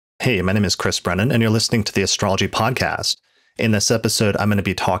Hey, my name is Chris Brennan, and you're listening to the Astrology Podcast. In this episode, I'm going to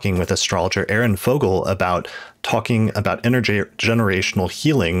be talking with astrologer Aerin Fogel about intergenerational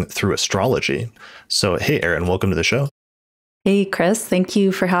healing through astrology. So, hey, Aerin, welcome to the show. Hey, Chris. Thank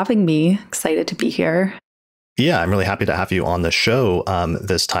you for having me. Excited to be here. Yeah, I'm really happy to have you on the show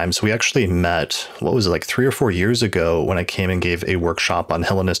this time. So we actually met, what was it, like 3 or 4 years ago when I came and gave a workshop on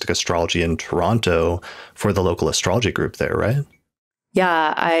Hellenistic astrology in Toronto for the local astrology group there, right?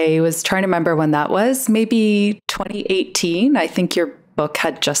 Yeah, I was trying to remember when that was, maybe 2018. I think your book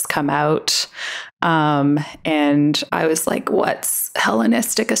had just come out. And I was like, what's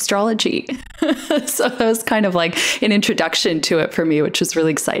Hellenistic astrology? So that was kind of like an introduction to it for me, which was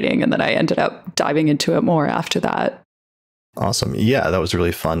really exciting. And then I ended up diving into it more after that. Awesome. Yeah, that was a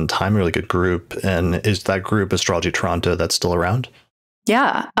really fun time, really good group. And is that group, Astrology Toronto, that's still around?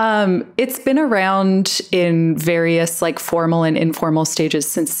 Yeah, it's been around in various like formal and informal stages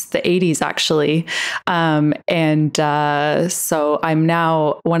since the 80s, actually. So I'm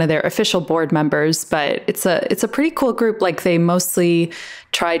now one of their official board members, but it's a pretty cool group. Like they mostly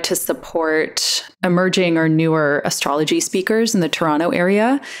try to support emerging or newer astrology speakers in the Toronto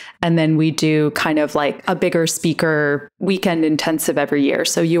area. And then we do kind of like a bigger speaker weekend intensive every year.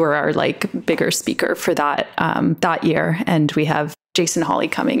 So you are our like bigger speaker for that year. And we have Jason Hawley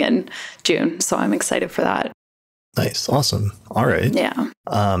coming in June. So I'm excited for that. Nice. Awesome. All right. Yeah.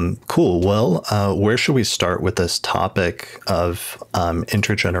 Cool. Well, where should we start with this topic of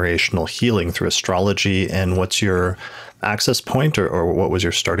intergenerational healing through astrology? And what's your access point or what was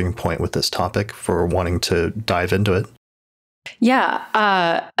your starting point with this topic for wanting to dive into it?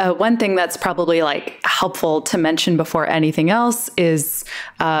 Yeah. One thing that's probably like helpful to mention before anything else is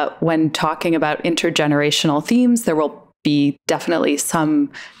when talking about intergenerational themes, there will be definitely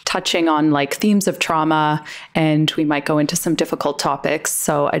some touching on like themes of trauma, and we might go into some difficult topics.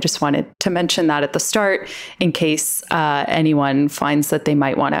 So I just wanted to mention that at the start in case anyone finds that they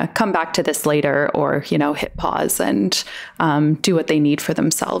might want to come back to this later or, hit pause and do what they need for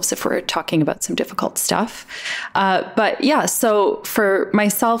themselves if we're talking about some difficult stuff. But yeah, so for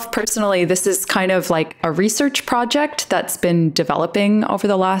myself personally, this is kind of like a research project that's been developing over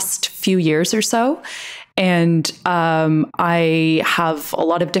the last few years or so. And I have a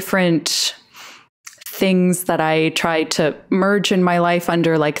lot of different things that I try to merge in my life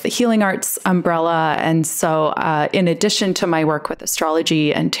under like the healing arts umbrella. And so in addition to my work with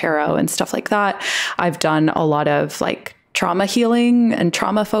astrology and tarot and stuff like that, I've done a lot of like trauma healing and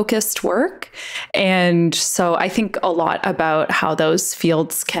trauma focused work. And so I think a lot about how those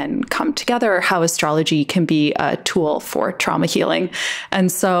fields can come together, how astrology can be a tool for trauma healing. And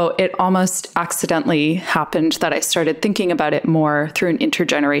so it almost accidentally happened that I started thinking about it more through an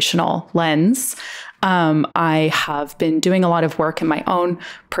intergenerational lens. I have been doing a lot of work in my own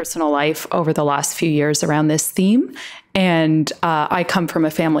personal life over the last few years around this theme. And I come from a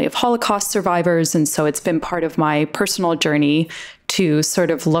family of Holocaust survivors. And so it's been part of my personal journey to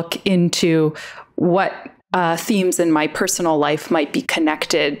sort of look into what themes in my personal life might be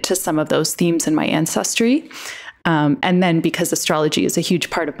connected to some of those themes in my ancestry. And then because astrology is a huge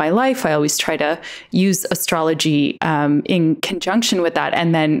part of my life, I always try to use astrology in conjunction with that.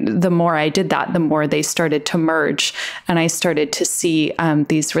 And then the more I did that, the more they started to merge. And I started to see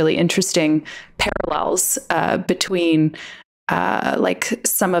these really interesting parallels between like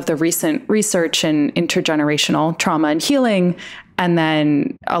some of the recent research in intergenerational trauma and healing, and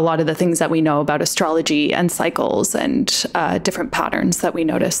then a lot of the things that we know about astrology and cycles and different patterns that we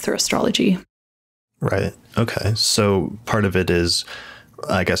notice through astrology. Right. Okay. So part of it is,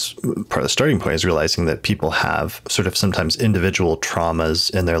 I guess, part of the starting point is realizing that people have sort of sometimes individual traumas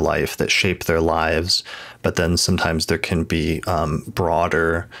in their life that shape their lives, but then sometimes there can be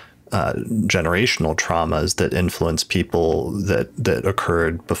broader generational traumas that influence people that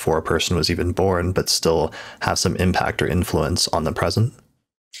occurred before a person was even born, but still have some impact or influence on the present.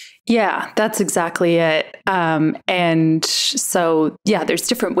 Yeah, that's exactly it. And so, yeah, there's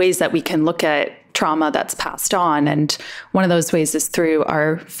different ways that we can look at trauma that's passed on. And one of those ways is through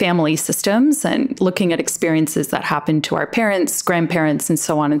our family systems and looking at experiences that happened to our parents, grandparents, and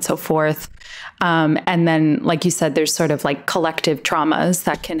so on and so forth. And then, like you said, there's sort of like collective traumas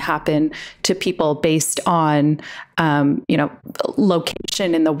that can happen to people based on,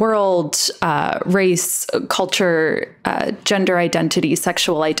 location in the world, race, culture, gender identity,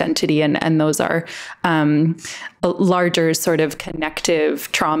 sexual identity. And those are larger sort of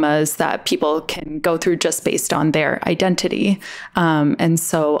connective traumas that people can go through just based on their identity. And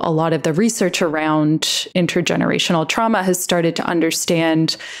so a lot of the research around intergenerational trauma has started to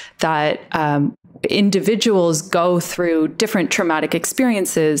understand that individuals go through different traumatic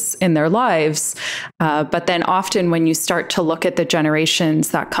experiences in their lives. But then often when you start to look at the generations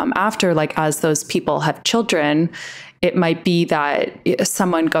that come after, like as those people have children, it might be that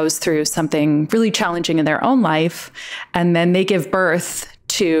someone goes through something really challenging in their own life, and then they give birth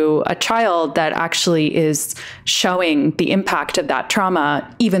to a child that actually is showing the impact of that trauma,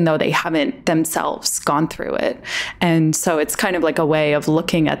 even though they haven't themselves gone through it. And so it's kind of like a way of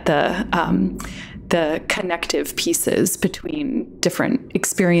looking at the connective pieces between different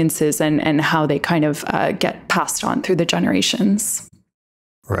experiences and how they kind of get passed on through the generations.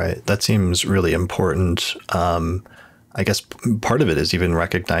 Right. That seems really important. I guess part of it is even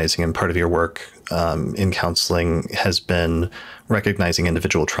recognizing, and part of your work in counseling has been recognizing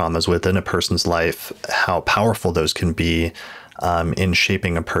individual traumas within a person's life, how powerful those can be in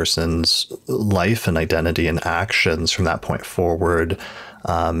shaping a person's life and identity and actions from that point forward.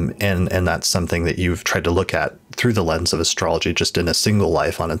 And that's something that you've tried to look at through the lens of astrology, just in a single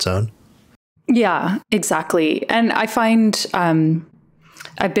life on its own. Yeah, exactly. And I find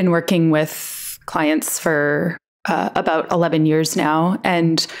I've been working with clients for about 11 years now.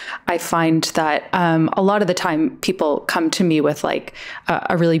 And I find that a lot of the time people come to me with like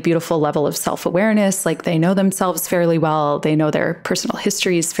a really beautiful level of self-awareness, like they know themselves fairly well, they know their personal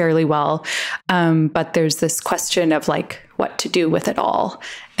histories fairly well. But there's this question of like what to do with it all.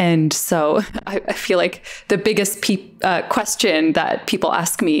 And so I feel like the biggest question that people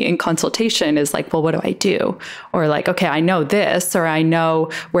ask me in consultation is like, well, what do I do? Or like, okay, I know this, or I know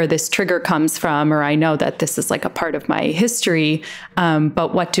where this trigger comes from, or I know that this is like a part of my history,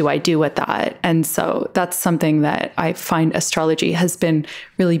 but what do I do with that? And so that's something that I find astrology has been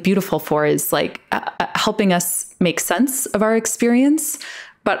really beautiful for, is like helping us make sense of our experience,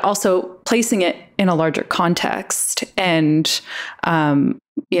 but also placing it in a larger context. And,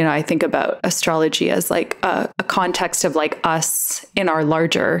 I think about astrology as like a context of like us in our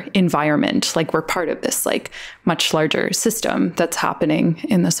larger environment. Like we're part of this like much larger system that's happening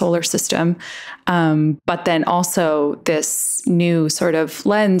in the solar system. But then also this new sort of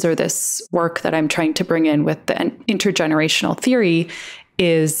lens, or this work that I'm trying to bring in with the intergenerational theory,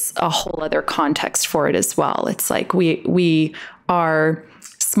 is a whole other context for it as well. It's like we are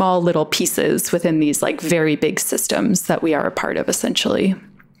small little pieces within these like very big systems that we are a part of, essentially.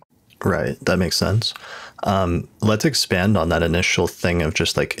 Right. That makes sense. Let's expand on that initial thing of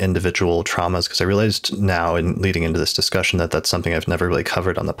just like individual traumas, because I realized now in leading into this discussion that that's something I've never really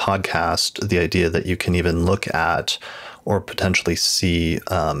covered on the podcast. The idea that you can even look at or potentially see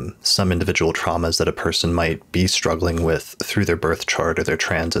some individual traumas that a person might be struggling with through their birth chart or their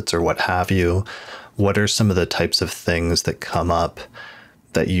transits or what have you. What are some of the types of things that come up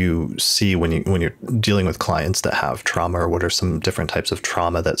that you see when you're dealing with clients that have trauma, or what are some different types of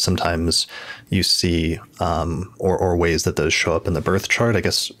trauma that sometimes you see, or ways that those show up in the birth chart? I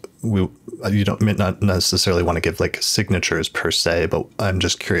guess you may not necessarily want to give like signatures per se, but I'm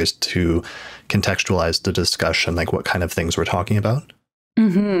just curious to contextualize the discussion, like what kind of things we're talking about.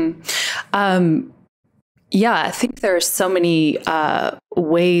 Mm-hmm. Yeah, I think there are so many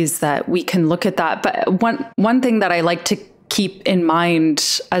ways that we can look at that. But one thing that I like to keep in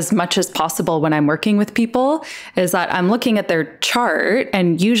mind as much as possible when I'm working with people is that I'm looking at their chart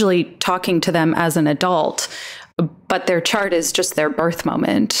and usually talking to them as an adult, but their chart is just their birth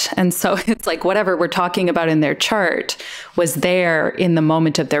moment. And so it's like whatever we're talking about in their chart was there in the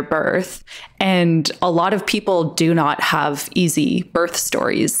moment of their birth. And a lot of people do not have easy birth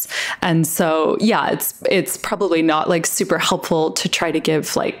stories. And so, yeah, it's probably not like super helpful to try to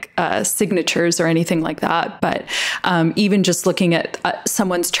give like signatures or anything like that. But even just looking at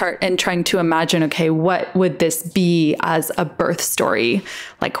someone's chart and trying to imagine, okay, what would this be as a birth story?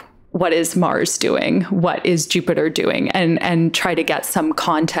 Like, what is Mars doing? What is Jupiter doing? And try to get some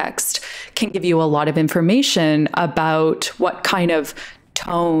context can give you a lot of information about what kind of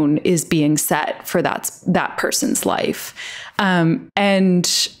tone is being set for that person's life. And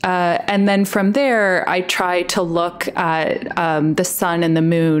then from there, I try to look at the sun and the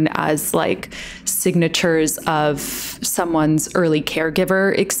moon as like signatures of someone's early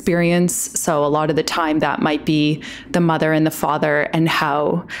caregiver experience. So a lot of the time that might be the mother and the father and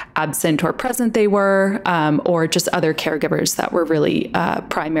how absent or present they were, or just other caregivers that were really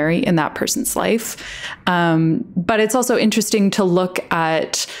primary in that person's life. But it's also interesting to look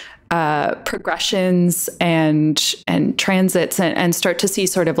at progressions and transits and start to see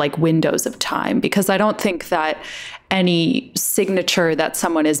sort of like windows of time, because I don't think that any signature that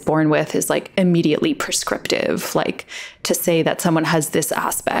someone is born with is like immediately prescriptive. Like to say that someone has this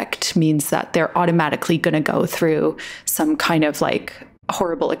aspect means that they're automatically going to go through some kind of like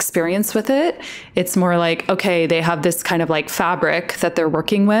horrible experience with it. It's more like, okay, they have this kind of like fabric that they're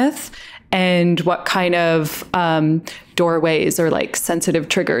working with, and what kind of doorways or like sensitive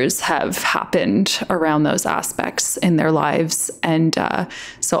triggers have happened around those aspects in their lives. And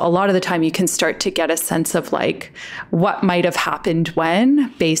so a lot of the time you can start to get a sense of like what might have happened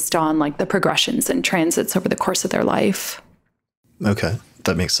when, based on like the progressions and transits over the course of their life. Okay.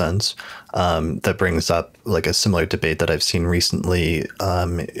 That makes sense. That brings up like a similar debate that I've seen recently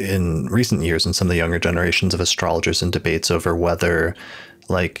in recent years in some of the younger generations of astrologers, and debates over whether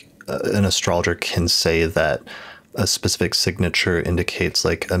like an astrologer can say that a specific signature indicates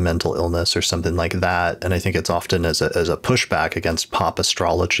like a mental illness or something like that. And I think it's often as a pushback against pop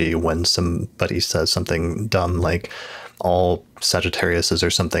astrology when somebody says something dumb like all Sagittariuses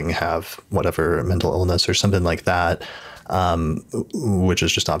or something have whatever mental illness or something like that. Which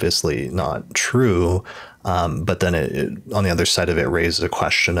is just obviously not true. But then it, on the other side of it, raises a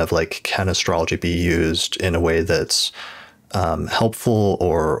question of like, can astrology be used in a way that's helpful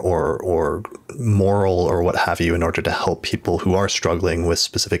or moral or what have you in order to help people who are struggling with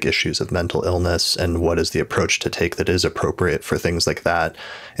specific issues of mental illness? And what is the approach to take that is appropriate for things like that?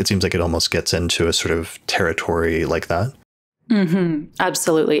 It seems like it almost gets into a sort of territory like that. Mm-hmm.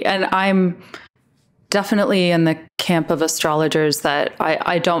 Absolutely. And I'm definitely in the camp of astrologers that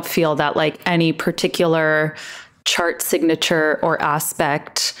I don't feel that like any particular chart signature or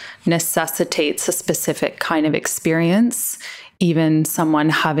aspect necessitates a specific kind of experience. Even someone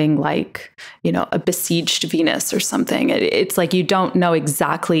having like, you know, a besieged Venus or something, it's like you don't know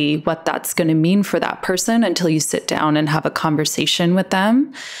exactly what that's going to mean for that person until you sit down and have a conversation with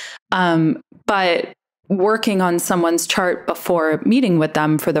them. But working on someone's chart before meeting with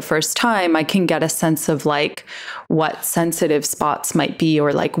them for the first time, I can get a sense of like what sensitive spots might be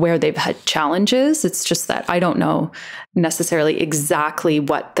or like where they've had challenges. It's just that I don't know necessarily exactly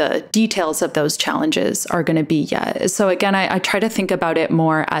what the details of those challenges are going to be yet. So again, I try to think about it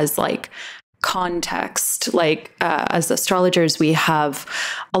more as like context. Like as astrologers, we have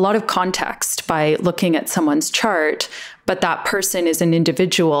a lot of context by looking at someone's chart, but that person is an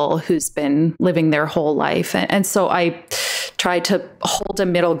individual who's been living their whole life. And so I try to hold a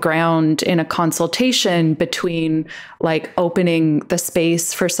middle ground in a consultation between like opening the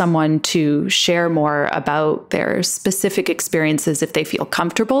space for someone to share more about their specific experiences if they feel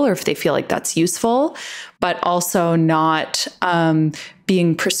comfortable or if they feel like that's useful, but also not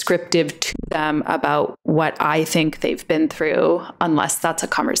being prescriptive to them about what I think they've been through, unless that's a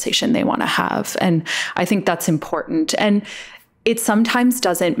conversation they want to have. And I think that's important. And it sometimes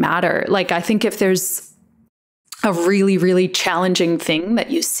doesn't matter. Like, I think if there's a really, really challenging thing that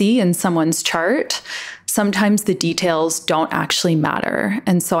you see in someone's chart, sometimes the details don't actually matter.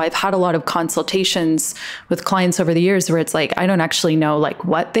 And so I've had a lot of consultations with clients over the years where it's like, I don't actually know like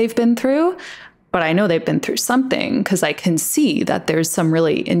what they've been through, but I know they've been through something because I can see that there's some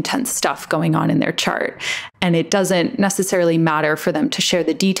really intense stuff going on in their chart. And it doesn't necessarily matter for them to share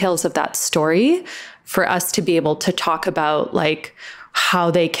the details of that story for us to be able to talk about like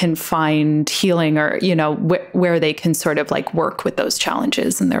how they can find healing or, you know, where they can sort of like work with those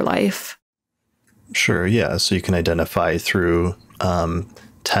challenges in their life. Sure. Yeah. So you can identify through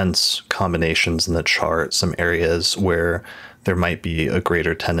tense combinations in the chart some areas where there might be a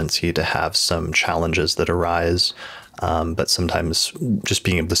greater tendency to have some challenges that arise. But sometimes just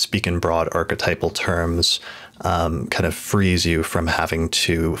being able to speak in broad archetypal terms kind of frees you from having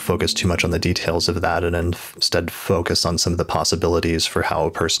to focus too much on the details of that, and instead focus on some of the possibilities for how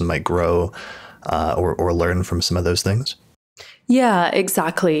a person might grow or learn from some of those things. Yeah,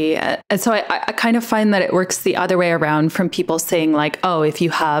 exactly. And so I kind of find that it works the other way around, from people saying like, oh, if you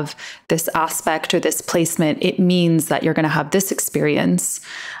have this aspect or this placement, it means that you're going to have this experience.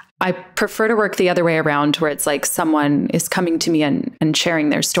 I prefer to work the other way around, where it's like someone is coming to me and sharing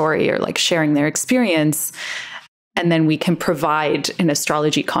their story or like sharing their experience. And then we can provide an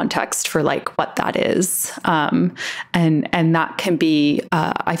astrology context for like what that is. And that can be,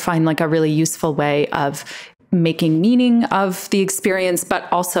 I find, like a really useful way of making meaning of the experience, but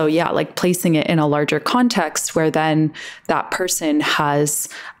also, yeah, like placing it in a larger context where then that person has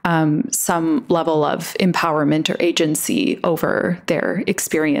some level of empowerment or agency over their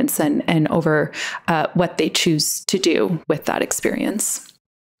experience and over what they choose to do with that experience.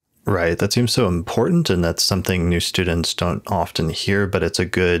 Right. That seems so important. And that's something new students don't often hear, but it's a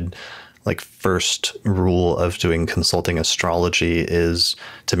good like first rule of doing consulting astrology is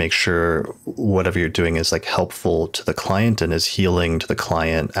to make sure whatever you're doing is like helpful to the client and is healing to the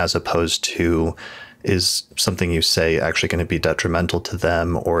client, as opposed to is something you say actually going to be detrimental to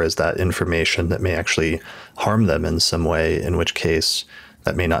them, or is that information that may actually harm them in some way, in which case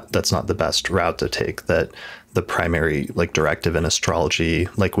that's not the best route to take, that the primary like directive in astrology,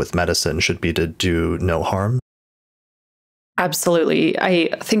 like with medicine, should be to do no harm? Absolutely. I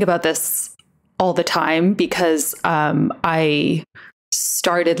think about this all the time because I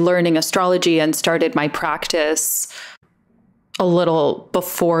started learning astrology and started my practice a little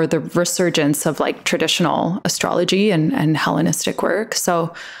before the resurgence of like traditional astrology and Hellenistic work.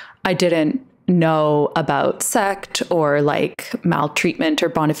 So I didn't know about sect or like maltreatment or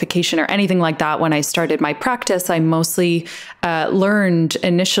bonification or anything like that when I started my practice. I mostly learned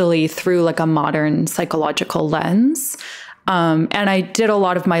initially through like a modern psychological lens. And I did a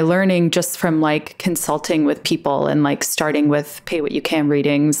lot of my learning just from like consulting with people and like starting with pay what you can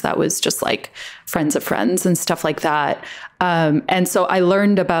readings. That was just like friends of friends and stuff like that. And so I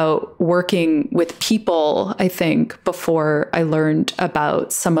learned about working with people, I think, before I learned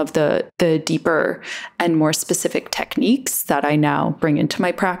about some of the deeper and more specific techniques that I now bring into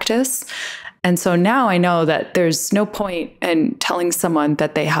my practice. And so now I know that there's no point in telling someone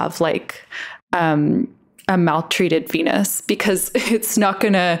that they have like, a maltreated Venus, because it's not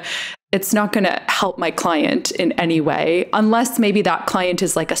going to help my client in any way, unless maybe that client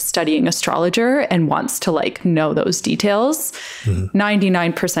is like a studying astrologer and wants to like know those details.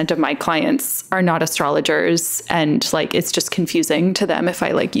 99% of my clients are not astrologers, and like it's just confusing to them if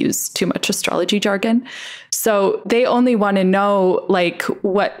I like use too much astrology jargon. So they only want to know like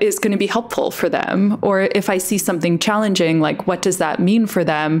what is going to be helpful for them, or if I see something challenging, like what does that mean for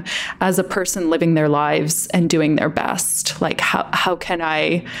them as a person living their lives and doing their best? Like how can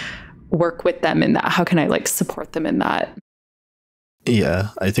I work with them in that? How can I like support them in that? Yeah,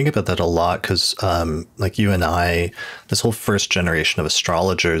 I think about that a lot because like you and I, this whole first generation of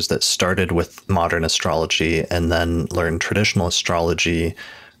astrologers that started with modern astrology and then learned traditional astrology,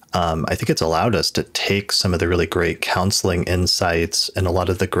 I think it's allowed us to take some of the really great counseling insights and a lot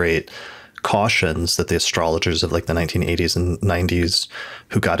of the great cautions that the astrologers of like the 1980s and 90s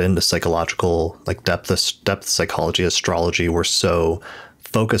who got into psychological, like depth psychology, astrology were so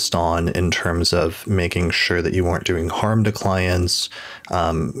focused on in terms of making sure that you weren't doing harm to clients,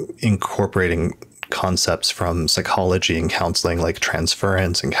 incorporating concepts from psychology and counseling like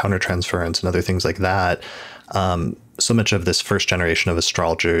transference and countertransference and other things like that. So much of this first generation of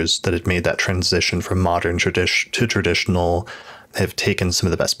astrologers that had made that transition from modern to traditional have taken some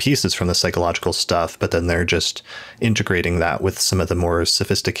of the best pieces from the psychological stuff, but then they're just integrating that with some of the more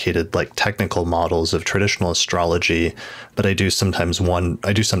sophisticated, like technical models of traditional astrology. But I do sometimes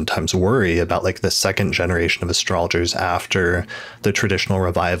worry about like the second generation of astrologers after the traditional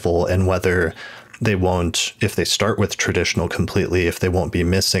revival and whether they won't, if they start with traditional completely, if they won't be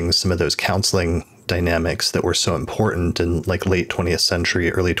missing some of those counseling dynamics that were so important in like late 20th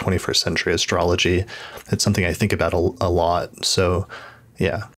century, early 21st century astrology. It's something I think about a lot. So,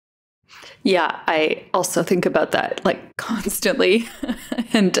 yeah. Yeah, I also think about that like constantly.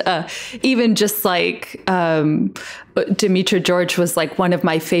 And even just like Demetra George was like one of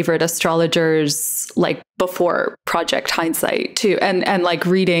my favorite astrologers, like before Project Hindsight too. And like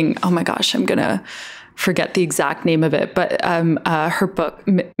reading, oh my gosh, I'm going to forget the exact name of it, but her book,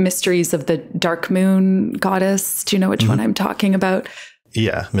 Mysteries of the Dark Moon Goddess. Do you know which one I'm talking about?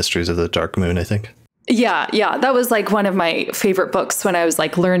 Yeah, Mysteries of the Dark Moon, I think. Yeah. That was like one of my favorite books when I was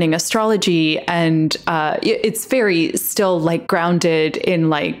like learning astrology. And it's very still like grounded in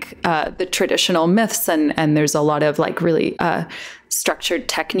like the traditional myths. And there's a lot of like really structured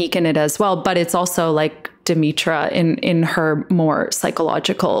technique in it as well. But it's also like Demetra in her more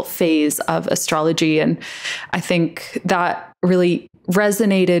psychological phase of astrology. And I think that really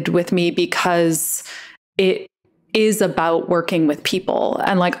resonated with me because it is about working with people.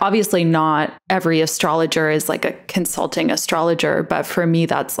 And like, obviously not every astrologer is like a consulting astrologer, but for me,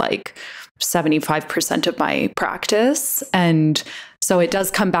 that's like 75% of my practice. And so it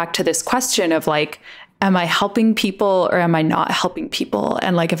does come back to this question of like, am I helping people or am I not helping people?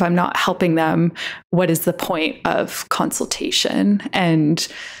 And like, if I'm not helping them, what is the point of consultation? And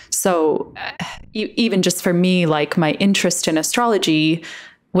so even just for me, like my interest in astrology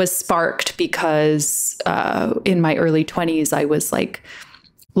was sparked because in my early 20s, I was like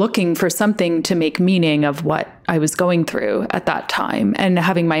looking for something to make meaning of what I was going through at that time and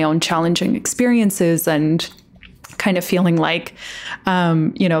having my own challenging experiences and kind of feeling like,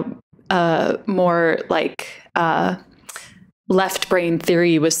 more like left brain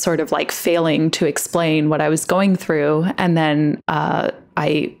theory was sort of like failing to explain what I was going through. And then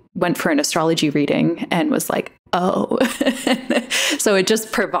I went for an astrology reading and was like, oh. So it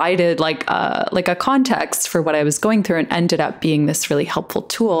just provided like a context for what I was going through and ended up being this really helpful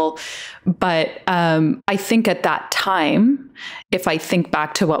tool. But I think at that time, if I think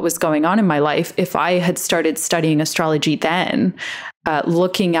back to what was going on in my life, if I had started studying astrology then,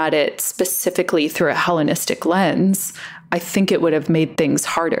 looking at it specifically through a Hellenistic lens, I think it would have made things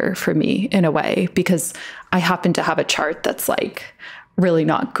harder for me in a way, because I happen to have a chart that's like really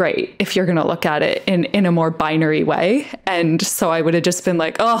not great if you're going to look at it in a more binary way. And so I would have just been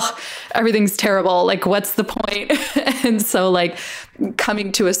like, oh, everything's terrible. Like, what's the point? And so like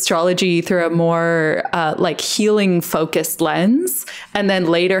coming to astrology through a more like healing focused lens, and then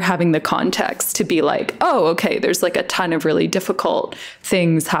later having the context to be like, oh, okay, there's like a ton of really difficult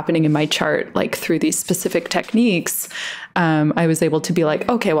things happening in my chart, like through these specific techniques. I was able to be like,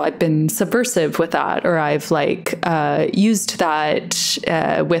 okay, well, I've been subversive with that, or I've like used that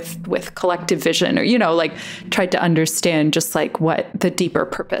with collective vision, or, you know, like tried to understand just like what the deeper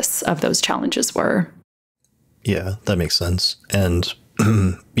purpose of those challenges were. Yeah, that makes sense. And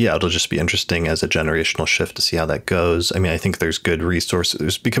yeah, it'll just be interesting as a generational shift to see how that goes. I mean, I think there's good resources.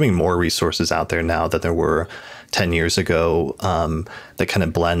 There's becoming more resources out there now than there were 10 years ago that kind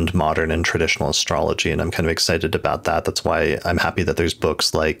of blend modern and traditional astrology. And I'm kind of excited about that. That's why I'm happy that there's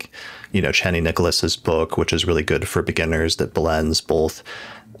books like, you know, Chani Nicholas's book, which is really good for beginners, that blends both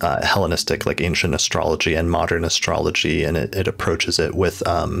Hellenistic, like ancient astrology, and modern astrology. And it approaches it with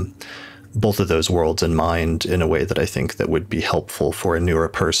both of those worlds in mind in a way that I think that would be helpful for a newer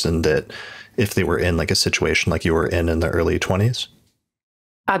person, that if they were in like a situation like you were in the early 20s.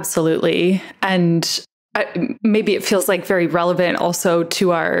 Absolutely. And maybe it feels like very relevant also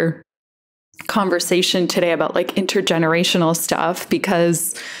to our conversation today about like intergenerational stuff,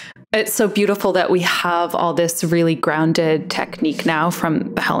 because it's so beautiful that we have all this really grounded technique now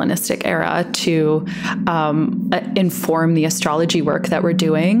from the Hellenistic era to inform the astrology work that we're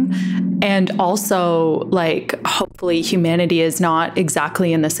doing. And also, like, hopefully humanity is not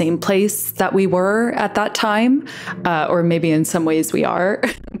exactly in the same place that we were at that time, or maybe in some ways we are.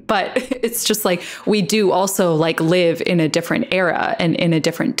 But it's just like we do also like live in a different era and in a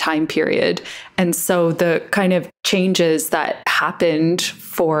different time period. And so the kind of changes that happened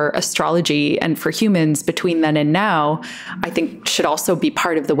for astrology and for humans between then and now, I think should also be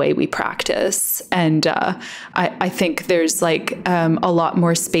part of the way we practice. And I think there's like a lot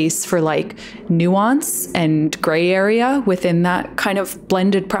more space for like nuance and gray area within that kind of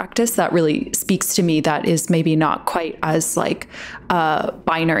blended practice that really speaks to me, that is maybe not quite as like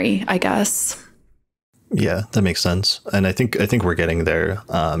binary, I guess. Yeah, that makes sense. And I think we're getting there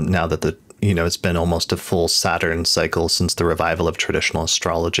now that it's been almost a full Saturn cycle since the revival of traditional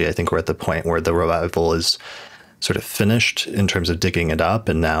astrology. I think we're at the point where the revival is sort of finished in terms of digging it up.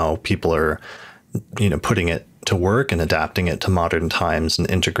 And now people are, putting it to work and adapting it to modern times and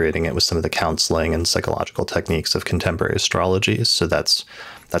integrating it with some of the counseling and psychological techniques of contemporary astrology. So that's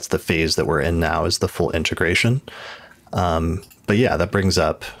the phase that we're in now, is the full integration. But yeah, that brings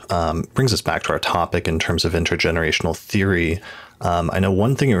us back to our topic in terms of intergenerational theory. I know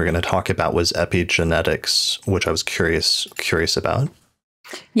one thing we were going to talk about was epigenetics, which I was curious about.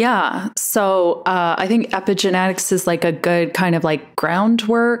 Yeah. So I think epigenetics is like a good kind of like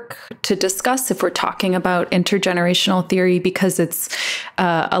groundwork to discuss if we're talking about intergenerational theory, because it's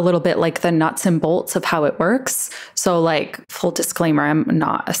a little bit like the nuts and bolts of how it works. So like, full disclaimer, I'm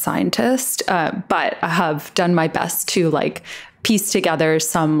not a scientist, but I have done my best to like piece together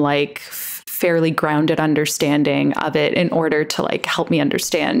some like fairly grounded understanding of it in order to like help me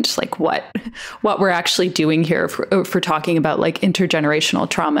understand like what we're actually doing here if we're talking about like intergenerational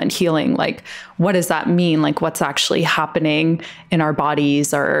trauma and healing. Like, what does that mean? Like, what's actually happening in our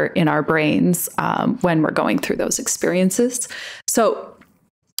bodies or in our brains when we're going through those experiences? So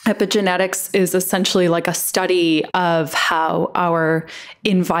epigenetics is essentially like a study of how our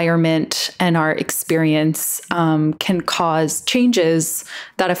environment and our experience can cause changes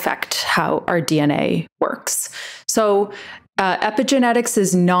that affect how our DNA works. So epigenetics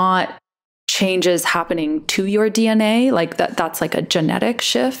is not changes happening to your DNA, like that's like a genetic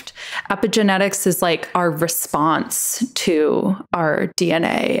shift. Epigenetics is like our response to our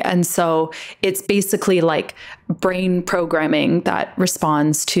DNA. And so it's basically like brain programming that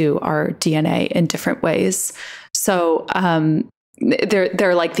responds to our DNA in different ways. So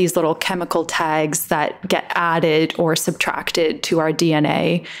they're like these little chemical tags that get added or subtracted to our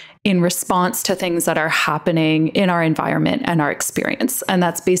DNA in response to things that are happening in our environment and our experience. And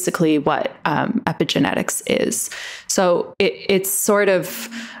that's basically what epigenetics is. So it's sort of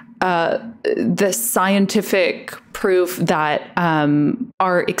the scientific proof that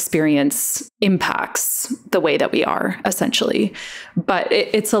our experience impacts the way that we are, essentially. But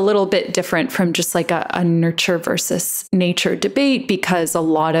it's a little bit different from just like a nurture versus nature debate, because a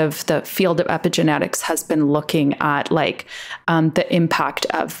lot of the field of epigenetics has been looking at like the impact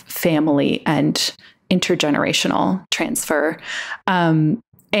of family and intergenerational transfer.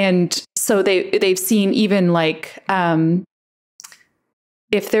 And so they've seen even like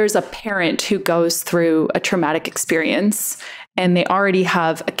if there's a parent who goes through a traumatic experience and they already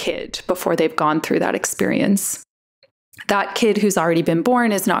have a kid before they've gone through that experience, that kid who's already been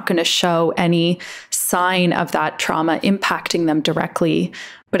born is not going to show any sign of that trauma impacting them directly.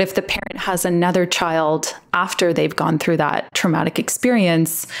 But if the parent has another child after they've gone through that traumatic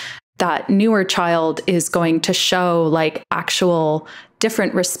experience, that newer child is going to show like actual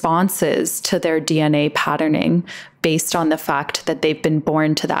different responses to their DNA patterning based on the fact that they've been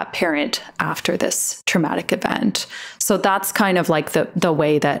born to that parent after this traumatic event. So that's kind of like the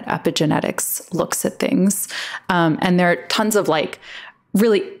way that epigenetics looks at things. And there are tons of like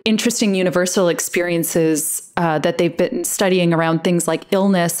really interesting universal experiences that they've been studying around things like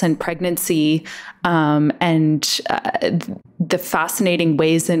illness and pregnancy, and the fascinating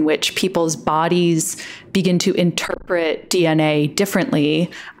ways in which people's bodies begin to interpret DNA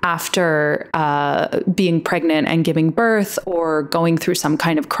differently after being pregnant and giving birth or going through some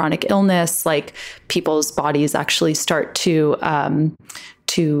kind of chronic illness. Like people's bodies actually start to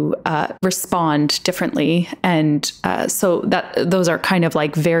respond differently. And so those are kind of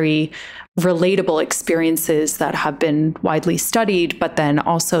like very relatable experiences that have been widely studied, but then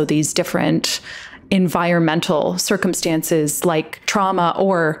also these different environmental circumstances like trauma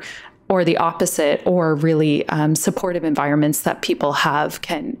or the opposite, or really supportive environments that people have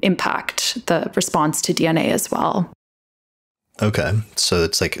can impact the response to DNA as well. Okay. So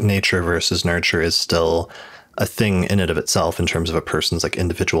it's like nature versus nurture is still a thing in and of itself in terms of a person's like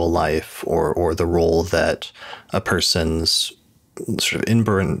individual life, or the role that a person's sort of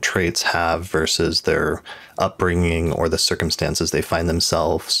inborn traits have versus their upbringing or the circumstances they find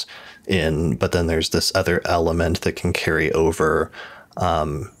themselves in. But then there's this other element that can carry over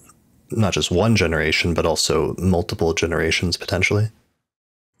not just one generation, but also multiple generations potentially.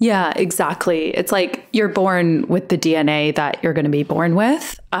 Yeah, exactly. It's like you're born with the DNA that you're going to be born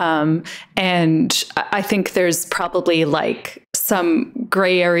with. And I think there's probably like some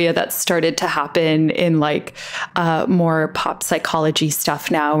gray area that's started to happen in like more pop psychology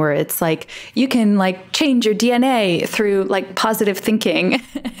stuff now, where it's like you can like change your DNA through like positive thinking.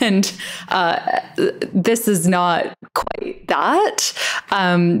 And this is not quite that.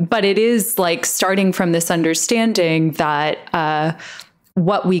 But it is like starting from this understanding that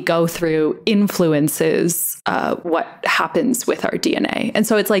what we go through influences what happens with our DNA. And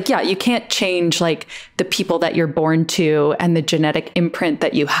so it's like, yeah, you can't change like the people that you're born to and the genetic imprint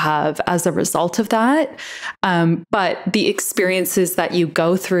that you have as a result of that. But the experiences that you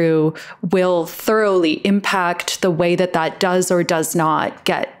go through will thoroughly impact the way that that does or does not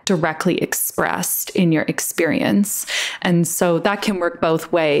get directly expressed in your experience. And so that can work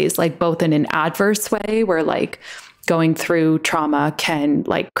both ways, like both in an adverse way where like going through trauma can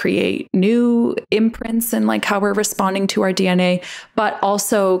like create new imprints in like how we're responding to our DNA, but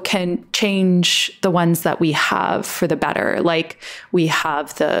also can change the ones that we have for the better. Like we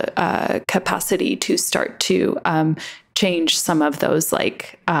have the capacity to start to change some of those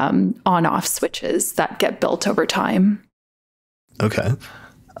like on-off switches that get built over time. Okay.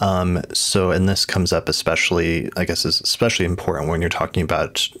 So, and this comes up especially, I guess, is especially important when you're talking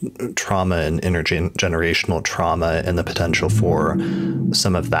about trauma and intergenerational trauma and the potential for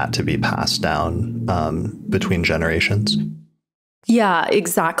some of that to be passed down between generations. Yeah,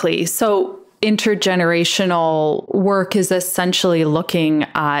 exactly. So intergenerational work is essentially looking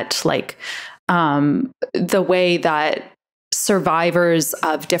at like the way that survivors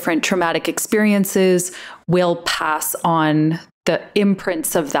of different traumatic experiences will pass on the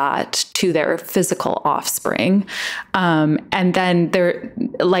imprints of that to their physical offspring. And then they're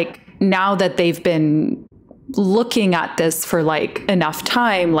like, now that they've been looking at this for like enough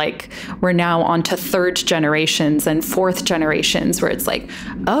time, like we're now on to third generations and fourth generations where it's like,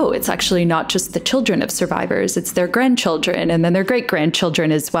 oh, it's actually not just the children of survivors, it's their grandchildren and then their great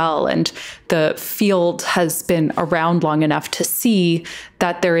grandchildren as well. And the field has been around long enough to see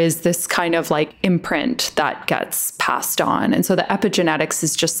that there is this kind of like imprint that gets passed on. And so the epigenetics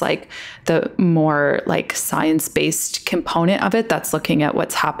is just like the more like science-based component of it that's looking at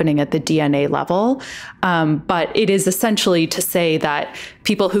what's happening at the DNA level. But it is essentially to say that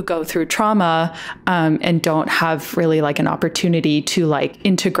people who go through trauma and don't have really like an opportunity to like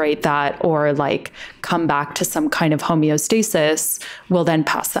integrate that or like come back to some kind of homeostasis will then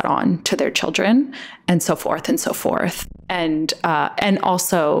pass that on to their children and so forth and so forth. And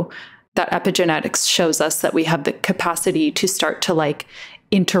also that epigenetics shows us that we have the capacity to start to like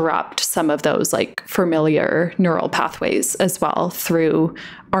interrupt some of those like familiar neural pathways as well through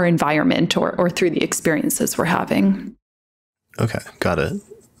our environment or through the experiences we're having. Okay, got it.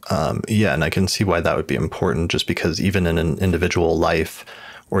 Yeah, and I can see why that would be important, just because even in an individual life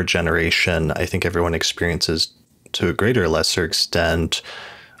or generation, I think everyone experiences to a greater or lesser extent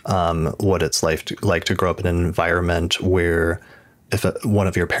what it's like to grow up in an environment where if one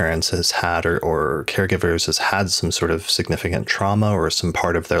of your parents has had or caregivers has had some sort of significant trauma or some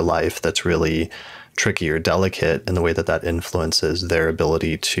part of their life that's really tricky or delicate in the way that that influences their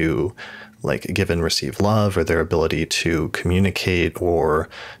ability to like give and receive love, or their ability to communicate or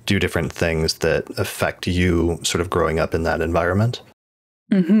do different things that affect you sort of growing up in that environment.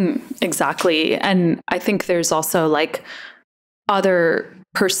 Exactly. And I think there's also like other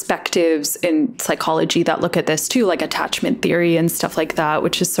perspectives in psychology that look at this too, like attachment theory and stuff like that,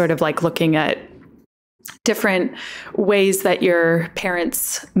 which is sort of like looking at different ways that your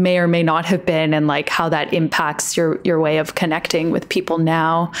parents may or may not have been and like how that impacts your way of connecting with people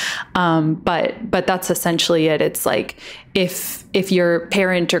now. But that's essentially it. It's like if your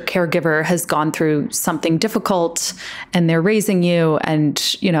parent or caregiver has gone through something difficult and they're raising you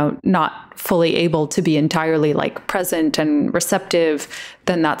and, you know, not fully able to be entirely like present and receptive,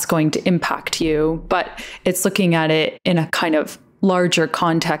 then that's going to impact you. But it's looking at it in a kind of larger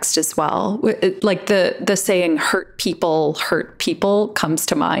context as well. Like the saying hurt people comes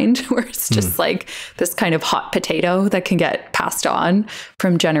to mind, where it's just like this kind of hot potato that can get passed on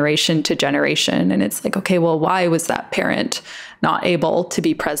from generation to generation. And it's like, okay, well, why was that parent not able to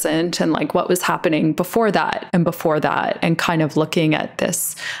be present? And like what was happening before that, and kind of looking at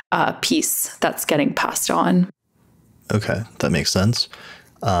this piece that's getting passed on. Okay, that makes sense.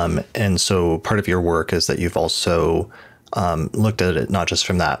 And so part of your work is that you've also looked at it not just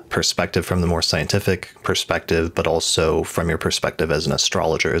from that perspective, from the more scientific perspective, but also from your perspective as an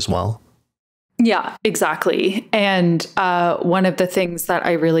astrologer as well. Yeah, exactly. And one of the things that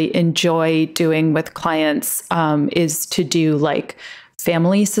I really enjoy doing with clients is to do like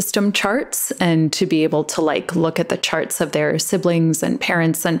family system charts, and to be able to like look at the charts of their siblings and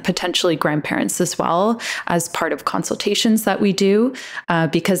parents and potentially grandparents as well as part of consultations that we do,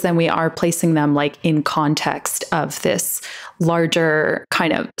 because then we are placing them like in context of this larger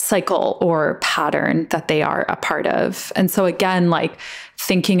kind of cycle or pattern that they are a part of. And so again, like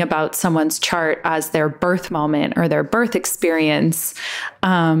thinking about someone's chart as their birth moment or their birth experience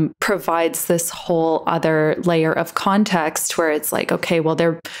provides this whole other layer of context where it's like, okay, well,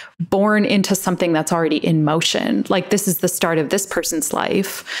 they're born into something that's already in motion. Like this is the start of this person's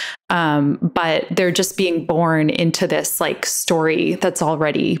life. But they're just being born into this like story that's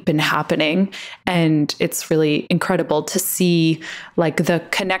already been happening. And it's really incredible to see like the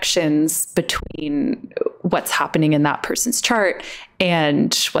connections between what's happening in that person's chart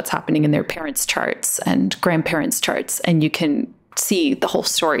and what's happening in their parents' charts and grandparents' charts. And you can see the whole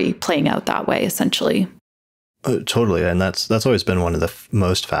story playing out that way, essentially. Totally. And that's always been one of the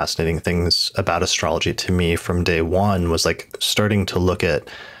most fascinating things about astrology to me from day one, was like starting to look at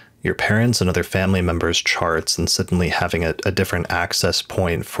your parents and other family members' charts and suddenly having a different access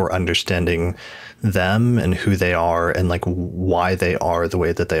point for understanding them and who they are and like why they are the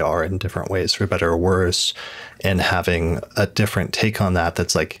way that they are in different ways, for better or worse, and having a different take on that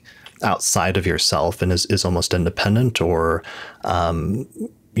that's like outside of yourself and is almost independent or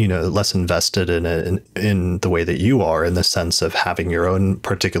you know, less invested in the way that you are, in the sense of having your own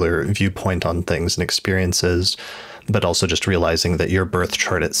particular viewpoint on things and experiences, but also just realizing that your birth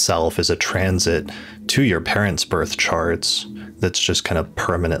chart itself is a transit to your parents' birth charts that's just kind of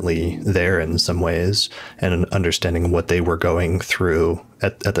permanently there in some ways, and understanding what they were going through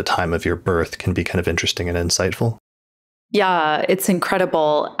at the time of your birth can be kind of interesting and insightful. Yeah, it's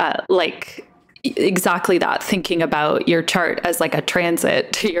incredible. Like exactly that. Thinking about your chart as like a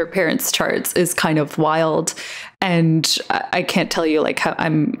transit to your parents' charts is kind of wild. And I can't tell you like how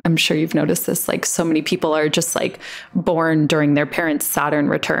I'm sure you've noticed this, like so many people are just like born during their parents' Saturn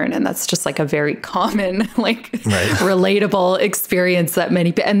return. And that's just like a very common, like relatable experience that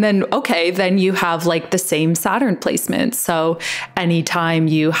many, and then, okay, then you have like the same Saturn placement. So anytime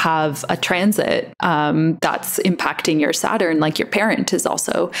you have a transit that's impacting your Saturn, like your parent is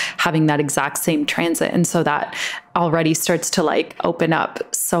also having that exact same transit. And so that already starts to like open up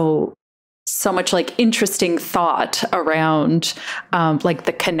so so much like interesting thought around like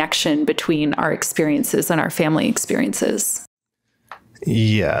the connection between our experiences and our family experiences.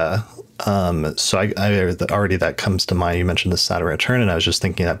 Yeah. So I already that comes to mind. You mentioned the Saturn return, and I was just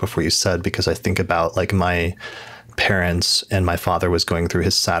thinking that before you said, because I think about like my parents, and my father was going through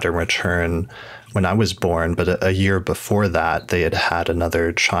his Saturn return when I was born, but a year before that, they had had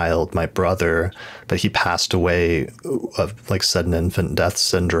another child, my brother, but he passed away of like sudden infant death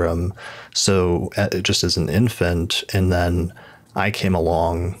syndrome. So just as an infant, and then I came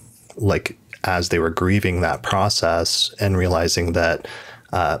along like as they were grieving that process and realizing that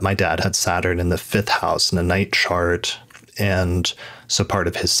my dad had Saturn in the 5th house in a night chart. And so part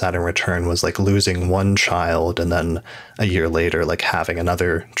of his Saturn return was like losing one child and then a year later, like having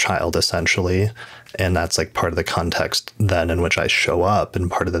another child essentially. And that's like part of the context then in which I show up and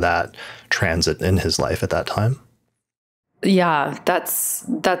part of that transit in his life at that time. Yeah, that's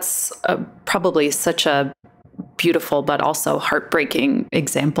probably such a beautiful but also heartbreaking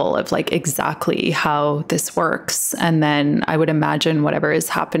example of like exactly how this works. And then I would imagine whatever is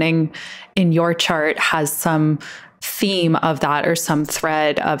happening in your chart has some theme of that or some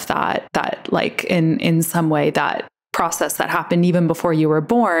thread of that like in some way that process that happened even before you were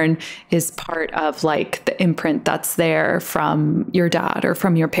born is part of like the imprint that's there from your dad or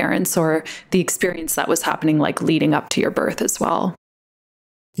from your parents or the experience that was happening like leading up to your birth as well.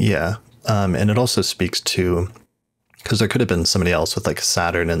 Yeah. And it also speaks to, because there could have been somebody else with like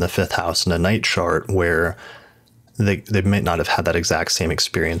Saturn in the 5th house in a night chart where they might not have had that exact same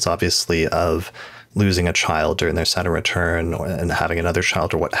experience, obviously, of losing a child during their Saturn return and having another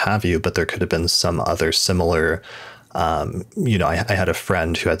child or what have you, but there could have been some other similar, I had a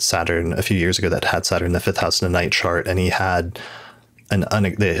friend who had Saturn a few years ago that had Saturn in the 5th house in a night chart, and he had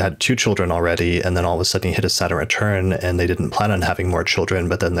they had 2 children already, and then all of a sudden he hit a Saturn return and they didn't plan on having more children,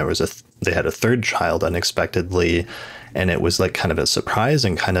 but then they had a 3rd child unexpectedly, and it was like kind of a surprise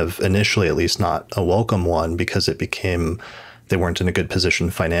and kind of initially at least not a welcome one because it became they weren't in a good position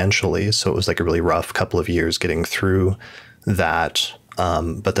financially. So it was like a really rough couple of years getting through that.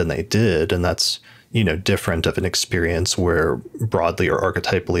 But then they did. And that's, different of an experience where broadly or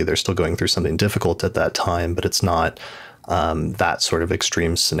archetypally, they're still going through something difficult at that time, but it's not that sort of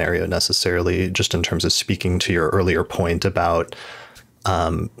extreme scenario necessarily, just in terms of speaking to your earlier point about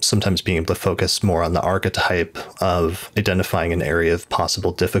sometimes being able to focus more on the archetype of identifying an area of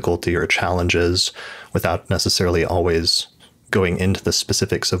possible difficulty or challenges without necessarily always going into the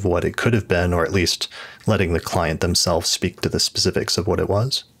specifics of what it could have been, or at least letting the client themselves speak to the specifics of what it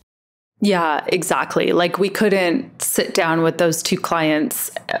was. Yeah, exactly. Like we couldn't sit down with those 2 clients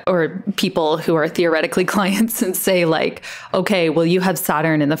or people who are theoretically clients and say like, okay, well, you have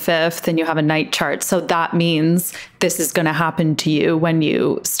Saturn in the 5th and you have a night chart. So that means this is going to happen to you when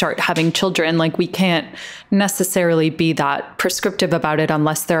you start having children. Like we can't necessarily be that prescriptive about it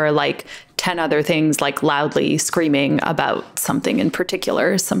unless there are like 10 other things like loudly screaming about something in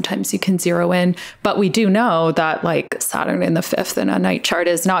particular. Sometimes you can zero in, but we do know that like Saturn in the 5th in a night chart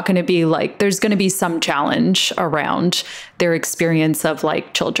is not going to be like, there's going to be some challenge around their experience of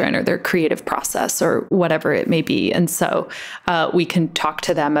like children or their creative process or whatever it may be. And so we can talk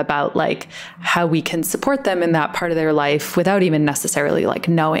to them about like how we can support them in that part of their life without even necessarily like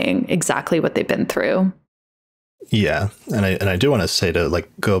knowing exactly what they've been through. Yeah. And I do want to say, to like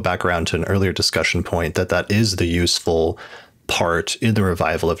go back around to an earlier discussion point, that is the useful part in the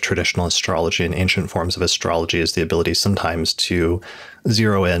revival of traditional astrology and ancient forms of astrology, is the ability sometimes to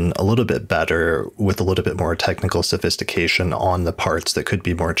zero in a little bit better with a little bit more technical sophistication on the parts that could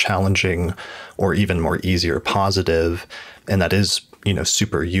be more challenging or even more easy or positive. And that is,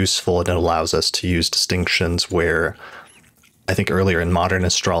 super useful, and it allows us to use distinctions where I think earlier in modern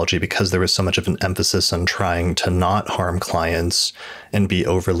astrology, because there was so much of an emphasis on trying to not harm clients and be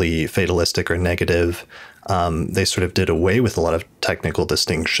overly fatalistic or negative, they sort of did away with a lot of technical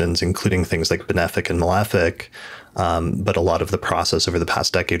distinctions, including things like benefic and malefic. But a lot of the process over the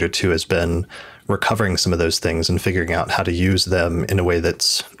past decade or 2 has been recovering some of those things and figuring out how to use them in a way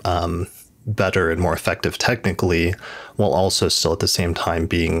that's better and more effective technically, while also still at the same time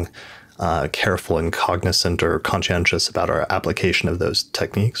being careful and cognizant or conscientious about our application of those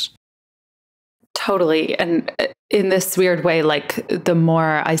techniques. Totally. And in this weird way, like the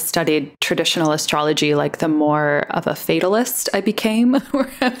more I studied traditional astrology, like the more of a fatalist I became, where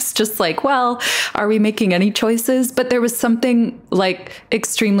I was just like, well, are we making any choices? But there was something like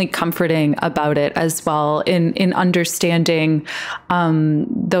extremely comforting about it as well in understanding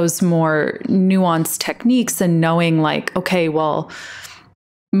those more nuanced techniques and knowing like, okay, well,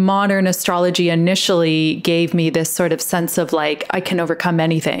 modern astrology initially gave me this sort of sense of like, I can overcome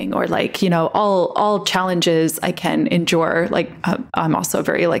anything, or like, all challenges I can endure. Like, I'm also a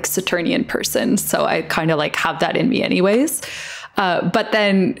very like Saturnian person, so I kind of like have that in me anyways. But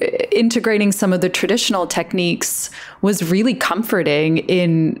then integrating some of the traditional techniques was really comforting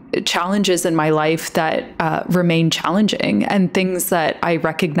in challenges in my life that remain challenging, and things that I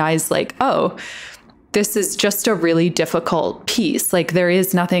recognize like, oh, this is just a really difficult piece. Like, there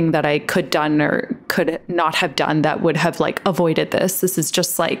is nothing that I could done or could not have done that would have like avoided this. This is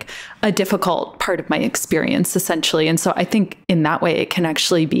just like a difficult part of my experience, essentially. And so I think in that way, it can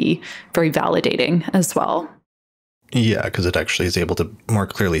actually be very validating as well. Yeah, because it actually is able to more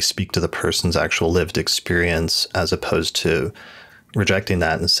clearly speak to the person's actual lived experience, as opposed to rejecting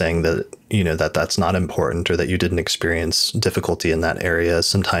that and saying that, that's not important, or that you didn't experience difficulty in that area.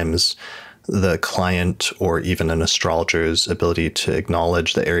 Sometimes the client or even an astrologer's ability to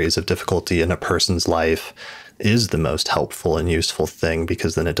acknowledge the areas of difficulty in a person's life is the most helpful and useful thing,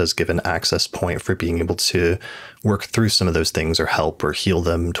 because then it does give an access point for being able to work through some of those things, or help or heal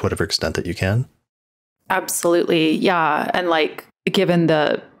them to whatever extent that you can. Absolutely. Yeah. And like, given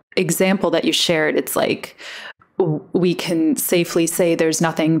the example that you shared, it's like, we can safely say there's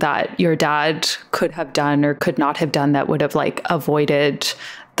nothing that your dad could have done or could not have done that would have like avoided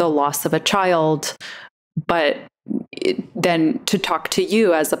the loss of a child. But then to talk to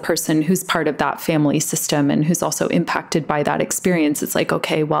you as a person who's part of that family system and who's also impacted by that experience, it's like,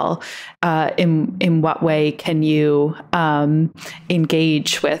 okay, well, in what way can you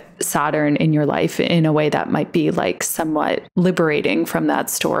engage with Saturn in your life in a way that might be like somewhat liberating from that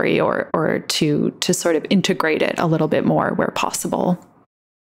story, or to sort of integrate it a little bit more where possible?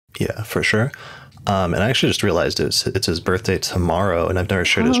 Yeah, for sure. And I actually just realized it's his birthday tomorrow, and I've never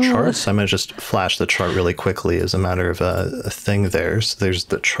shared his chart, so I'm going to just flash the chart really quickly as a matter of a thing there. So there's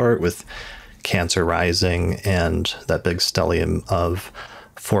the chart with Cancer rising and that big stellium of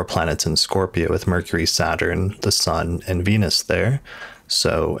 4 planets in Scorpio with Mercury, Saturn, the Sun, and Venus there.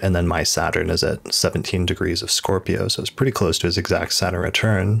 So, and then my Saturn is at 17 degrees of Scorpio, so it's pretty close to his exact Saturn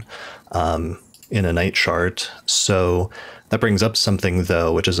return in a night chart. So that brings up something,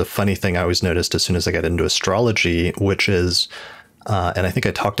 though, which is a funny thing I always noticed as soon as I got into astrology, which is, and I think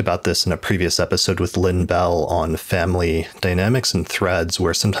I talked about this in a previous episode with Lynn Bell on family dynamics and threads,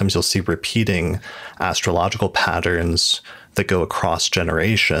 where sometimes you'll see repeating astrological patterns that go across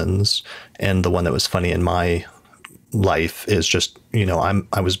generations. And the one that was funny in my life is just,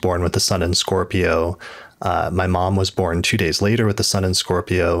 I was born with the sun in Scorpio. My mom was born 2 days later with the sun in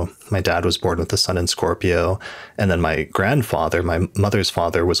Scorpio. My dad was born with the sun in Scorpio. And then my grandfather, my mother's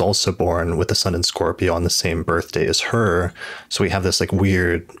father, was also born with the sun in Scorpio on the same birthday as her. So we have this like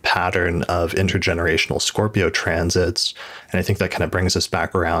weird pattern of intergenerational Scorpio transits. And I think that kind of brings us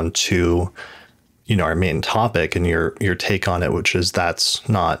back around to, our main topic and your take on it, which is that's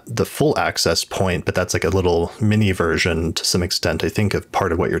not the full access point, but that's like a little mini version to some extent, I think, of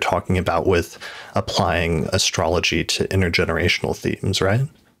part of what you're talking about with applying astrology to intergenerational themes, right?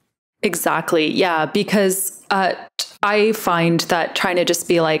 Exactly. Yeah. Because I find that trying to just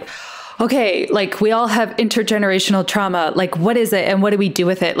be like, okay, like we all have intergenerational trauma. Like, what is it and what do we do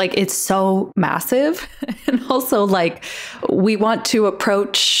with it? Like, it's so massive. And also, like, we want to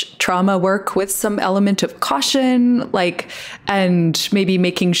approach trauma work with some element of caution, like, and maybe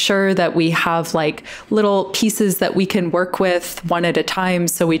making sure that we have like little pieces that we can work with one at a time,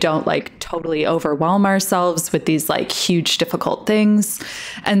 so we don't like totally overwhelm ourselves with these like huge, difficult things.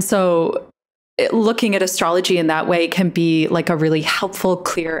 And so looking at astrology in that way can be like a really helpful,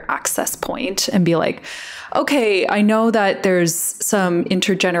 clear access point, and be like, okay, I know that there's some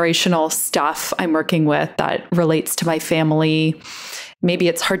intergenerational stuff I'm working with that relates to my family. Maybe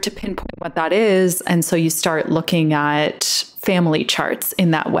it's hard to pinpoint what that is. And so you start looking at family charts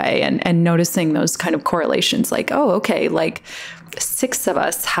in that way and noticing those kind of correlations, like, oh, okay, like 6 of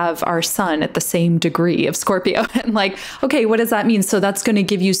us have our sun at the same degree of Scorpio. And like, okay, what does that mean? So that's going to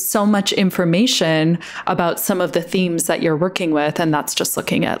give you so much information about some of the themes that you're working with. And that's just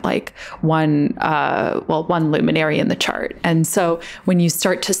looking at like one luminary in the chart. And so when you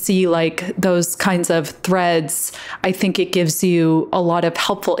start to see like those kinds of threads, I think it gives you a lot of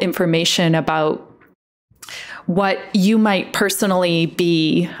helpful information about what you might personally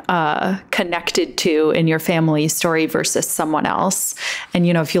be connected to in your family story versus someone else. And,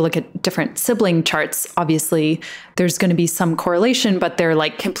 you know, if you look at different sibling charts, obviously there's going to be some correlation, but they're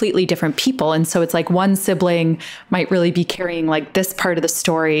like completely different people. And so it's like one sibling might really be carrying like this part of the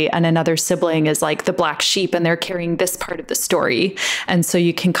story, and another sibling is like the black sheep and they're carrying this part of the story. And so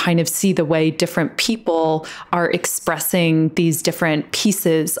you can kind of see the way different people are expressing these different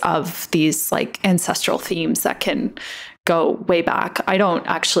pieces of these like ancestral themes that can go way back. I don't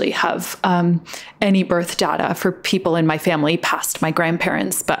actually have any birth data for people in my family past my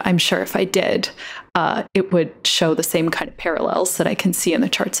grandparents, but I'm sure if I did, it would show the same kind of parallels that I can see in the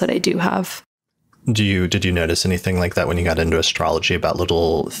charts that I do have. Did you notice anything like that when you got into astrology, about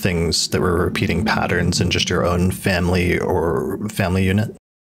little things that were repeating patterns in just your own family or family unit?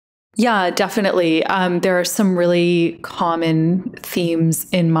 Yeah, definitely. There are some really common themes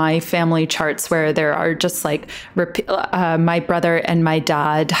in my family charts where there are just like my brother and my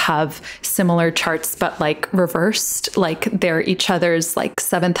dad have similar charts, but like reversed, like they're each other's like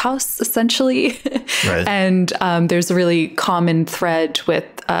seventh house, essentially. Right. And there's a really common thread with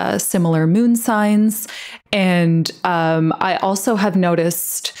similar moon signs. And I also have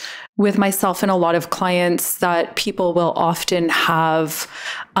noticed with myself and a lot of clients that people will often have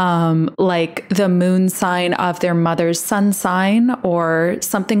like the moon sign of their mother's sun sign or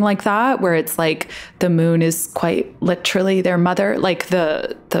something like that, where it's like the moon is quite literally their mother, like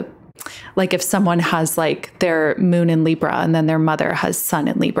like if someone has like their moon in Libra and then their mother has sun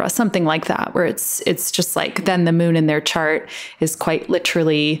in Libra, something like that, where it's just like then the moon in their chart is quite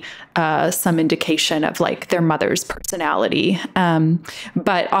literally some indication of like their mother's personality.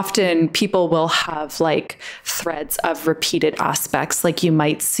 But often people will have like threads of repeated aspects. Like you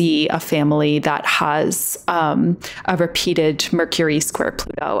might see a family that has a repeated Mercury square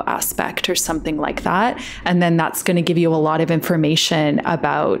Pluto aspect or something like that. And then that's going to give you a lot of information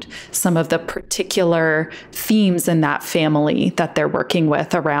about some of the particular themes in that family that they're working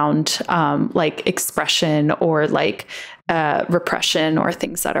with around like expression or like repression or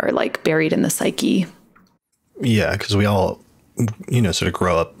things that are like buried in the psyche. Yeah, because we all, you know, sort of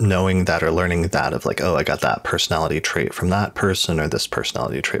grow up knowing that or learning that of like, oh, I got that personality trait from that person or this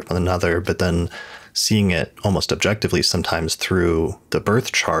personality trait from another. But then seeing it almost objectively sometimes through the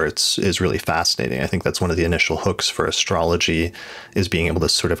birth charts is really fascinating. I think that's one of the initial hooks for astrology, is being able to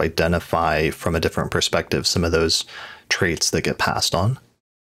sort of identify from a different perspective some of those traits that get passed on.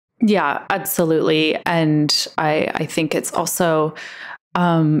 Yeah, absolutely. And I think it's also,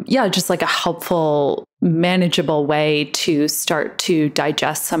 just like a helpful, manageable way to start to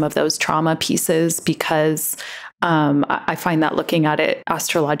digest some of those trauma pieces, because I find that looking at it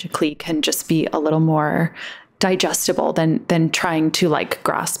astrologically can just be a little more digestible than trying to like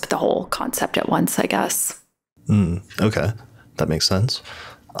grasp the whole concept at once, I guess. Okay, that makes sense.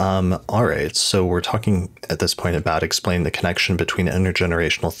 All right, so we're talking at this point about explaining the connection between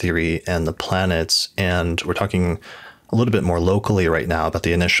intergenerational theory and the planets, and we're talking a little bit more locally right now about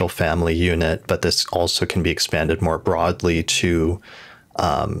the initial family unit, but this also can be expanded more broadly to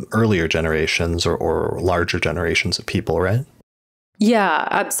earlier generations or larger generations of people, right? Yeah,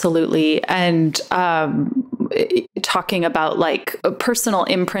 absolutely. And talking about like personal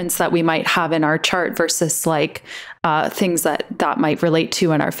imprints that we might have in our chart versus like things that might relate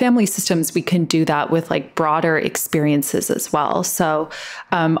to in our family systems, we can do that with like broader experiences as well. So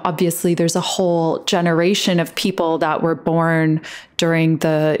obviously there's a whole generation of people that were born during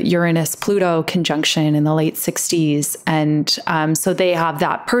the Uranus-Pluto conjunction in the late 60s. And so they have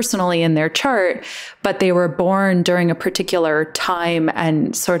that personally in their chart, but they were born during a particular time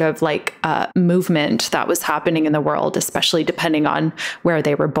and sort of like movement that was happening in the world, especially depending on where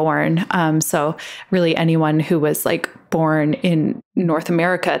they were born. So really anyone who was like born in North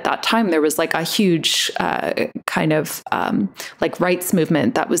America at that time, there was like a huge kind of like rights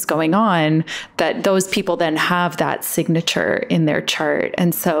movement that was going on, that those people then have that signature in their chart.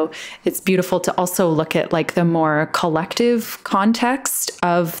 And so it's beautiful to also look at like the more collective context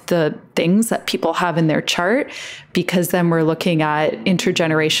of the things that people have in their chart, because then we're looking at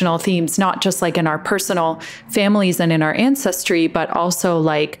intergenerational themes, not just like in our personal families and in our ancestry, but also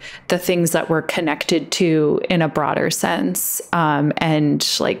like the things that we're connected to in a broader sense. And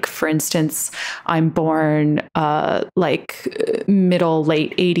like, for instance, I'm born like middle,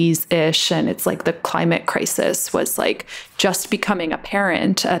 late 80s-ish, and it's like the climate crisis was like just becoming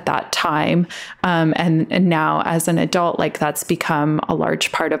apparent at that time. And now as an adult, like that's become a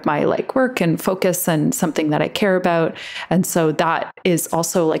large part of my like work and focus and something that I care about. And so that is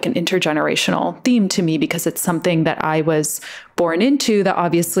also like an intergenerational theme to me, because it's something that I was born into that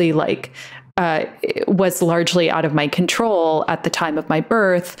obviously like was largely out of my control at the time of my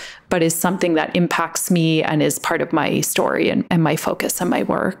birth, but is something that impacts me and is part of my story and my focus and my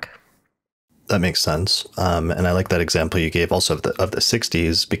work. That makes sense. And I like that example you gave also of the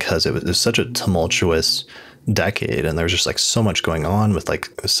 60s, because it was such a tumultuous decade. And there was just like so much going on with like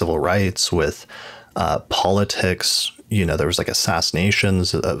civil rights, with politics. You know, there was like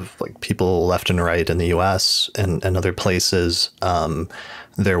assassinations of like people left and right in the US and other places.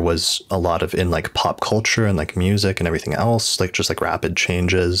 There was a lot of in like pop culture and like music and everything else, like just like rapid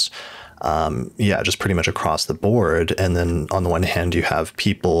changes. Just pretty much across the board. And then on the one hand, you have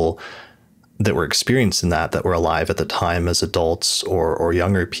people that were experiencing that were alive at the time as adults or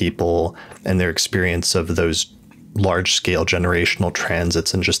younger people, and their experience of those large scale generational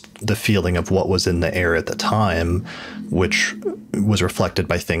transits and just the feeling of what was in the air at the time, which was reflected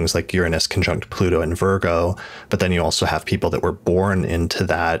by things like Uranus conjunct Pluto and Virgo. But then you also have people that were born into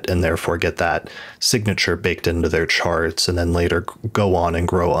that and therefore get that signature baked into their charts, and then later go on and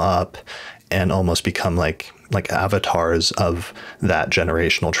grow up and almost become like avatars of that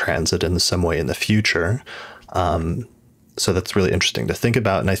generational transit in some way in the future. So that's really interesting to think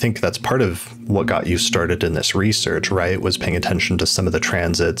about. And I think that's part of what got you started in this research, right? Was paying attention to some of the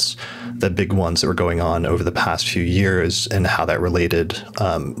transits, the big ones that were going on over the past few years, and how that related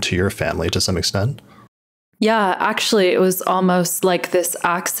to your family to some extent. Yeah, actually, it was almost like this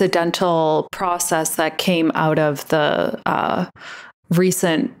accidental process that came out of the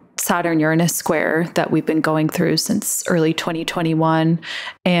recent Saturn-Uranus square that we've been going through since early 2021.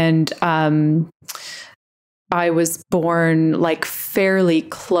 And I was born like fairly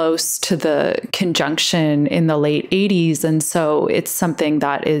close to the conjunction in the late 80s. And so it's something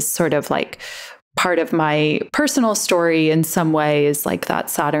that is sort of like part of my personal story in some ways, like that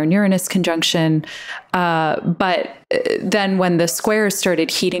Saturn-Uranus conjunction. But then when the squares started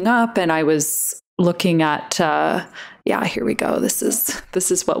heating up and I was looking at here we go. This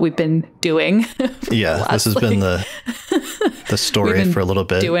is what we've been doing. Yeah, this has been the story for a little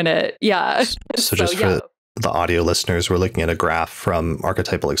bit. Doing it. Yeah. So just for the audio listeners, we're looking at a graph from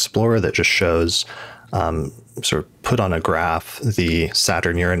Archetypal Explorer that just shows sort of put on a graph the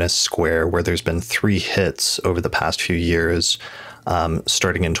Saturn-Uranus square, where there's been 3 hits over the past few years,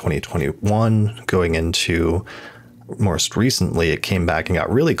 starting in 2021, going into most recently, it came back and got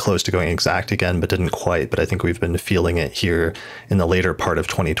really close to going exact again, but didn't quite. But I think we've been feeling it here in the later part of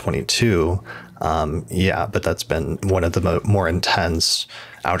 2022. But that's been one of the more intense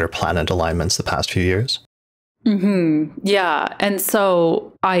outer planet alignments the past few years. Mm-hmm. Yeah. And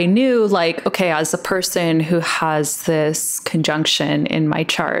so I knew, like, okay, as a person who has this conjunction in my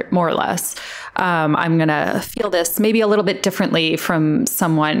chart, more or less, I'm going to feel this maybe a little bit differently from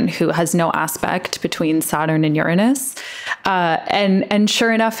someone who has no aspect between Saturn and Uranus. And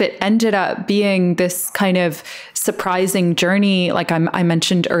sure enough, it ended up being this kind of surprising journey. Like I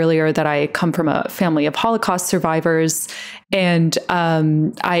mentioned earlier that I come from a family of Holocaust survivors, and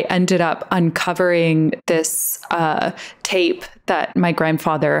I ended up uncovering this tape that my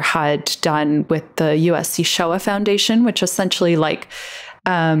grandfather had done with the USC Shoah Foundation, which essentially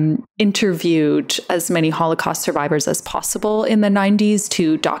interviewed as many Holocaust survivors as possible in the 90s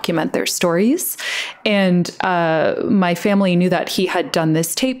to document their stories. And my family knew that he had done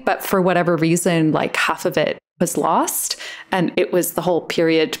this tape, but for whatever reason, like half of it was lost. And it was the whole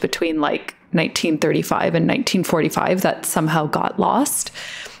period between like 1935 and 1945 that somehow got lost.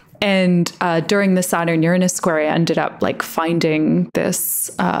 And during the Saturn-Uranus square, I ended up like finding this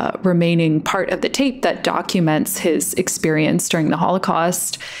remaining part of the tape that documents his experience during the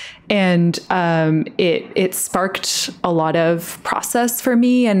Holocaust. And it sparked a lot of process for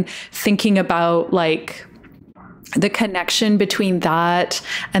me, and thinking about like the connection between that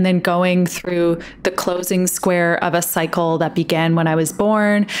and then going through the closing square of a cycle that began when I was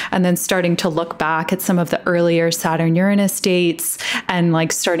born, and then starting to look back at some of the earlier Saturn-Uranus dates and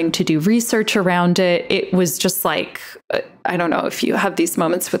like starting to do research around it. It was just like, I don't know if you have these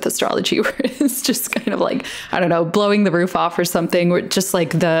moments with astrology where it's just kind of like, I don't know, blowing the roof off or something, where just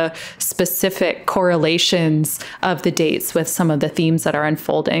like the specific correlations of the dates with some of the themes that are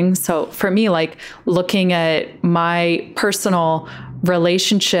unfolding. So for me, like looking at my personal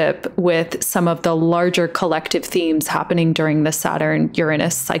relationship with some of the larger collective themes happening during the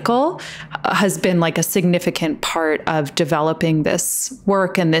Saturn-Uranus cycle has been like a significant part of developing this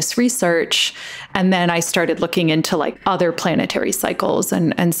work and this research. And then I started looking into like other planetary cycles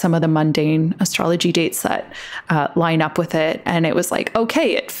and some of the mundane astrology dates that line up with it. And it was like,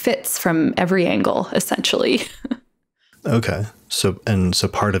 okay, it fits from every angle, essentially. Okay. So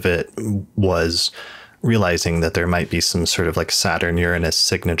part of it was realizing that there might be some sort of like Saturn Uranus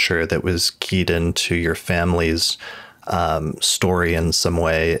signature that was keyed into your family's story in some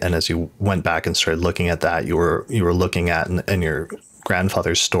way. And as you went back and started looking at that, you were looking at in your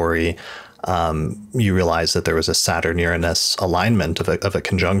grandfather's story, you realized that there was a Saturn Uranus alignment of a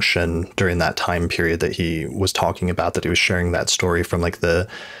conjunction during that time period that he was talking about, that he was sharing that story from like the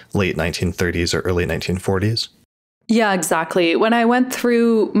late 1930s or early 1940s. Yeah, exactly. When I went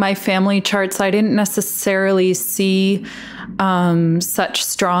through my family charts, I didn't necessarily see such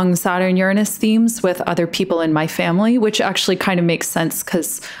strong Saturn Uranus themes with other people in my family, which actually kind of makes sense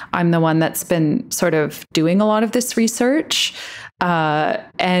because I'm the one that's been sort of doing a lot of this research.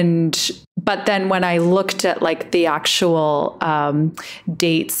 But then when I looked at like the actual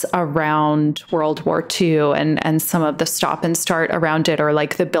dates around World War II and some of the stop and start around it, or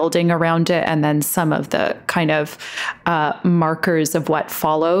like the building around it, and then some of the kind of markers of what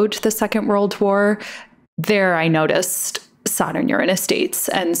followed the Second World War, there I noticed Saturn Uranus dates.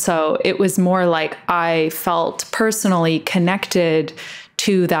 And so it was more like I felt personally connected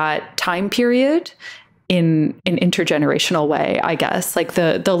to that time period in an intergenerational way, I guess. Like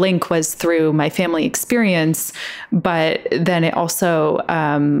the link was through my family experience, but then it also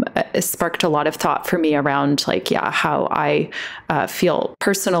sparked a lot of thought for me around like, yeah, how I feel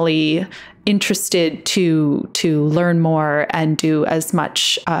personally interested to learn more and do as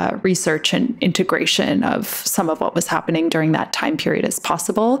much research and integration of some of what was happening during that time period as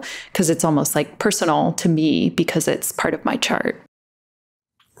possible, because it's almost like personal to me because it's part of my chart.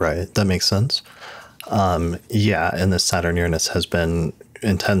 Right. That makes sense. Yeah, and the Saturn Uranus has been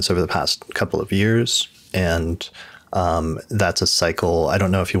intense over the past couple of years, and that's a cycle. I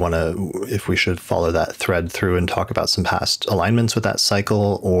don't know if we should follow that thread through and talk about some past alignments with that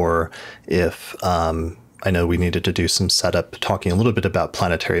cycle, or if I know we needed to do some setup talking a little bit about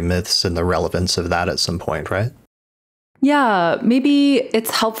planetary myths and the relevance of that at some point, right? Yeah, maybe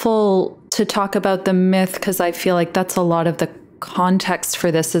it's helpful to talk about the myth because I feel like that's a lot of the context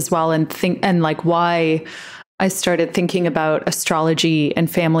for this as well, and like why I started thinking about astrology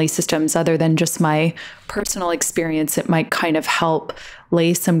and family systems other than just my personal experience. It might kind of help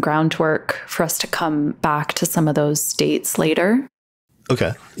lay some groundwork for us to come back to some of those dates later.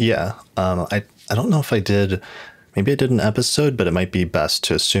 Okay. Yeah. I don't know if I did, maybe I did an episode, but it might be best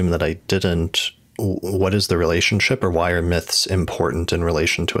to assume that I didn't. What is the relationship, or why are myths important in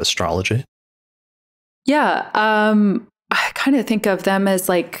relation to astrology? Yeah. I kind of think of them as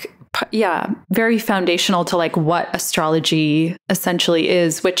like, yeah, very foundational to like what astrology essentially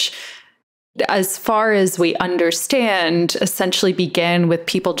is, which, as far as we understand, essentially began with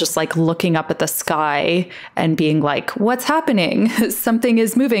people just like looking up at the sky and being like, what's happening? Something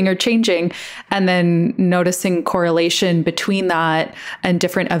is moving or changing. And then noticing correlation between that and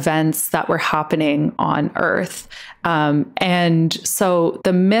different events that were happening on Earth. And so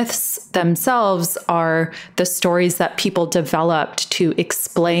the myths themselves are the stories that people developed to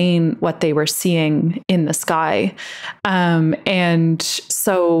explain what they were seeing in the sky. And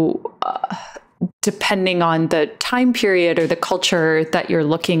so depending on the time period or the culture that you're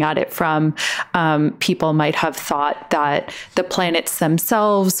looking at it from, people might have thought that the planets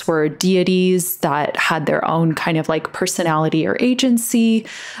themselves were deities that had their own kind of like personality or agency,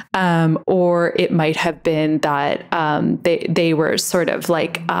 or it might have been that they were sort of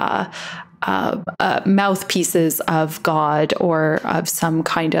like mouthpieces of God or of some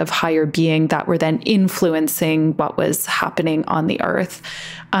kind of higher being that were then influencing what was happening on the earth.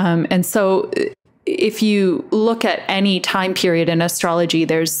 And so if you look at any time period in astrology,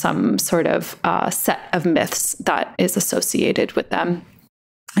 there's some sort of set of myths that is associated with them.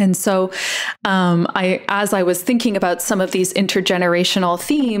 And so as I was thinking about some of these intergenerational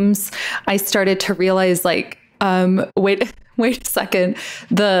themes, I started to realize like, wait a second,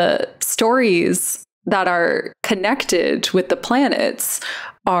 the stories that are connected with the planets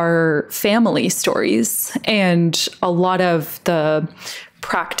are family stories. And a lot of the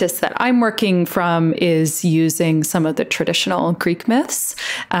practice that I'm working from is using some of the traditional Greek myths.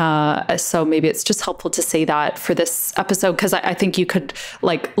 So maybe it's just helpful to say that for this episode, because I think you could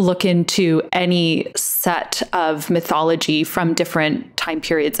like look into any set of mythology from different time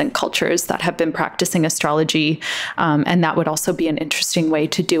periods and cultures that have been practicing astrology. And that would also be an interesting way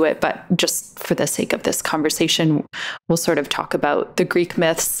to do it. But just for the sake of this conversation, we'll sort of talk about the Greek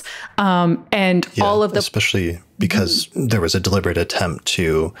myths and all of the... Especially because there was a deliberate attempt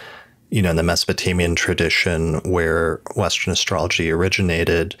to, in the Mesopotamian tradition where Western astrology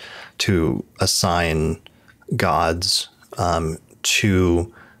originated, to assign gods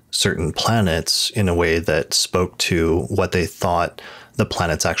to certain planets in a way that spoke to what they thought the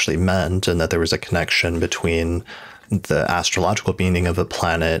planets actually meant, and that there was a connection between the astrological meaning of a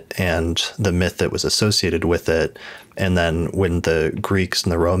planet and the myth that was associated with it. And then when the Greeks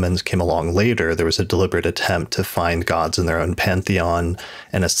and the Romans came along later, there was a deliberate attempt to find gods in their own pantheon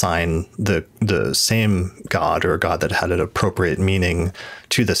and assign the same god, or a god that had an appropriate meaning,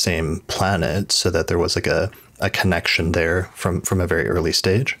 to the same planet, so that there was like a connection there from a very early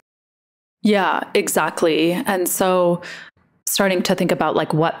stage. Yeah, exactly. And so starting to think about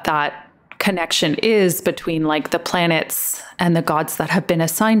like what that connection is between like the planets and the gods that have been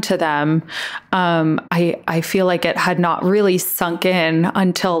assigned to them, I feel like it had not really sunk in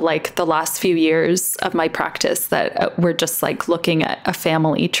until like the last few years of my practice, that we're just like looking at a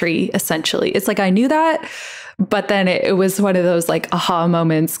family tree, essentially. It's like I knew that, but then it was one of those like aha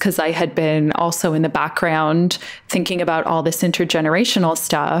moments, because I had been also in the background thinking about all this intergenerational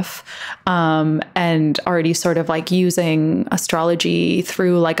stuff, and already sort of like using astrology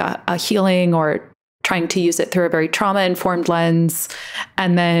through like a healing, or trying to use it through a very trauma-informed lens.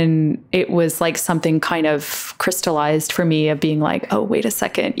 And then it was like something kind of crystallized for me of being like, oh, wait a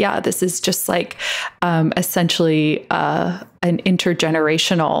second. Yeah, this is just like essentially an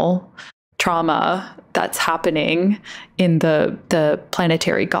intergenerational trauma that's happening in the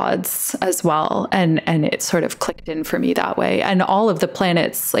planetary gods as well. And it sort of clicked in for me that way. And all of the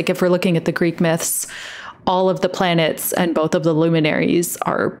planets, like if we're looking at the Greek myths, all of the planets and both of the luminaries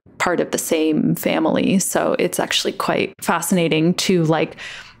are part of the same family. So it's actually quite fascinating to like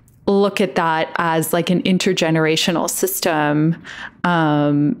look at that as like an intergenerational system,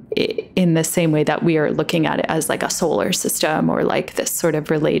 in the same way that we are looking at it as like a solar system, or like this sort of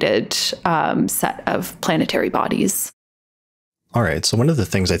related set of planetary bodies. All right. So one of the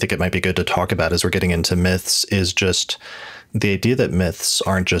things I think it might be good to talk about as we're getting into myths is just the idea that myths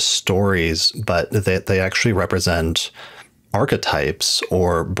aren't just stories, but that they actually represent archetypes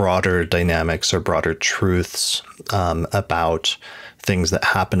or broader dynamics or broader truths about things that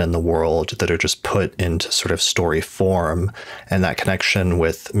happen in the world that are just put into sort of story form. And that connection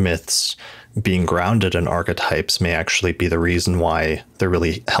with myths being grounded in archetypes may actually be the reason why they're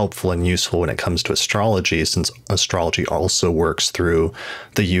really helpful and useful when it comes to astrology, since astrology also works through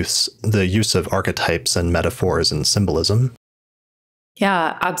the use of archetypes and metaphors and symbolism.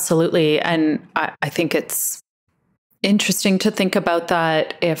 Yeah, absolutely. And I think it's interesting to think about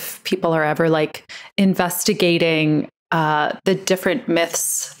that if people are ever like investigating the different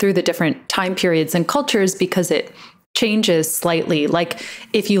myths through the different time periods and cultures, because it changes slightly. Like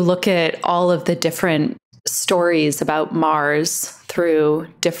if you look at all of the different stories about Mars through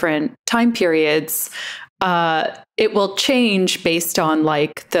different time periods, it will change based on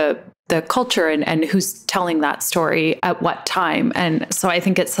like the culture and who's telling that story at what time. And so I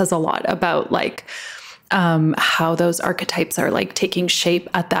think it says a lot about like how those archetypes are like taking shape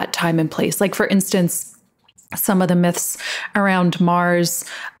at that time and place. Like for instance, some of the myths around Mars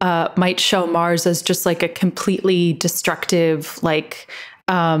might show Mars as just like a completely destructive, like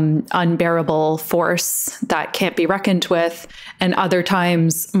unbearable force that can't be reckoned with. And other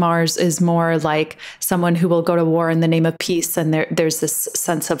times Mars is more like someone who will go to war in the name of peace. And there's this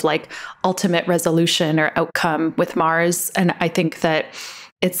sense of like ultimate resolution or outcome with Mars. And I think that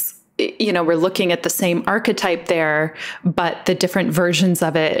it's, you know, we're looking at the same archetype there, but the different versions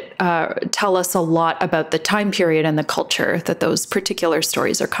of it tell us a lot about the time period and the culture that those particular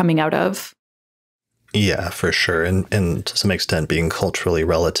stories are coming out of. Yeah, for sure. And to some extent being culturally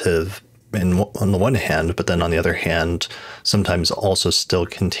relative on the one hand, but then on the other hand, sometimes also still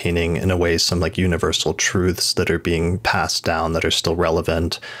containing in a way some like universal truths that are being passed down that are still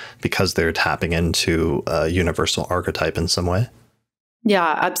relevant because they're tapping into a universal archetype in some way.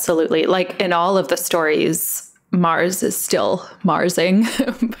 Yeah, absolutely. Like in all of the stories, Mars is still Marsing,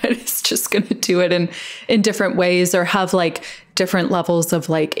 but it's just going to do it in different ways, or have like different levels of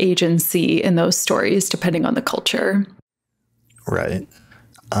like agency in those stories, depending on the culture. Right.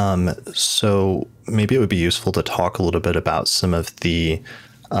 So maybe it would be useful to talk a little bit about some of the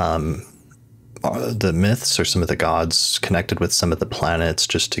myths or some of the gods connected with some of the planets,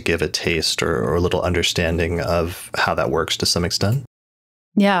 just to give a taste or a little understanding of how that works to some extent.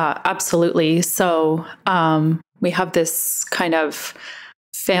 Yeah, absolutely. So we have this kind of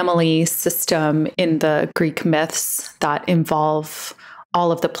family system in the Greek myths that involve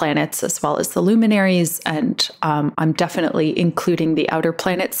all of the planets as well as the luminaries. And I'm definitely including the outer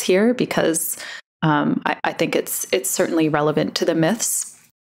planets here because I think it's certainly relevant to the myths.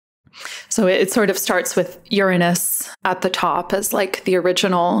 So it sort of starts with Uranus at the top as like the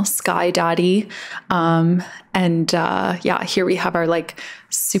original sky daddy. Here we have our like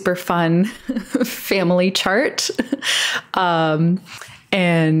super fun family chart.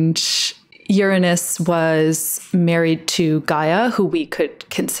 And Uranus was married to Gaia, who we could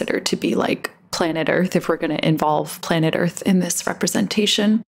consider to be like planet Earth if we're going to involve planet Earth in this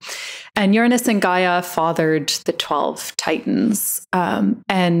representation. And Uranus and Gaia fathered the 12 Titans.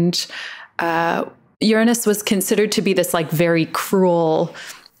 Uranus was considered to be this like very cruel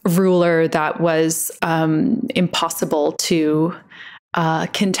ruler that was impossible to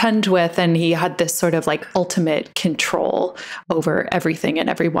contend with. And he had this sort of like ultimate control over everything and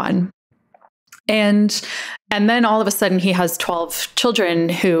everyone. And then all of a sudden he has 12 children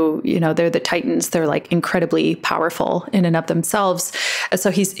who, you know, they're the Titans. They're like incredibly powerful in and of themselves. So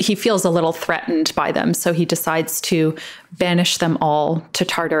he feels a little threatened by them. So he decides to banish them all to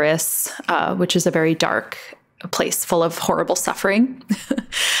Tartarus, which is a very dark place full of horrible suffering.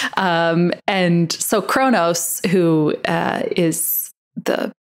 And so Kronos, who is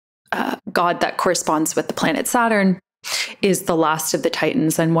the god that corresponds with the planet Saturn, is the last of the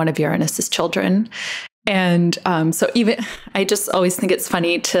Titans and one of Uranus's children. And so I just always think it's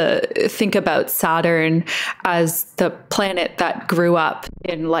funny to think about Saturn as the planet that grew up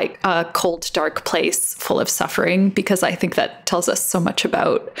in like a cold, dark place full of suffering, because I think that tells us so much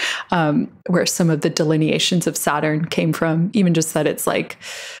about where some of the delineations of Saturn came from, even just that it's like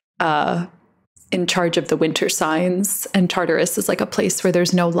in charge of the winter signs, and Tartarus is like a place where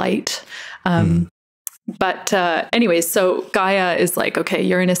there's no light. But anyways, so Gaia is like, okay,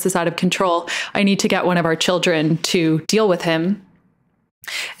 Uranus is out of control. I need to get one of our children to deal with him.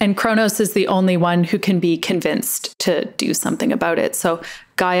 And Kronos is the only one who can be convinced to do something about it. So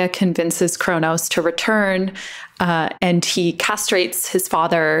Gaia convinces Kronos to return, and he castrates his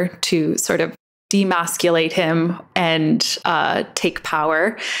father to sort of demasculate him and take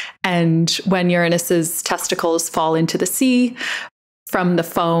power. And when Uranus's testicles fall into the sea, from the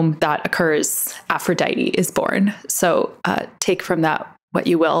foam that occurs, Aphrodite is born. So take from that what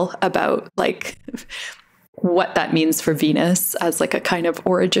you will about like what that means for Venus as like a kind of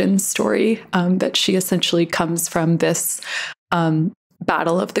origin story, that she essentially comes from this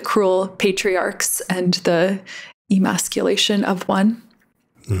battle of the cruel patriarchs and the emasculation of one.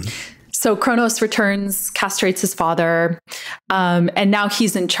 So Kronos returns, castrates his father, and now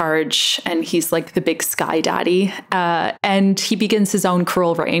he's in charge, and he's like the big sky daddy. And he begins his own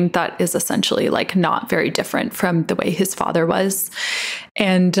cruel reign that is essentially like not very different from the way his father was.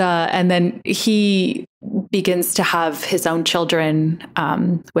 And then he begins to have his own children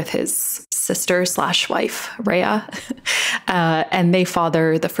with his sister/wife, Rhea. And they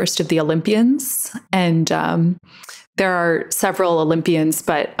father the first of the Olympians. And there are several Olympians,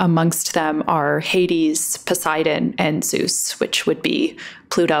 but amongst them are Hades, Poseidon, and Zeus, which would be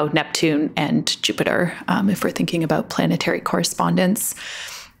Pluto, Neptune, and Jupiter, if we're thinking about planetary correspondence.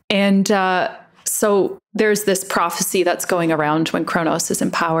 And so there's this prophecy that's going around when Kronos is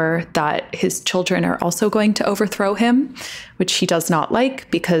in power that his children are also going to overthrow him, which he does not like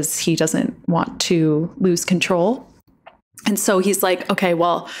because he doesn't want to lose control. And so he's like, okay,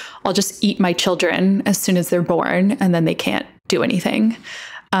 well, I'll just eat my children as soon as they're born, and then they can't do anything.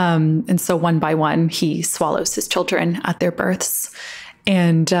 And so one by one, he swallows his children at their births.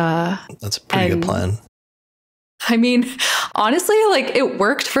 And that's a pretty good plan. I mean, honestly, like it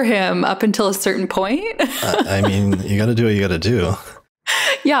worked for him up until a certain point. I mean, you got to do what you got to do.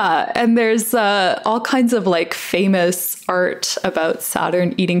 Yeah. And there's all kinds of like famous art about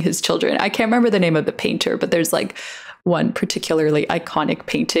Saturn eating his children. I can't remember the name of the painter, but there's like one particularly iconic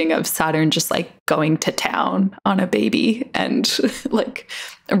painting of Saturn just like going to town on a baby and like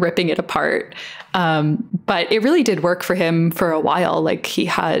ripping it apart. But it really did work for him for a while. Like he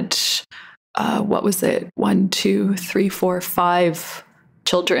had, what was it? 1, 2, 3, 4, 5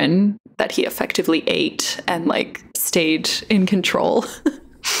 children that he effectively ate and like stayed in control.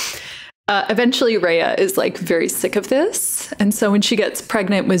 Eventually Rhea is like very sick of this. And so when she gets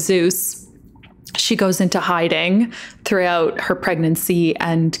pregnant with Zeus, she goes into hiding throughout her pregnancy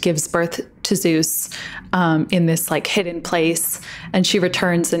and gives birth to Zeus in this like hidden place. And she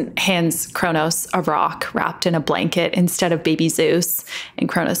returns and hands Kronos a rock wrapped in a blanket instead of baby Zeus. And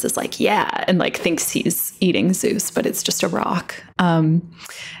Kronos is like, yeah, and like thinks he's eating Zeus, but it's just a rock.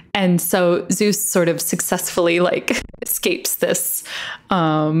 And so Zeus sort of successfully like escapes this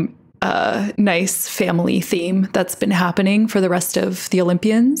nice family theme that's been happening for the rest of the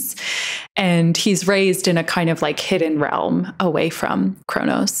Olympians. And he's raised in a kind of like hidden realm away from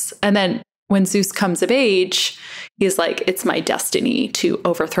Kronos. And then when Zeus comes of age, he's like, it's my destiny to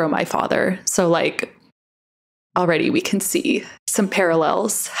overthrow my father. So like already we can see some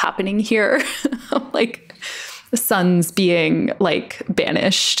parallels happening here. Like the sons being like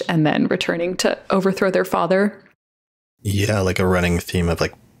banished and then returning to overthrow their father. Yeah, like a running theme of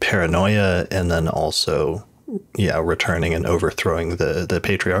like paranoia and then also, yeah, returning and overthrowing the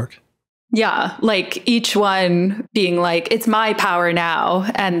patriarch. Yeah, like each one being like, it's my power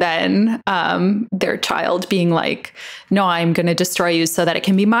now. And then their child being like, no, I'm going to destroy you so that it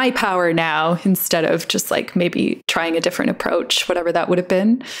can be my power now, instead of just like maybe trying a different approach, whatever that would have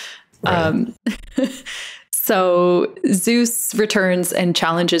been. Right. So Zeus returns and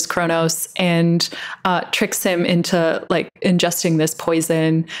challenges Kronos and tricks him into like ingesting this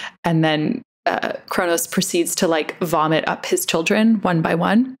poison. And then Kronos proceeds to like vomit up his children one by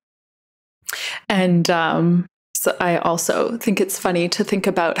one. And so I also think it's funny to think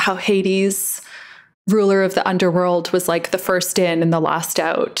about how Hades, ruler of the underworld, was like the first in and the last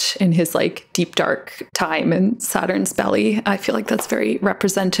out in his like deep dark time in Saturn's belly. I feel like that's very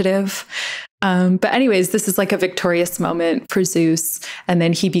representative. But anyways, this is like a victorious moment for Zeus. And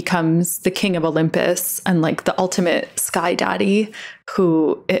then he becomes the king of Olympus and like the ultimate sky daddy,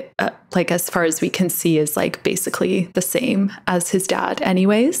 who like, as far as we can see, is like basically the same as his dad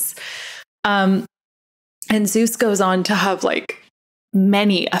anyways. And Zeus goes on to have like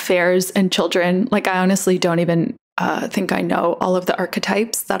many affairs and children. Like, I honestly don't even think I know all of the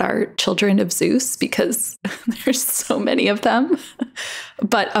archetypes that are children of Zeus, because there's so many of them.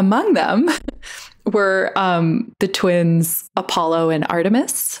 But among them were the twins Apollo and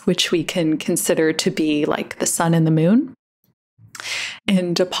Artemis, which we can consider to be like the sun and the moon.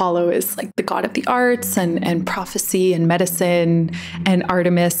 And Apollo is like the god of the arts and prophecy and medicine. And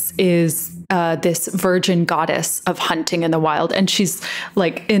Artemis is this virgin goddess of hunting in the wild. And she's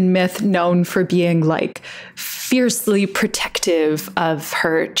like in myth known for being like fiercely protective of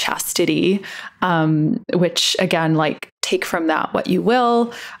her chastity, which again, like take from that what you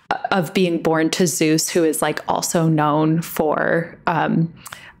will, of being born to Zeus, who is like also known for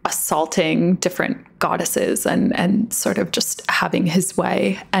assaulting different goddesses and sort of just having his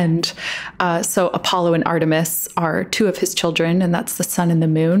way. And so Apollo and Artemis are two of his children, and that's the sun and the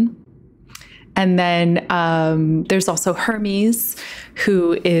moon. And then there's also Hermes,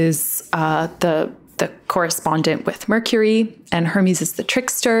 who is the correspondent with Mercury, and Hermes is the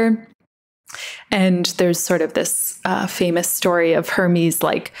trickster. And there's sort of this famous story of Hermes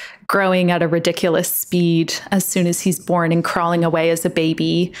like growing at a ridiculous speed as soon as he's born and crawling away as a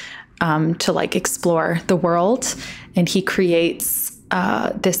baby to like explore the world. And he creates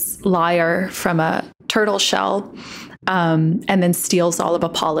this lyre from a turtle shell, and then steals all of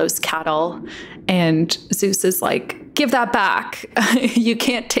Apollo's cattle. And Zeus is like, give that back. You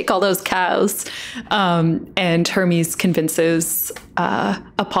can't take all those cows. And Hermes convinces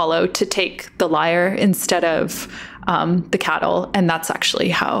Apollo to take the lyre instead of the cattle. And that's actually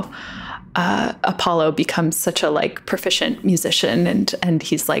how Apollo becomes such a like proficient musician, and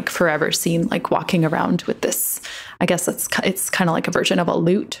he's like forever seen like walking around with this, I guess it's kind of like a version of a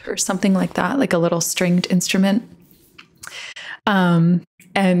lute or something like that, like a little stringed instrument.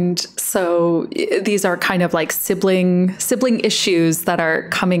 And so these are kind of like sibling issues that are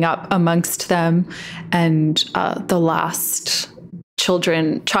coming up amongst them. And the last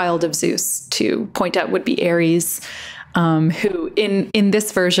child of Zeus to point out would be Ares, who in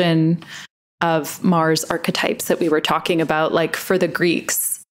this version of Mars archetypes that we were talking about, like for the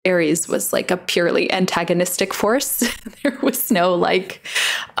Greeks, Ares was like a purely antagonistic force. There was no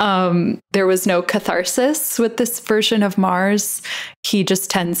catharsis with this version of Mars. He just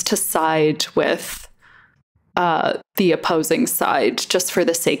tends to side with the opposing side just for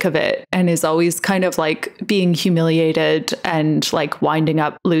the sake of it, and is always kind of like being humiliated and like winding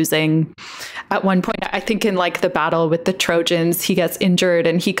up losing. At one point, I think in like the battle with the Trojans, he gets injured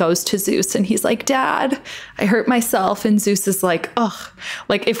and he goes to Zeus and he's like, Dad, I hurt myself. And Zeus is like, oh,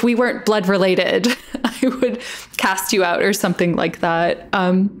 like if we weren't blood related, I would cast you out or something like that.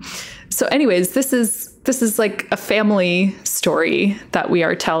 So anyways, this is like a family story that we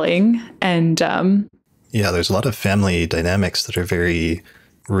are telling. And yeah, there's a lot of family dynamics that are very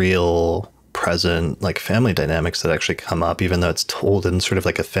real, present, like family dynamics that actually come up, even though it's told in sort of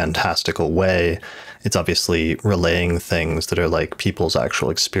like a fantastical way. It's obviously relaying things that are like people's actual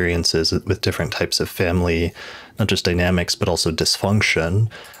experiences with different types of family, not just dynamics, but also dysfunction.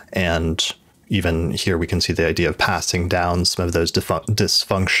 And even here we can see the idea of passing down some of those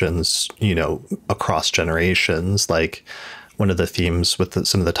dysfunctions, you know, across generations. Like one of the themes with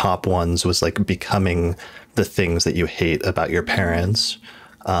some of the top ones was like becoming the things that you hate about your parents.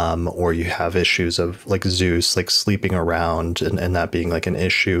 Or you have issues of like Zeus, like sleeping around and that being like an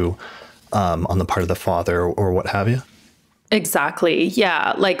issue on the part of the father or what have you. Exactly.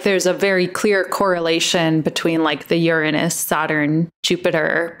 Yeah. Like there's a very clear correlation between like the Uranus, Saturn,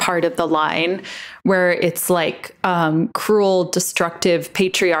 Jupiter part of the line, where it's like cruel, destructive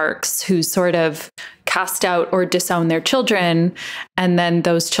patriarchs who sort of cast out or disown their children. And then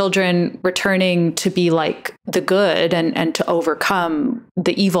those children returning to be like the good and to overcome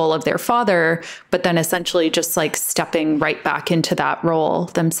the evil of their father, but then essentially just like stepping right back into that role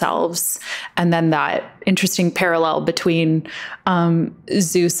themselves. And then that interesting parallel between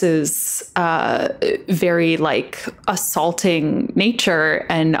Zeus's very like assaulting nature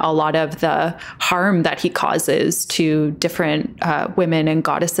and a lot of the harm that he causes to different women and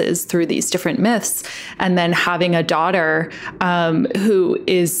goddesses through these different myths, and then having a daughter who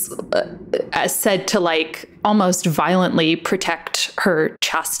is said to like almost violently protect her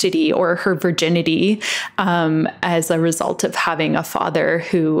chastity or her virginity as a result of having a father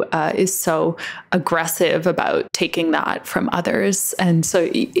who is so aggressive about taking that from others. And so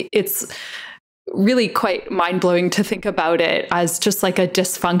it's really quite mind-blowing to think about it as just like a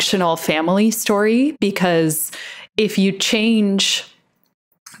dysfunctional family story, because if you change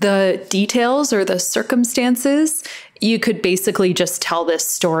the details or the circumstances, you could basically just tell this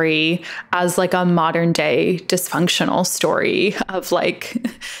story as like a modern day dysfunctional story of like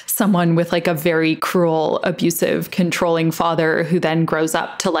someone with like a very cruel, abusive, controlling father who then grows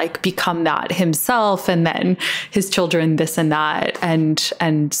up to like become that himself, and then his children this and that,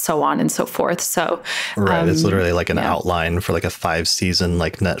 and so on and so forth. So right, it's literally like an outline for like a 5-season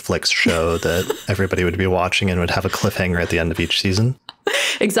like Netflix show that everybody would be watching and would have a cliffhanger at the end of each season.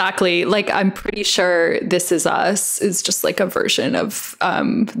 Exactly. Like, I'm pretty sure This Is Us is just like a version of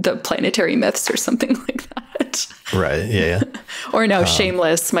the planetary myths or something like that. Right. Yeah. Or no,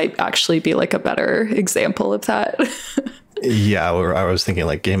 Shameless might actually be like a better example of that. Yeah. Or I was thinking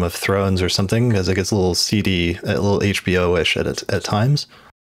like Game of Thrones or something, because it gets a little seedy, a little HBO-ish at times.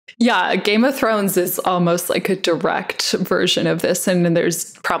 Yeah, Game of Thrones is almost like a direct version of this. And then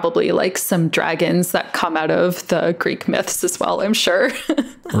there's probably like some dragons that come out of the Greek myths as well, I'm sure.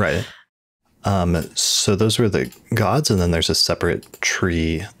 Right. So those were the gods. And then there's a separate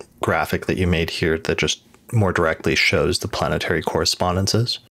tree graphic that you made here that just more directly shows the planetary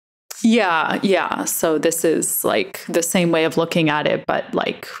correspondences. Yeah. So this is like the same way of looking at it, but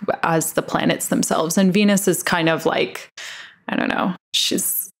like as the planets themselves. And Venus is kind of like, I don't know,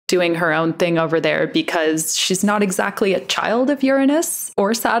 she's doing her own thing over there because she's not exactly a child of Uranus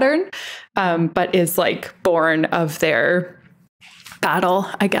or Saturn, but is like born of their battle,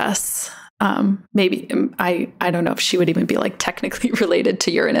 I guess. Maybe I don't know if she would even be like technically related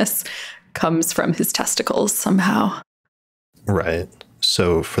to Uranus, comes from his testicles somehow. Right.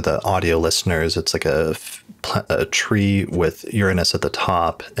 So for the audio listeners, it's like a tree with Uranus at the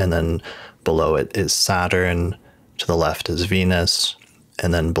top, and then below it is Saturn. To the left is Venus.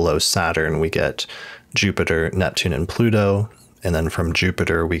 And then below Saturn, we get Jupiter, Neptune, and Pluto. And then from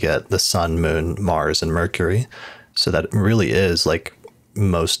Jupiter, we get the Sun, Moon, Mars, and Mercury. So that really is like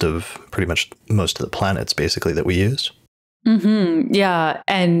pretty much most of the planets basically that we use. Mm-hmm. Yeah.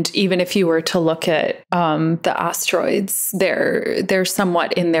 And even if you were to look at the asteroids, they're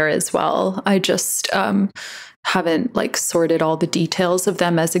somewhat in there as well. I just haven't like sorted all the details of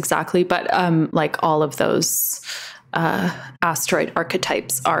them as exactly, but like all of those asteroid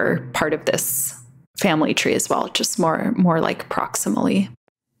archetypes are part of this family tree as well, just more like proximally.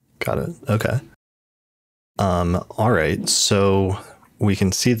 Got it. Okay. All right. So we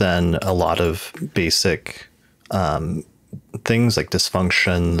can see then a lot of basic things like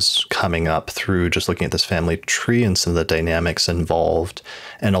dysfunctions coming up through just looking at this family tree and some of the dynamics involved,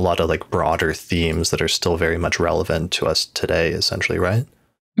 and a lot of like broader themes that are still very much relevant to us today, essentially, right?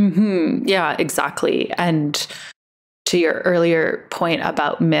 Mm-hmm. Yeah, exactly. And to your earlier point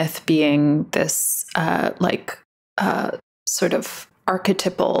about myth being this sort of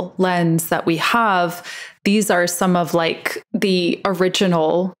archetypal lens that we have, these are some of like the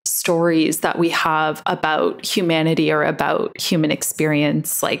original stories that we have about humanity or about human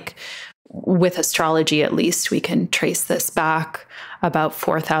experience. Like with astrology, at least, we can trace this back about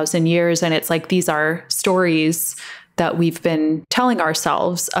 4,000 years. And it's like these are stories that we've been telling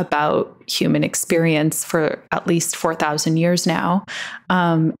ourselves about human experience for at least 4,000 years now.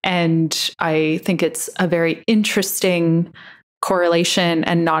 And I think it's a very interesting correlation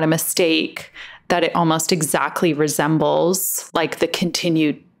and not a mistake that it almost exactly resembles like the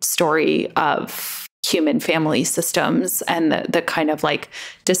continued story of human family systems and the kind of like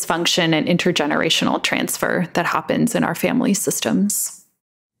dysfunction and intergenerational transfer that happens in our family systems.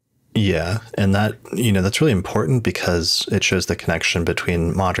 Yeah. And that, that's really important because it shows the connection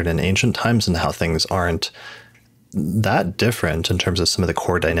between modern and ancient times and how things aren't that different in terms of some of the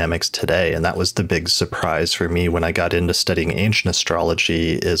core dynamics today. And that was the big surprise for me when I got into studying ancient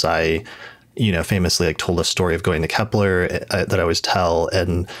astrology. Is I, famously like told a story of going to Kepler that I always tell,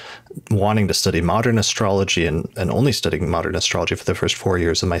 and wanting to study modern astrology and only studying modern astrology for the first 4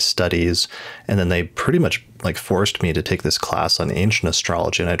 years of my studies. And then they pretty much like forced me to take this class on ancient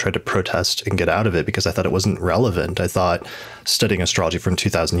astrology. And I tried to protest and get out of it because I thought it wasn't relevant. I thought studying astrology from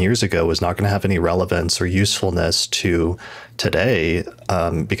 2000 years ago was not going to have any relevance or usefulness to today,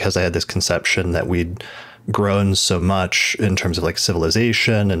 because I had this conception that we'd grown so much in terms of like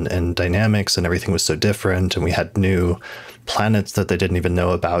civilization and dynamics, and everything was so different, and we had new planets that they didn't even know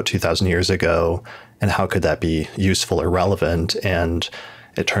about 2000 years ago, and how could that be useful or relevant? And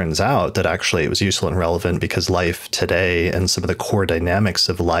it turns out that actually it was useful and relevant because life today and some of the core dynamics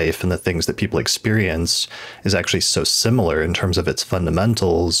of life and the things that people experience is actually so similar in terms of its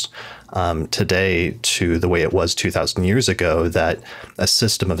fundamentals today to the way it was 2000 years ago, that a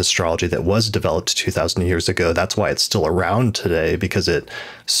system of astrology that was developed 2000 years ago, that's why it's still around today, because it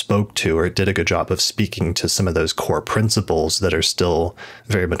spoke to, or it did a good job of speaking to, some of those core principles that are still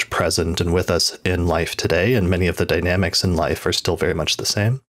very much present and with us in life today. And many of the dynamics in life are still very much the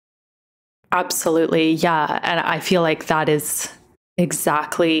same. Absolutely. Yeah. And I feel like that is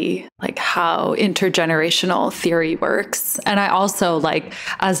exactly like how intergenerational theory works. And I also, like,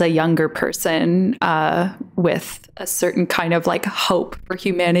 as a younger person with a certain kind of like hope for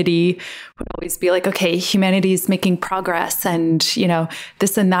humanity, would always be like, okay, humanity is making progress, and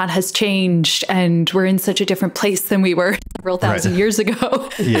this and that has changed, and we're in such a different place than we were several thousand years ago.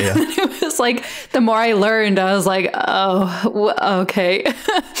 Yeah. It was like, the more I learned, I was like, oh, okay.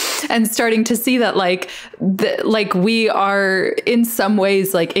 And starting to see that like we are in some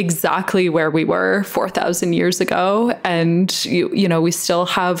ways like exactly where we were 4,000 years ago. And, we still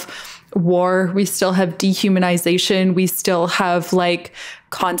have war, we still have dehumanization, we still have like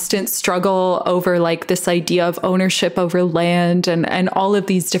constant struggle over like this idea of ownership over land, and all of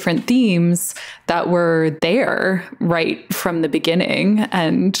these different themes that were there right from the beginning.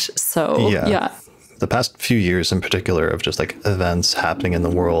 And so, yeah. The past few years in particular of just like events happening in the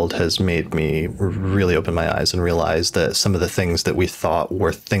world has made me really open my eyes and realize that some of the things that we thought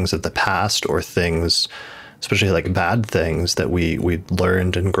were things of the past, or things, especially like bad things that we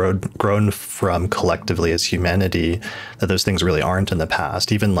learned and grown from collectively as humanity, that those things really aren't in the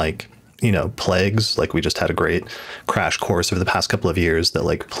past. Even like, plagues, like we just had a great crash course over the past couple of years that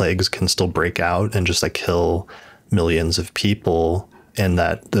like plagues can still break out and just like kill millions of people. And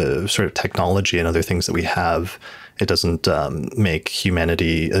that the sort of technology and other things that we have, it doesn't make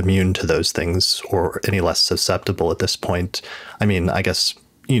humanity immune to those things or any less susceptible at this point. I mean, I guess,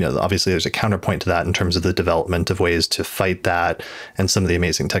 obviously there's a counterpoint to that in terms of the development of ways to fight that and some of the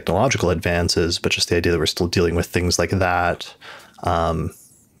amazing technological advances, but just the idea that we're still dealing with things like that. And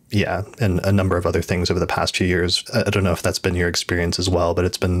a number of other things over the past few years. I don't know if that's been your experience as well, but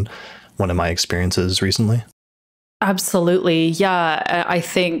it's been one of my experiences recently. Absolutely. Yeah. I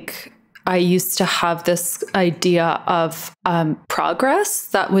think I used to have this idea of progress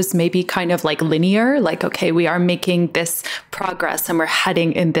that was maybe kind of like linear, like, okay, we are making this progress and we're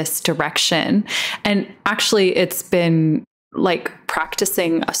heading in this direction. And actually, it's been like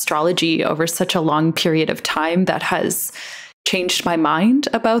practicing astrology over such a long period of time that has changed my mind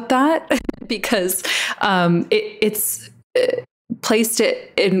about that, because it's placed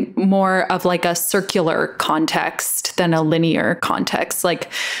it in more of like a circular context than a linear context. Like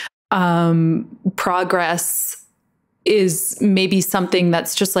progress is maybe something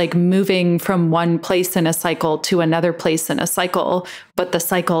that's just like moving from one place in a cycle to another place in a cycle, but the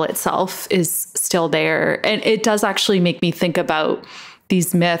cycle itself is still there. And it does actually make me think about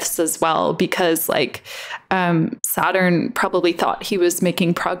these myths as well, because like Saturn probably thought he was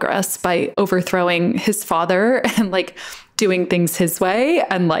making progress by overthrowing his father and like doing things his way,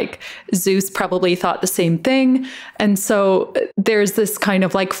 and like Zeus probably thought the same thing. And so there's this kind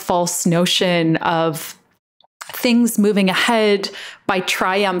of like false notion of things moving ahead by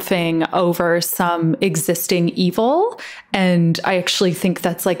triumphing over some existing evil. And I actually think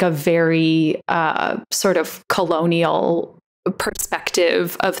that's like a very sort of colonial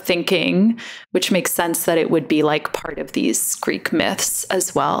perspective of thinking, which makes sense that it would be like part of these Greek myths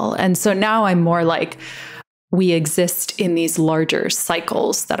as well. And so now I'm more like, we exist in these larger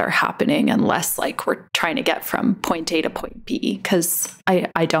cycles that are happening, and less like we're trying to get from point A to point B, because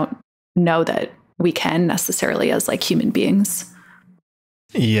I don't know that we can necessarily as like human beings.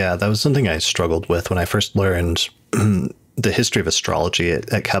 Yeah, that was something I struggled with when I first learned the history of astrology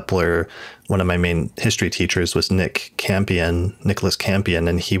at Kepler, one of my main history teachers was Nicholas Campion,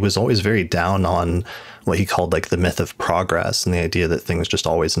 and he was always very down on what he called like the myth of progress and the idea that things just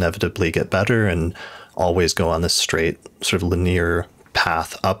always inevitably get better and always go on this straight sort of linear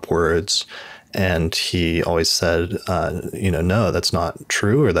path upwards. And he always said, no, that's not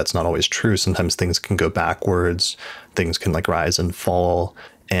true, or that's not always true. Sometimes things can go backwards, things can like rise and fall,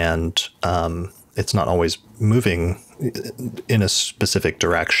 and it's not always moving in a specific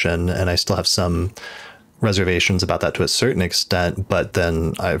direction. And I still have some reservations about that to a certain extent, but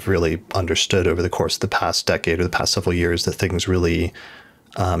then I've really understood over the course of the past decade or the past several years that things really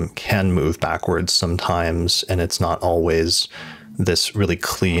can move backwards sometimes, and it's not always this really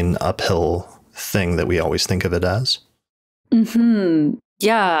clean uphill thing that we always think of it as. Mm-hmm.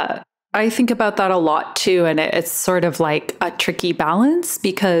 Yeah, I think about that a lot too, and it's sort of like a tricky balance,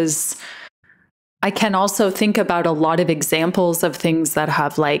 because I can also think about a lot of examples of things that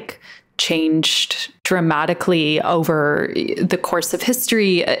have like changed dramatically over the course of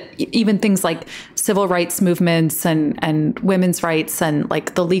history, even things like civil rights movements and women's rights, and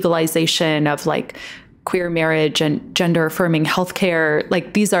like the legalization of like queer marriage and gender affirming healthcare.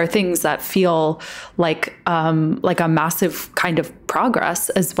 Like these are things that feel like a massive kind of progress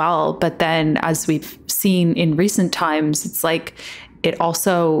as well. But then, as we've seen in recent times, it's like it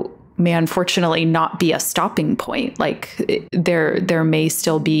also may unfortunately not be a stopping point. Like there may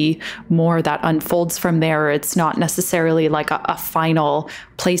still be more that unfolds from there. It's not necessarily like a final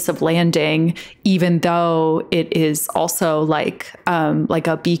place of landing, even though it is also like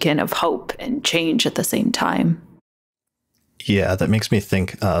a beacon of hope and change at the same time. Yeah, that makes me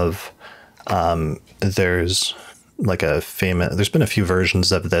think of there's been a few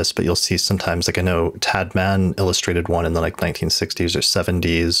versions of this, but you'll see sometimes, like I know Tadman illustrated one in the like 1960s or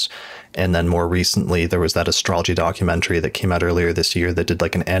 70s. And then more recently, there was that astrology documentary that came out earlier this year that did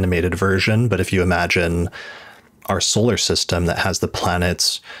like an animated version. But if you imagine our solar system that has the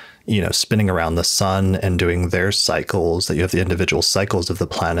planets, spinning around the sun and doing their cycles, that you have the individual cycles of the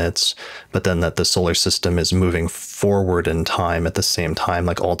planets, but then that the solar system is moving forward in time at the same time,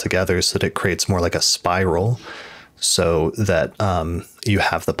 like all together, so that it creates more like a spiral. So that you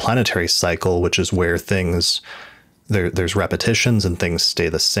have the planetary cycle, which is where there's repetitions and things stay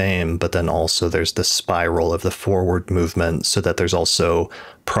the same, but then also there's the spiral of the forward movement, so that there's also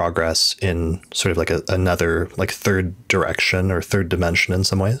progress in sort of like another like third direction or third dimension in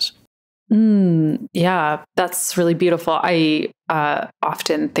some ways. Yeah, that's really beautiful. I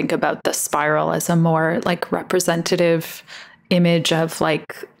often think about the spiral as a more like representative image of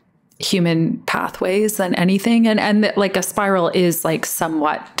like human pathways than anything. And like a spiral is like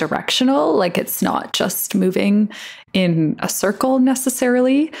somewhat directional, like it's not just moving in a circle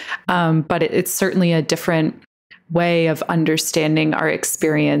necessarily, but it's certainly a different way of understanding our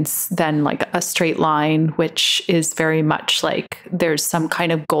experience than like a straight line, which is very much like there's some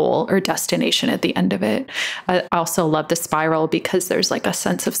kind of goal or destination at the end of it. I also love the spiral because there's like a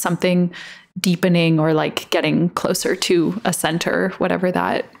sense of something deepening or like getting closer to a center, whatever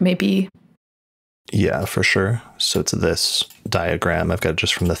that may be. Yeah, for sure. So it's this diagram I've got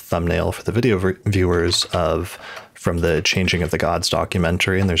just from the thumbnail for the video viewers from the Changing of the Gods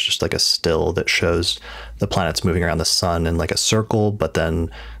documentary. And there's just like a still that shows the planets moving around the sun in like a circle, but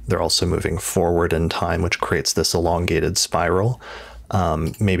then they're also moving forward in time, which creates this elongated spiral.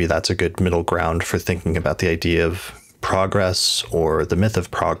 Maybe that's a good middle ground for thinking about the idea of progress or the myth of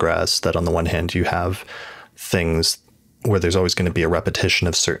progress, that on the one hand you have things where there's always going to be a repetition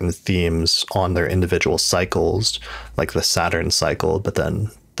of certain themes on their individual cycles, like the Saturn cycle, but then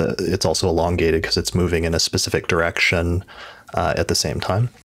it's also elongated because it's moving in a specific direction at the same time.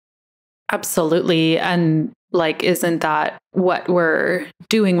 Absolutely. And like, isn't that what we're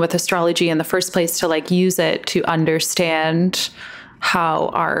doing with astrology in the first place, to like use it to understand how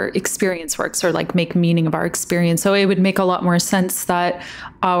our experience works, or like make meaning of our experience? So it would make a lot more sense that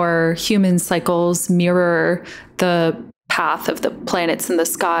our human cycles mirror the path of the planets in the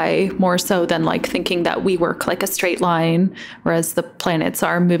sky, more so than like thinking that we work like a straight line, whereas the planets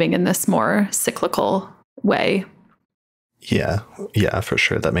are moving in this more cyclical way. Yeah, for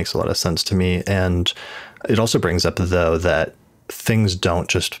sure. That makes a lot of sense to me. And it also brings up, though, that things don't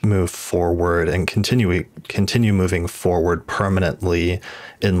just move forward and continue moving forward permanently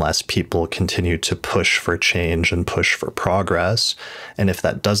unless people continue to push for change and push for progress. And if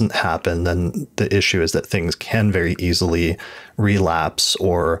that doesn't happen, then the issue is that things can very easily relapse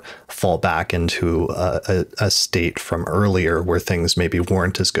or fall back into a state from earlier where things maybe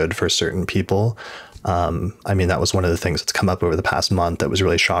weren't as good for certain people. I mean, that was one of the things that's come up over the past month that was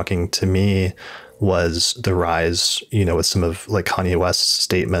really shocking to me, was the rise, with some of like Kanye West's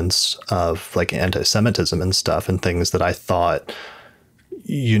statements of like anti-Semitism and stuff, and things that I thought,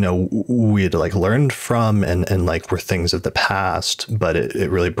 we had like learned from and like were things of the past, but it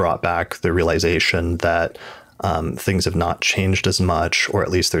really brought back the realization that things have not changed as much, or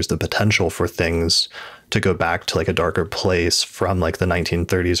at least there's the potential for things to go back to like a darker place from like the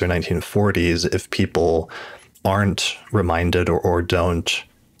 1930s or 1940s if people aren't reminded or don't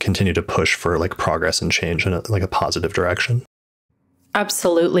continue to push for like progress and change in like a positive direction.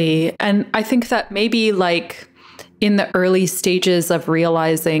 Absolutely. And I think that maybe like in the early stages of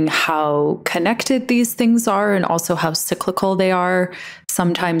realizing how connected these things are and also how cyclical they are,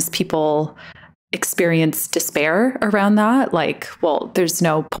 sometimes people experience despair around that. Like, well, there's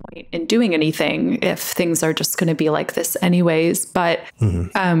no point in doing anything if things are just going to be like this anyways. But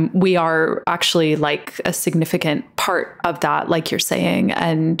we are actually like a significant part of that, like you're saying.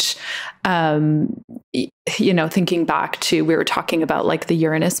 And, thinking back to, we were talking about like the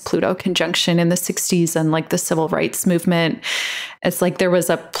Uranus-Pluto conjunction in the 60s and like the civil rights movement. It's like there was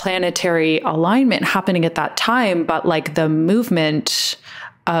a planetary alignment happening at that time, but like the movement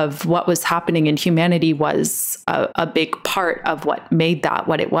of what was happening in humanity was a big part of what made that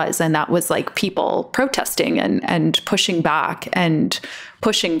what it was. And that was like people protesting and pushing back and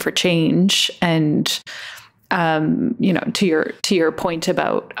pushing for change. And, to your point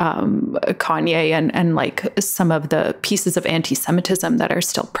about Kanye and like some of the pieces of anti-Semitism that are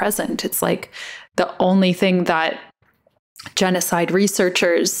still present, it's like the only thing that genocide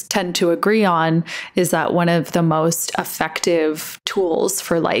researchers tend to agree on is that one of the most effective tools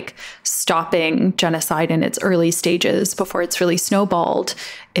for like stopping genocide in its early stages before it's really snowballed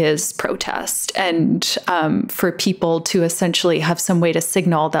is protest. And for people to essentially have some way to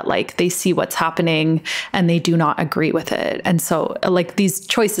signal that like they see what's happening and they do not agree with it. And so like these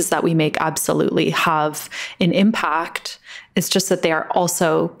choices that we make absolutely have an impact. It's just that they are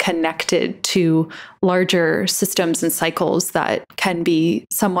also connected to larger systems and cycles that can be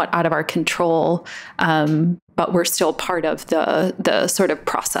somewhat out of our control, but we're still part of the sort of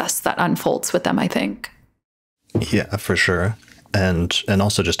process that unfolds with them, I think. Yeah, for sure. And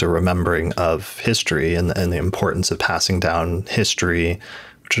also just a remembering of history and the importance of passing down history,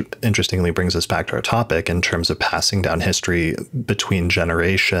 which interestingly brings us back to our topic in terms of passing down history between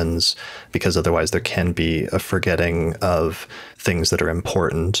generations, because otherwise there can be a forgetting of things that are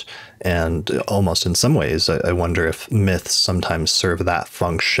important. And almost in some ways, I wonder if myths sometimes serve that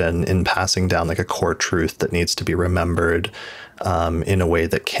function in passing down like a core truth that needs to be remembered in a way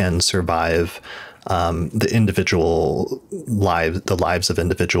that can survive the individual lives, the lives of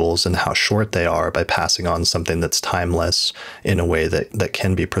individuals and how short they are, by passing on something that's timeless in a way that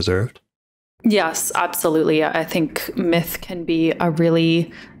can be preserved. Yes, absolutely. I think myth can be a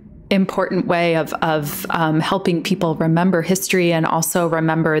really important way of helping people remember history and also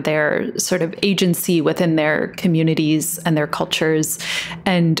remember their sort of agency within their communities and their cultures.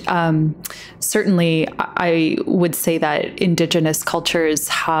 And certainly, I would say that Indigenous cultures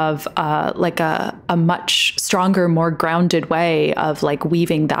have like a much stronger, more grounded way of like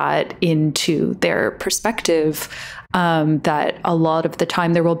weaving that into their perspective. That a lot of the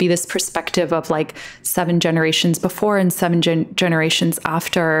time there will be this perspective of like 7 generations before and 7 generations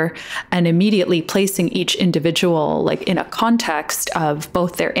after, and immediately placing each individual like in a context of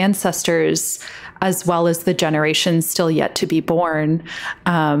both their ancestors as well as the generations still yet to be born,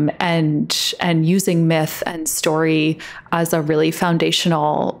 and using myth and story as a really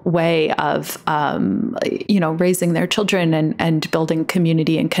foundational way of raising their children and building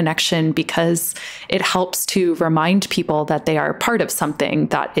community and connection, because it helps to remind people that they are part of something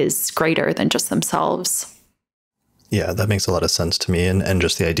that is greater than just themselves. Yeah, that makes a lot of sense to me. And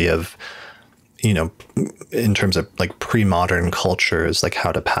just the idea of, in terms of like pre-modern cultures, like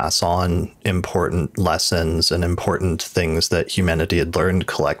how to pass on important lessons and important things that humanity had learned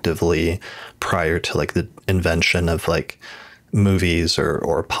collectively prior to like the invention of like movies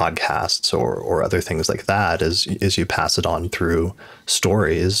or podcasts or other things like that, is you pass it on through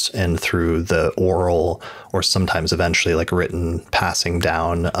stories and through the oral or sometimes eventually like written passing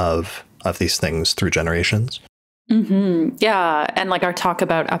down of these things through generations. Mm-hmm. Yeah. And like our talk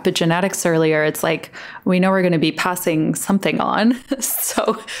about epigenetics earlier, it's like, we know we're going to be passing something on.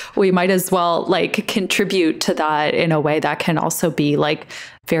 So we might as well like contribute to that in a way that can also be like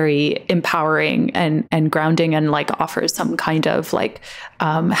very empowering and grounding, and like offer some kind of like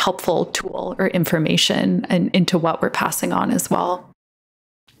helpful tool or information and into what we're passing on as well.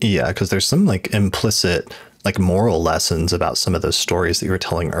 Yeah, because there's some like implicit like moral lessons about some of those stories that you were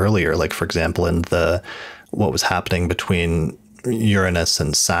telling earlier. Like, for example, in what was happening between Uranus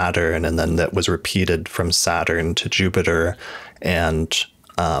and Saturn, and then that was repeated from Saturn to Jupiter, and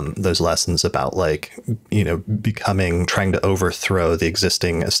those lessons about like, trying to overthrow the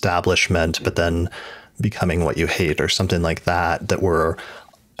existing establishment, but then becoming what you hate or something like that, that were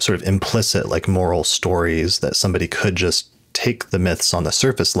sort of implicit, like moral stories that somebody could just take the myths on the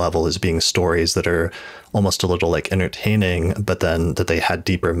surface level as being stories that are almost a little like entertaining, but then that they had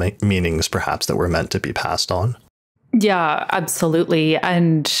deeper meanings perhaps that were meant to be passed on. Yeah, absolutely.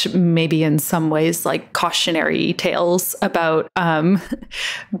 And maybe in some ways like cautionary tales about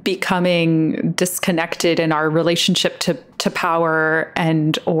becoming disconnected in our relationship to power,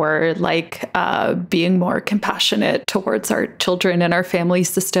 and or like being more compassionate towards our children and our family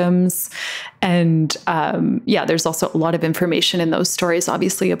systems. And there's also a lot of information in those stories,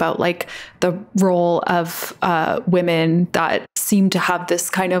 obviously, about like the role of women that seem to have this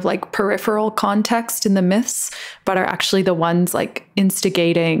kind of like peripheral context in the myths, but are actually the ones like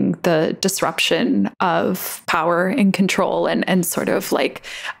instigating the disruption of power and control, and sort of like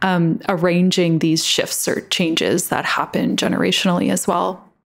arranging these shifts or changes that happen generationally as well.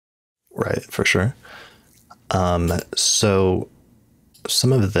 Right, for sure. So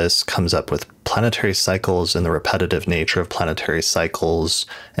some of this comes up with planetary cycles and the repetitive nature of planetary cycles,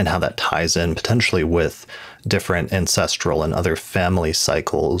 and how that ties in potentially with different ancestral and other family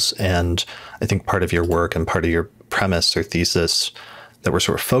cycles. And I think part of your work and part of your premise or thesis that we're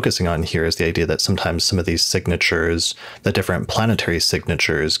sort of focusing on here is the idea that sometimes some of these signatures, the different planetary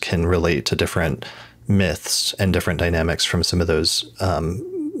signatures, can relate to different myths and different dynamics from some of those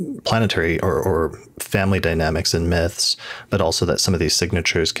planetary or family dynamics and myths, but also that some of these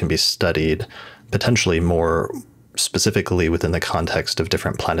signatures can be studied potentially more specifically within the context of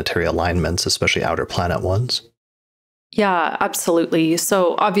different planetary alignments, especially outer planet ones. Yeah, absolutely.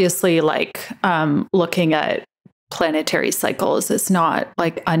 So obviously, like looking at planetary cycles is not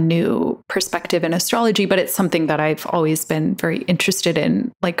like a new perspective in astrology, but it's something that I've always been very interested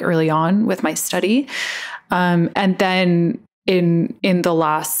in, like early on with my study. And then in the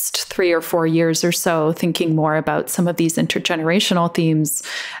last 3 or 4 years or so, thinking more about some of these intergenerational themes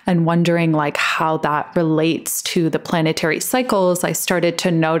and wondering like how that relates to the planetary cycles, I started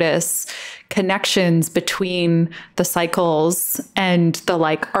to notice connections between the cycles and the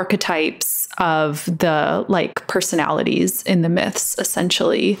like archetypes of the like personalities in the myths,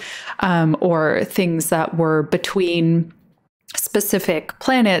 essentially, or things that were between specific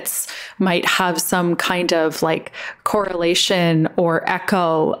planets might have some kind of like correlation or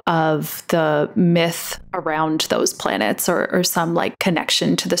echo of the myth around those planets, or some like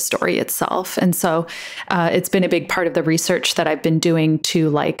connection to the story itself. And so it's been a big part of the research that I've been doing to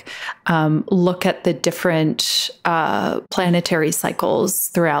like look at the different planetary cycles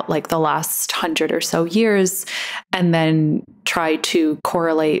throughout like the last 100 or so years, and then try to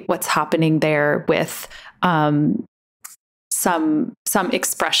correlate what's happening there with some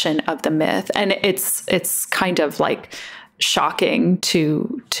expression of the myth. And it's kind of like shocking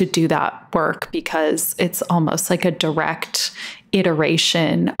to do that work, because it's almost like a direct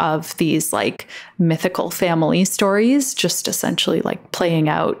iteration of these like mythical family stories, just essentially like playing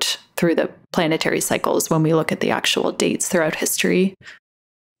out through the planetary cycles when we look at the actual dates throughout history.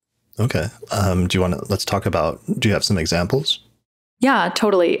 Okay. Let's talk about, do you have some examples? Yeah,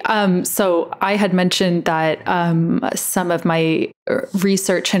 totally. So I had mentioned that some of my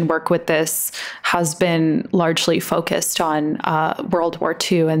research and work with this has been largely focused on World War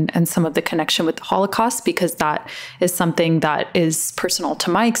II and some of the connection with the Holocaust, because that is something that is personal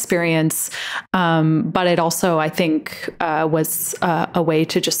to my experience. But it also, I think, was a way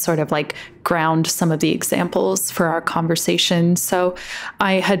to just sort of like ground some of the examples for our conversation. So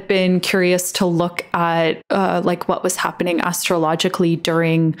I had been curious to look at like what was happening astrologically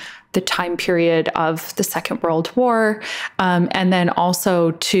during the time period of the Second World War, and then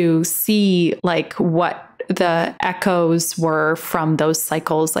also to see like what the echoes were from those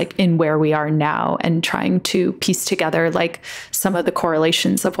cycles, like in where we are now, and trying to piece together like some of the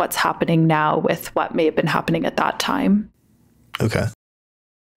correlations of what's happening now with what may have been happening at that time. Okay.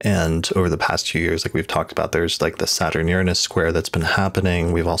 And over the past few years, like we've talked about, there's like the Saturn-Uranus square that's been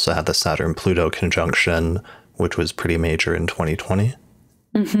happening. We've also had the Saturn-Pluto conjunction, which was pretty major in 2020.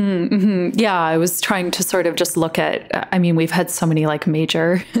 Yeah, I was trying to sort of just look at, I mean, we've had so many like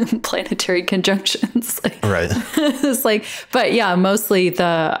major planetary conjunctions. Right. It's like, but yeah, mostly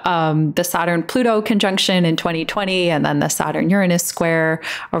the Saturn-Pluto conjunction in 2020, and then the Saturn-Uranus square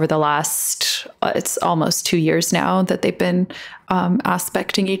over the last, it's almost 2 years now that they've been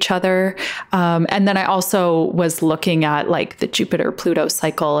aspecting each other. And then I also was looking at like the Jupiter-Pluto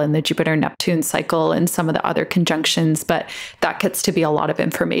cycle and the Jupiter-Neptune cycle and some of the other conjunctions, but that gets to be a lot of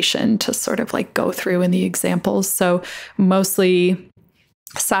information to sort of like go through in the examples. So mostly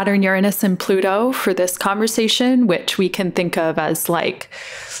Saturn, Uranus, and Pluto for this conversation, which we can think of as like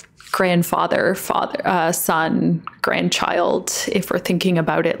grandfather, father, son, grandchild, if we're thinking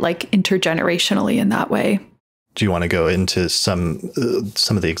about it like intergenerationally in that way. Do you want to go into some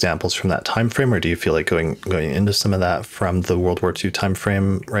of the examples from that time frame, or do you feel like going into some of that from the World War II time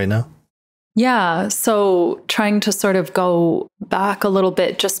frame right now? Yeah, so trying to sort of go back a little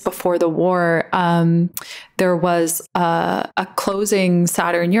bit just before the war, there was a closing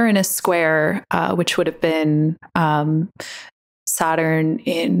Saturn-Uranus square, which would have been Saturn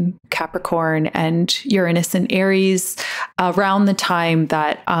in Capricorn and Uranus in Aries, around the time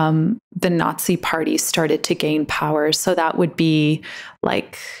that the Nazi Party started to gain power. So that would be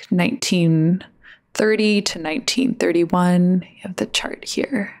like 1930 to 1931. You have the chart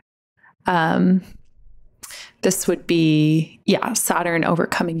here. This would be, Saturn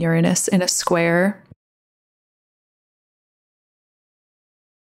overcoming Uranus in a square.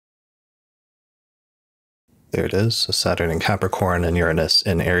 There it is. So Saturn in Capricorn and Uranus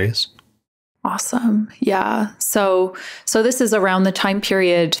in Aries. Awesome. Yeah. So this is around the time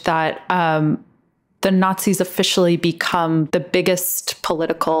period that the Nazis officially become the biggest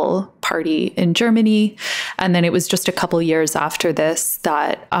political party in Germany. And then it was just a couple years after this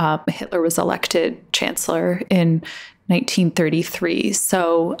that Hitler was elected chancellor in 1933.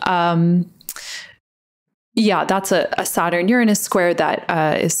 So that's a Saturn-Uranus square that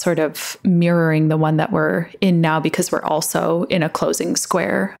is sort of mirroring the one that we're in now, because we're also in a closing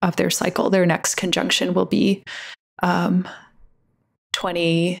square of their cycle. Their next conjunction will be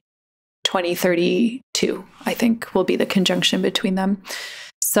 2032, I think, will be the conjunction between them.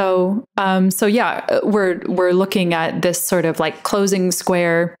 So we're looking at this sort of like closing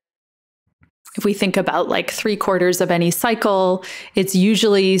square. If we think about like 3/4 of any cycle, it's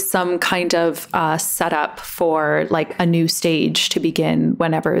usually some kind of setup for like a new stage to begin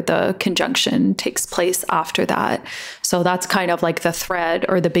whenever the conjunction takes place after that. So that's kind of like the thread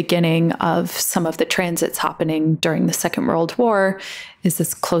or the beginning of some of the transits happening during the Second World War, is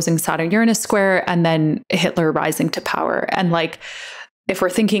this closing Saturn-Uranus square and then Hitler rising to power. And like, if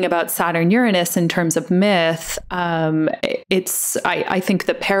we're thinking about Saturn-Uranus in terms of myth, I think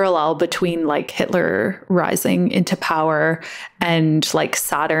the parallel between like Hitler rising into power and like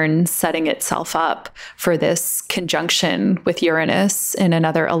Saturn setting itself up for this conjunction with Uranus in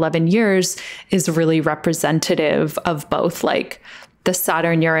another 11 years is really representative of both like the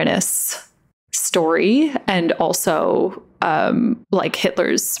Saturn-Uranus story and also like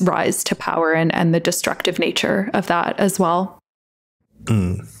Hitler's rise to power and the destructive nature of that as well.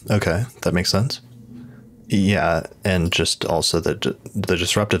 Okay, that makes sense. Yeah, and just also the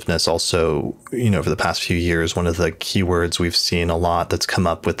disruptiveness also, over the past few years, one of the keywords we've seen a lot that's come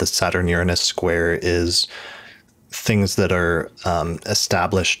up with the Saturn-Uranus square is things that are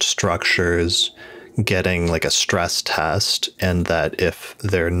established structures getting like a stress test, and that if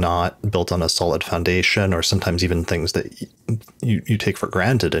they're not built on a solid foundation, or sometimes even things that you take for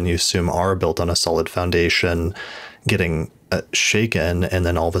granted and you assume are built on a solid foundation, getting shaken, and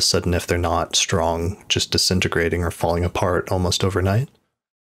then all of a sudden, if they're not strong, just disintegrating or falling apart almost overnight.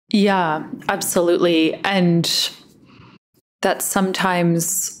 Yeah, absolutely. And that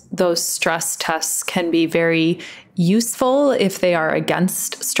sometimes those stress tests can be very useful if they are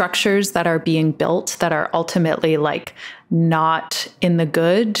against structures that are being built that are ultimately like not in the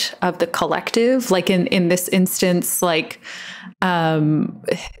good of the collective. Like in this instance, like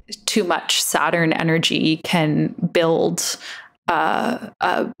too much Saturn energy can build a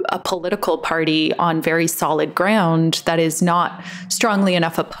political party on very solid ground that is not strongly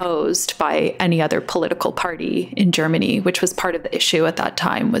enough opposed by any other political party in Germany, which was part of the issue at that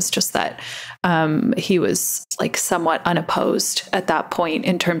time, was just that he was like somewhat unopposed at that point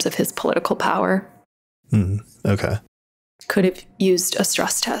in terms of his political power. Okay. Could have used a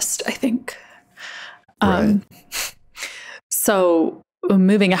stress test, I think. Right. So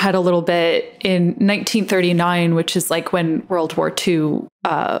moving ahead a little bit, in 1939, which is like when World War II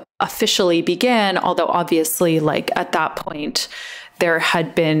officially began, although obviously like at that point, there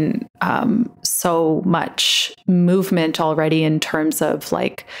had been so much movement already in terms of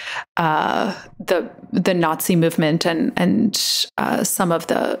like the Nazi movement and some of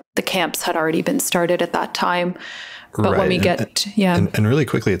the camps had already been started at that time. But when we get, And really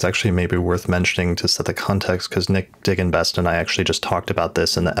quickly, it's actually maybe worth mentioning to set the context, because Nick Diggenbest and I actually just talked about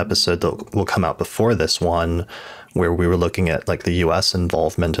this in the episode that will come out before this one, where we were looking at like the US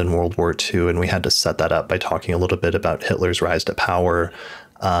involvement in World War II, and we had to set that up by talking a little bit about Hitler's rise to power.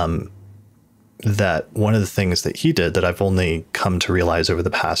 That one of the things that he did that I've only come to realize over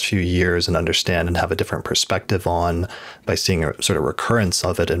the past few years and understand and have a different perspective on by seeing a sort of recurrence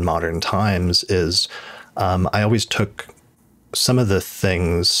of it in modern times is I always took some of the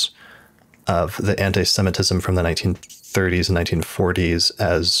things of the anti-Semitism from the 1930s and 1940s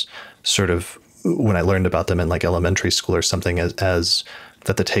as sort of, when I learned about them in like elementary school or something, as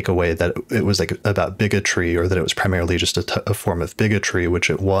that the takeaway that it was like about bigotry, or that it was primarily just a form of bigotry,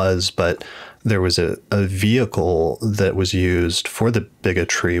 which it was, but there was a vehicle that was used for the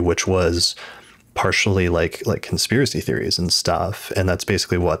bigotry, which was partially like conspiracy theories and stuff. And that's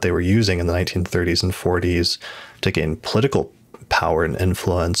basically what they were using in the 1930s and 40s to gain political power and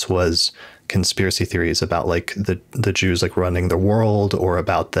influence, was conspiracy theories about like the Jews like running the world, or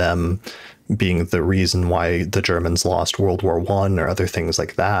about them being the reason why the Germans lost World War I, or other things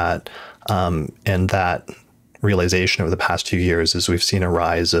like that. And that realization over the past 2 years is we've seen a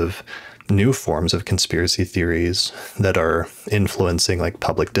rise of new forms of conspiracy theories that are influencing like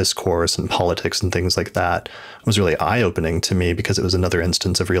public discourse and politics and things like that was really eye-opening to me, because it was another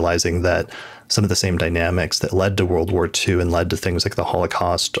instance of realizing that some of the same dynamics that led to World War II and led to things like the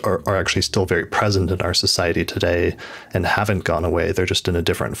Holocaust are actually still very present in our society today and haven't gone away. They're just in a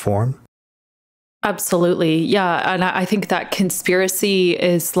different form. Absolutely. Yeah. And I think that conspiracy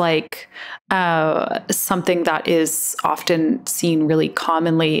is like something that is often seen really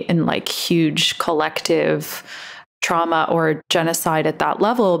commonly in like huge collective trauma or genocide at that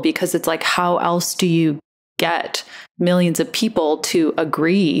level, because it's like, how else do you get millions of people to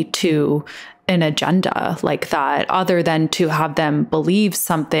agree to an agenda like that, other than to have them believe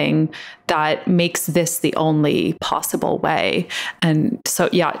something that makes this the only possible way? And so,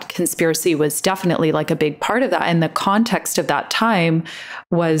 yeah, conspiracy was definitely like a big part of that. And the context of that time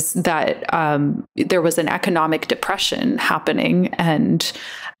was that there was an economic depression happening, and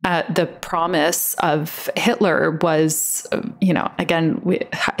the promise of Hitler was, again,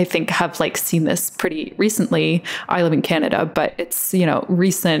 I think have like seen this pretty recently. I live in Canada, but it's,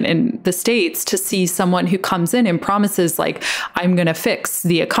 recent in the States to see someone who comes in and promises like, I'm going to fix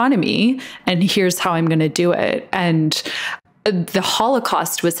the economy and here's how I'm going to do it. And the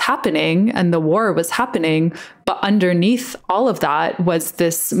Holocaust was happening and the war was happening, but underneath all of that was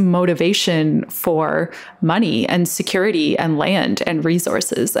this motivation for money and security and land and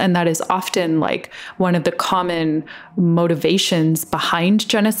resources. And that is often like one of the common motivations behind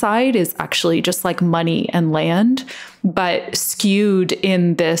genocide, is actually just like money and land, but skewed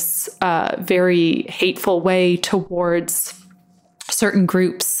in this very hateful way towards certain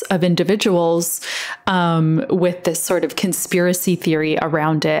groups of individuals, with this sort of conspiracy theory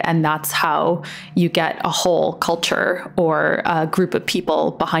around it. And that's how you get a whole culture or a group of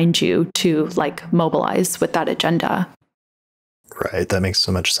people behind you to like mobilize with that agenda. Right. That makes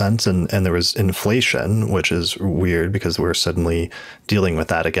so much sense. And there was inflation, which is weird because we're suddenly dealing with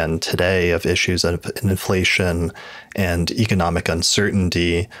that again today, of issues of inflation and economic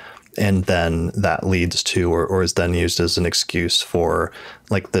uncertainty. And then that leads to, or is then used as an excuse for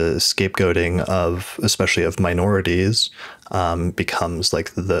like the scapegoating of, especially of minorities, becomes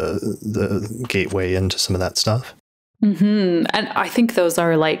like the gateway into some of that stuff. Mm-hmm. And I think those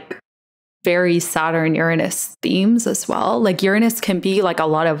are like very Saturn-Uranus themes as well. Like Uranus can be like a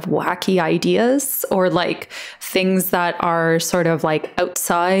lot of wacky ideas, or like things that are sort of like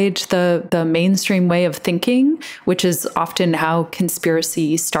outside the mainstream way of thinking, which is often how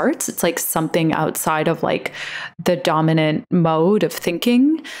conspiracy starts. It's like something outside of like the dominant mode of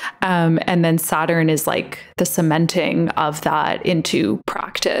thinking. And then Saturn is like the cementing of that into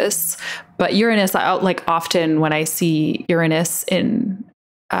practice. But Uranus, like often when I see Uranus in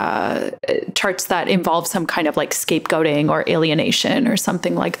charts that involve some kind of like scapegoating or alienation or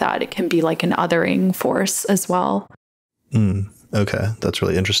something like that, it can be like an othering force as well. Okay, that's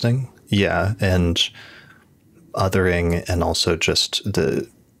really interesting. Yeah, and othering, and also just the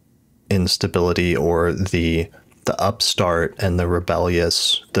instability or the upstart and the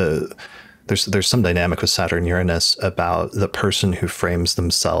rebellious. There's some dynamic with Saturn Uranus about the person who frames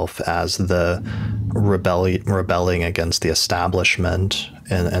themselves as the rebelling against the establishment,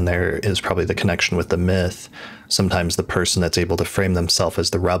 and there is probably the connection with the myth. Sometimes the person that's able to frame themselves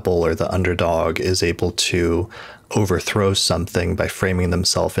as the rebel or the underdog is able to overthrow something by framing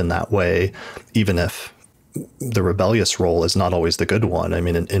themselves in that way, even if the rebellious role is not always the good one. I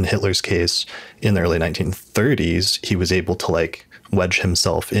mean, in Hitler's case, in the early 1930s, he was able to like wedge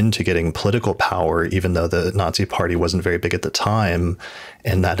himself into getting political power, even though the Nazi party wasn't very big at the time.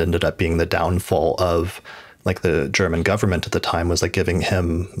 And that ended up being the downfall of like the German government at the time was like giving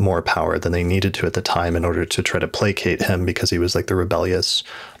him more power than they needed to at the time in order to try to placate him because he was like the rebellious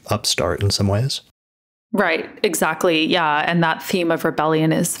upstart in some ways. Right, exactly. Yeah. And that theme of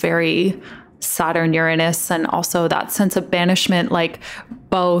rebellion is very Saturn Uranus, and also that sense of banishment, like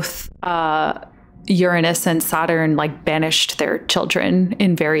both Uranus and Saturn like banished their children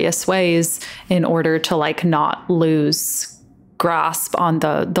in various ways in order to like not lose grasp on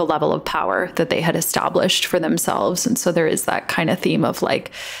the level of power that they had established for themselves. And so there is that kind of theme of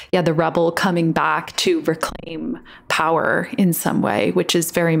like, yeah, the rebel coming back to reclaim power in some way, which is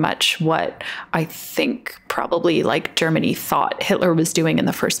very much what I think probably like Germany thought Hitler was doing in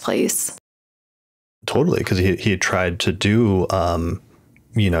the first place. Totally, because he tried to do, in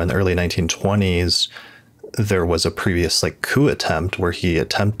the early 1920s, there was a previous like coup attempt where he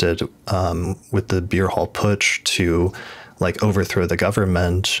attempted with the beer hall putsch to like overthrow the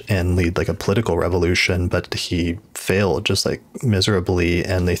government and lead like a political revolution, but he failed just like miserably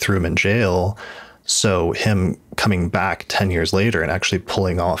and they threw him in jail. So him coming back 10 years later and actually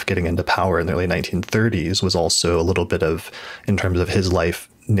pulling off getting into power in the early 1930s was also a little bit of, in terms of his life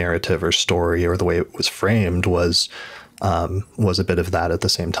narrative or story or the way it was framed, was a bit of that at the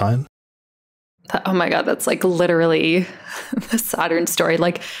same time. Oh my God, that's like literally the Saturn story,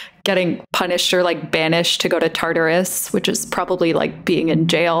 like getting punished or like banished to go to Tartarus, which is probably like being in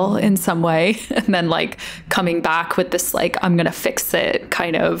jail in some way. And then like coming back with this, like, I'm going to fix it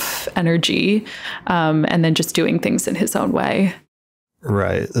kind of energy. And then just doing things in his own way.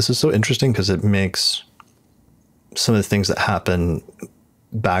 Right. This is so interesting because it makes some of the things that happen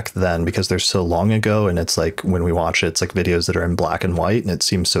back then, because they're so long ago, and it's like when we watch it, it's like videos that are in black and white, and it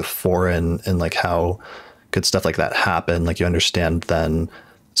seems so foreign, and like how could stuff like that happen? Like you understand then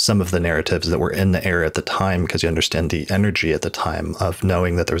some of the narratives that were in the air at the time, because you understand the energy at the time of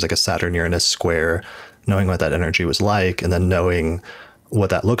knowing that there was like a Saturn Uranus square, knowing what that energy was like, and then knowing what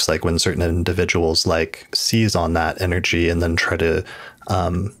that looks like when certain individuals like seize on that energy and then try to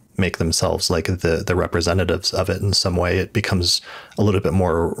make themselves like the representatives of it in some way. It becomes a little bit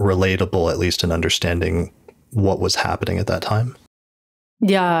more relatable, at least in understanding what was happening at that time.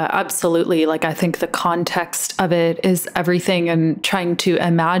 Yeah, absolutely. Like, I think the context of it is everything, and trying to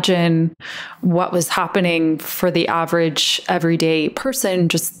imagine what was happening for the average everyday person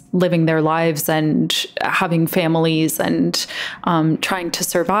just living their lives and having families and trying to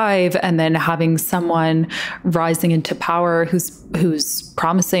survive, and then having someone rising into power who's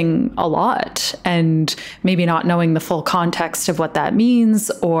promising a lot and maybe not knowing the full context of what that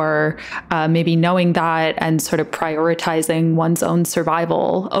means, or maybe knowing that and sort of prioritizing one's own survival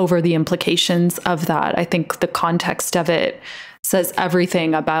over the implications of that. I think the context of it says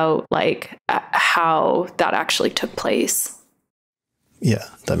everything about like how that actually took place. Yeah,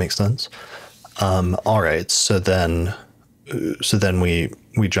 that makes sense. All right. So then we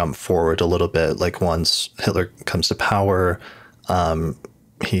jump forward a little bit. Like once Hitler comes to power,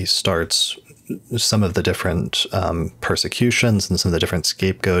 he starts some of the different persecutions and some of the different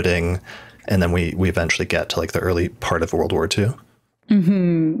scapegoating. And then we eventually get to like the early part of World War II.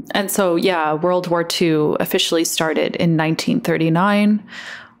 Mm-hmm. And so, yeah, World War II officially started in 1939,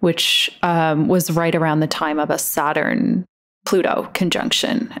 which was right around the time of a Saturn-Pluto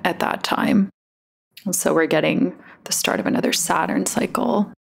conjunction at that time. So we're getting the start of another Saturn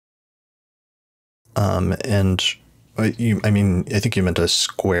cycle. And I think you meant a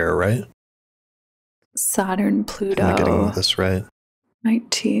square, right? Saturn-Pluto. Am I getting this right?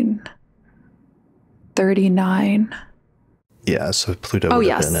 1939. Yeah, so Pluto would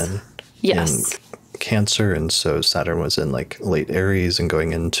have been in Cancer, and so Saturn was in like late Aries and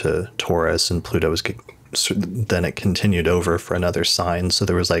going into Taurus, and Pluto was then it continued over for another sign. So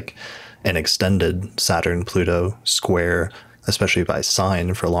there was like an extended Saturn-Pluto square, especially by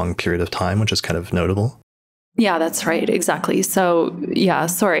sign, for a long period of time, which is kind of notable. Yeah, that's right. Exactly. So yeah,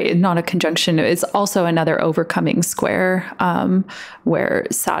 sorry, not a conjunction. It's also another overcoming square where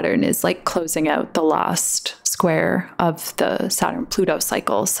Saturn is like closing out the last square of the Saturn-Pluto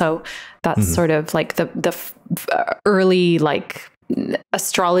cycle. So that's sort of like the early like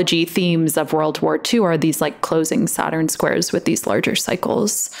astrology themes of World War II are these like closing Saturn squares with these larger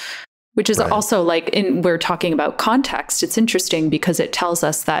cycles. Which is also like, we're talking about context. It's interesting because it tells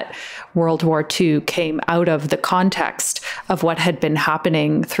us that World War II came out of the context of what had been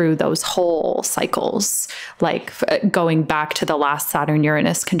happening through those whole cycles, like going back to the last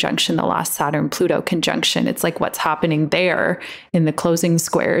Saturn-Uranus conjunction, the last Saturn-Pluto conjunction. It's like what's happening there in the closing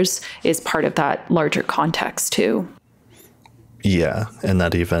squares is part of that larger context too. Yeah. And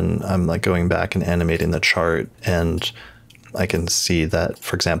that even, I'm like going back and animating the chart, and I can see that,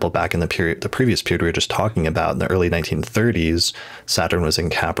 for example, back in the previous period we were just talking about, in the early 1930s, Saturn was in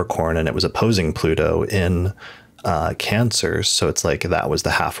Capricorn and it was opposing Pluto in Cancer. So it's like that was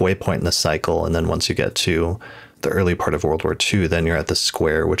the halfway point in the cycle. And then once you get to the early part of World War II, then you're at the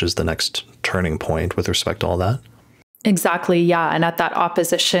square, which is the next turning point with respect to all that. Exactly. Yeah. And at that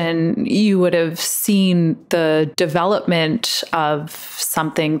opposition, you would have seen the development of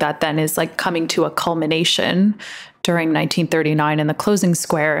something that then is like coming to a culmination during 1939 in the closing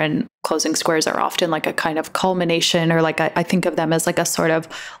square. And closing squares are often like a kind of culmination, or like I think of them as like a sort of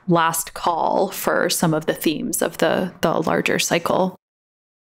last call for some of the themes of the larger cycle.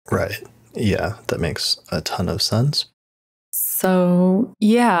 Right. Yeah, that makes a ton of sense. So,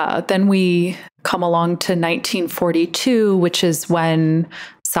 yeah, then we come along to 1942, which is when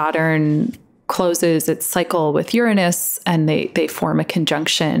Saturn closes its cycle with Uranus and they form a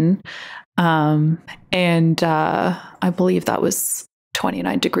conjunction. And I believe that was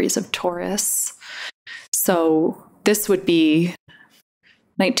 29 degrees of Taurus. So this would be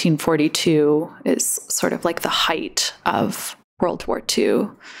 1942 is sort of like the height of World War II.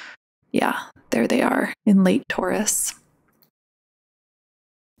 Yeah, there they are in late Taurus.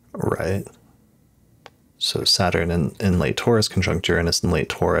 Right. So Saturn in late Taurus, conjunct Uranus in late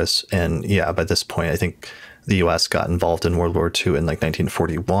Taurus. And yeah, by this point, I think the US got involved in World War II in like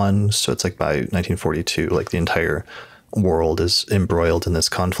 1941. So it's like by 1942, like the entire world is embroiled in this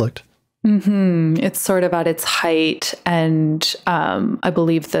conflict. Mm-hmm. It's sort of at its height. And I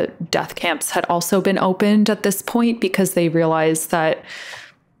believe that death camps had also been opened at this point because they realized that,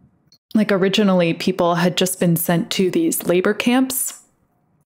 like, originally people had just been sent to these labor camps.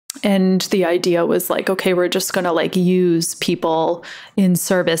 And the idea was like, okay, we're just going to like use people in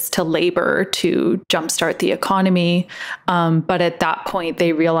service to labor to jumpstart the economy. But at that point,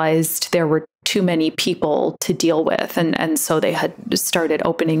 they realized there were too many people to deal with. And so they had started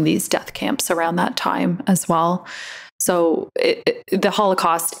opening these death camps around that time as well. So the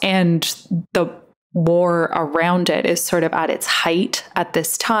Holocaust and the war around it is sort of at its height at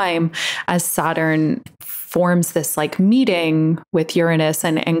this time as Saturn forms this like meeting with Uranus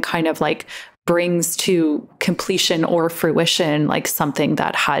and kind of like brings to completion or fruition like something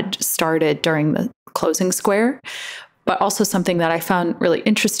that had started during the closing square. But also something that I found really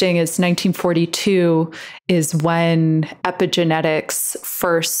interesting is 1942 is when epigenetics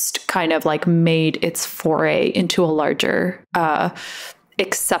first kind of like made its foray into a larger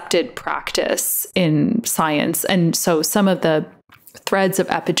accepted practice in science. And so some of the threads of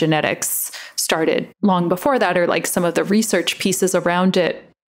epigenetics started long before that, or like some of the research pieces around it.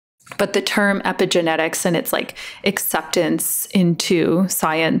 But the term epigenetics and its like acceptance into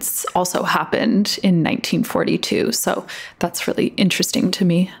science also happened in 1942. So that's really interesting to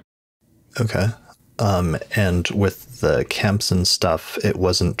me. Okay. And with the camps and stuff, it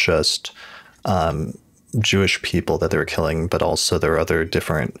wasn't just Jewish people that they were killing, but also there were other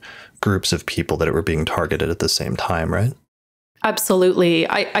different groups of people that were being targeted at the same time, right? Absolutely.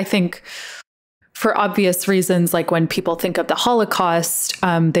 I think for obvious reasons, like when people think of the Holocaust,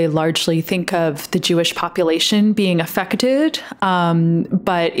 they largely think of the Jewish population being affected.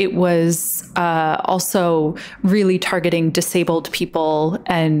 But it was also really targeting disabled people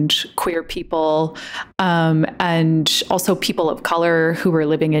and queer people, and also people of color who were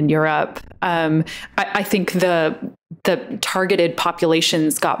living in Europe. I think the targeted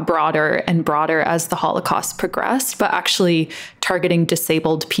populations got broader and broader as the Holocaust progressed, but actually targeting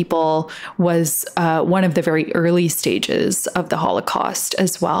disabled people was one of the very early stages of the Holocaust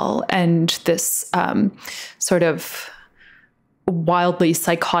as well. And this sort of wildly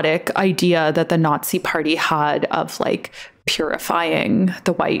psychotic idea that the Nazi Party had of like purifying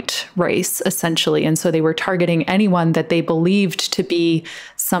the white race, essentially. And so they were targeting anyone that they believed to be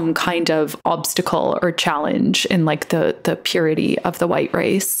some kind of obstacle or challenge in like the purity of the white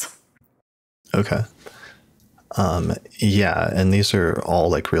race. Okay. Yeah, and these are all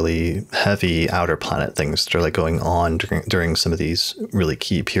like really heavy outer planet things that are like going on during some of these really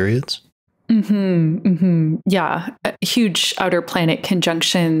key periods. Yeah, huge outer planet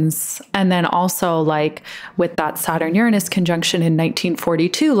conjunctions. And then also like with that Saturn-Uranus conjunction in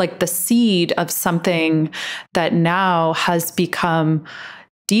 1942, like the seed of something that now has become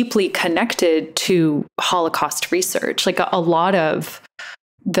deeply connected to Holocaust research. Like a lot of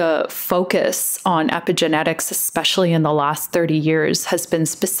the focus on epigenetics, especially in the last 30 years, has been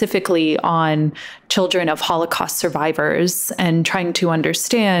specifically on children of Holocaust survivors and trying to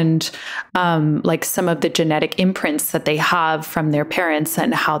understand like some of the genetic imprints that they have from their parents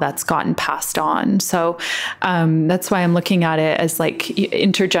and how that's gotten passed on. So that's why I'm looking at it as like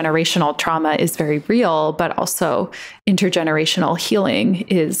intergenerational trauma is very real, but also intergenerational healing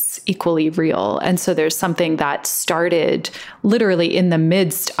is equally real. And so there's something that started literally in the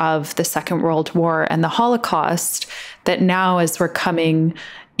midst of the Second World War and the Holocaust that now, as we're coming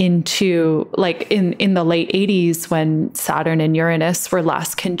into like in the late 80s when Saturn and Uranus were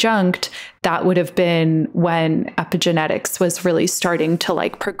last conjunct, that would have been when epigenetics was really starting to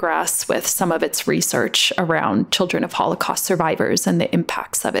like progress with some of its research around children of Holocaust survivors and the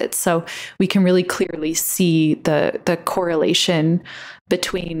impacts of it. So we can really clearly see the correlation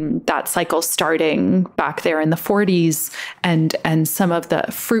between that cycle starting back there in the 40s and some of the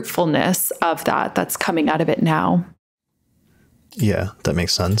fruitfulness of that's coming out of it now. Yeah, that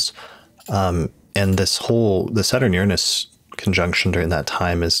makes sense. And the Saturn-Uranus conjunction during that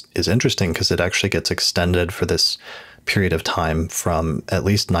time is interesting because it actually gets extended for this period of time from at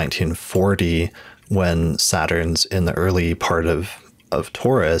least 1940, when Saturn's in the early part of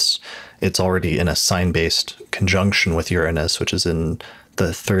Taurus. It's already in a sign-based conjunction with Uranus, which is in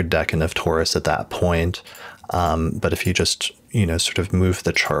the third decan of Taurus at that point. But if you just, sort of move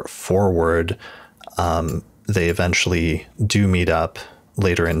the chart forward, they eventually do meet up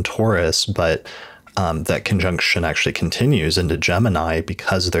later in Taurus, but that conjunction actually continues into Gemini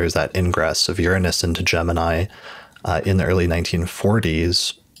because there's that ingress of Uranus into Gemini in the early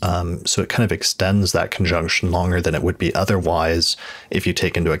 1940s. So it kind of extends that conjunction longer than it would be otherwise if you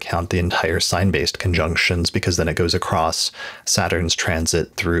take into account the entire sign-based conjunctions, because then it goes across Saturn's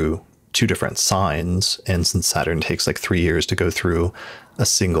transit through two different signs. And since Saturn takes like 3 years to go through a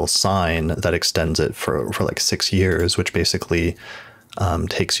single sign, that extends it for like 6 years, which basically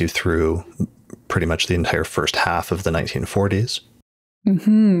takes you through pretty much the entire first half of the 1940s.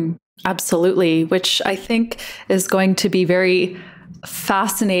 Mm-hmm. Absolutely, which I think is going to be very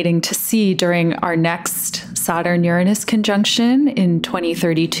fascinating to see during our next Saturn-Uranus conjunction in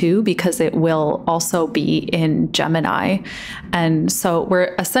 2032, because it will also be in Gemini. And so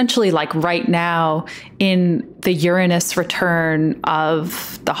we're essentially like right now in the Uranus return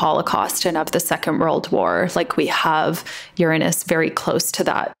of the Holocaust and of the Second World War. Like we have Uranus very close to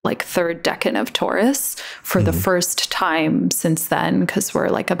that like third decan of Taurus for the first time since then, because we're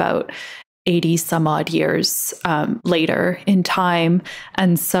like about 80 some odd years later in time.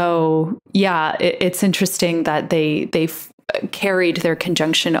 And so, yeah, it's interesting that they've carried their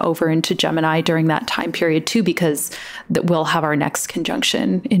conjunction over into Gemini during that time period too, because we'll have our next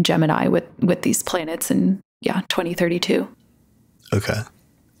conjunction in Gemini with these planets in 2032. Okay.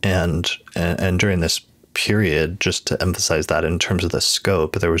 And during this period, just to emphasize that in terms of the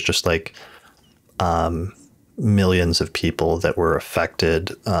scope, there was just like millions of people that were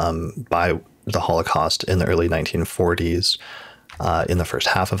affected by the Holocaust in the early 1940s, in the first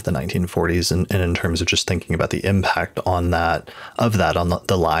half of the 1940s, and in terms of just thinking about the impact on that on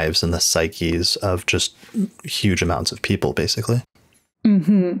the lives and the psyches of just huge amounts of people, basically.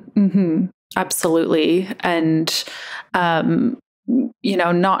 Mm-hmm. Mm-hmm. Absolutely. And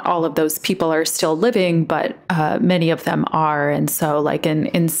not all of those people are still living, but many of them are. And so like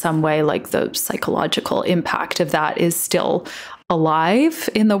in some way, like the psychological impact of that is still alive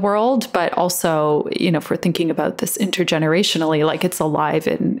in the world, but also, if we're thinking about this intergenerationally, like it's alive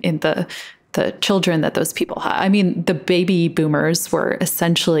in the children that those people have. I mean, the baby boomers were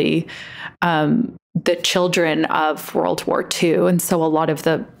essentially the children of World War II. And so a lot of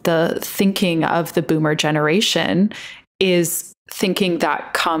the thinking of the boomer generation is thinking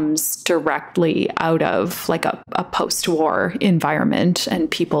that comes directly out of like a post-war environment and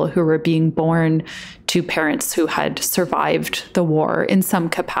people who were being born to parents who had survived the war in some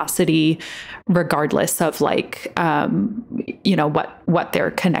capacity, regardless of like, what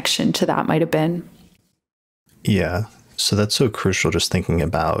their connection to that might have been. Yeah. So that's so crucial, just thinking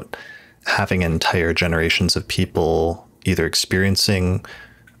about having entire generations of people either experiencing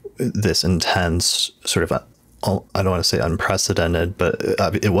this intense sort of I don't want to say unprecedented, but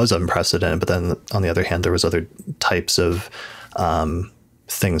it was unprecedented. But then on the other hand, there was other types of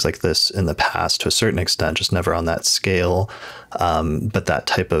things like this in the past to a certain extent, just never on that scale. But that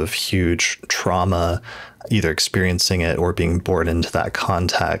type of huge trauma, either experiencing it or being born into that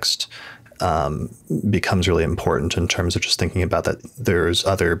context, becomes really important in terms of just thinking about that there's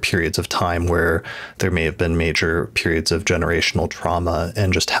other periods of time where there may have been major periods of generational trauma,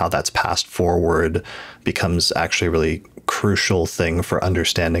 and just how that's passed forward becomes actually a really crucial thing for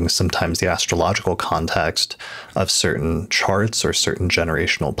understanding sometimes the astrological context of certain charts or certain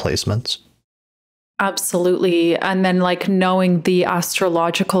generational placements. Absolutely. And then like knowing the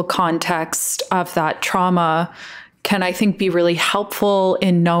astrological context of that trauma can, I think, be really helpful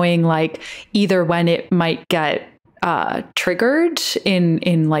in knowing like either when it might get triggered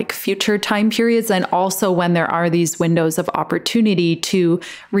in like future time periods, and also when there are these windows of opportunity to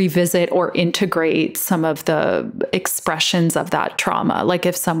revisit or integrate some of the expressions of that trauma. Like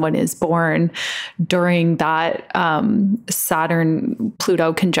if someone is born during that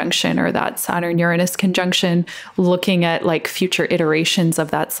Saturn-Pluto conjunction or that Saturn-Uranus conjunction, looking at like future iterations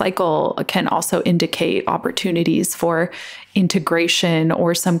of that cycle can also indicate opportunities for integration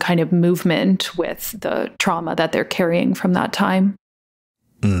or some kind of movement with the trauma that they're carrying from that time.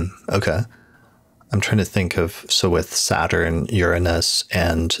 Okay. I'm trying to think of, so with Saturn, Uranus,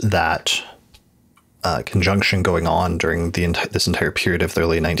 and that conjunction going on during this entire period of the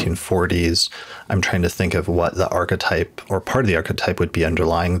early 1940s, I'm trying to think of what the archetype or part of the archetype would be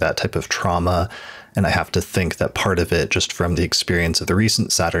underlying that type of trauma. And I have to think that part of it, just from the experience of the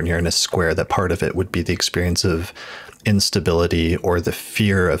recent Saturn-Uranus square, that part of it would be the experience of instability or the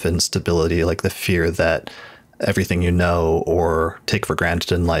fear of instability, like the fear that everything you know or take for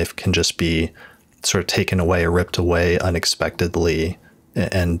granted in life can just be sort of taken away or ripped away unexpectedly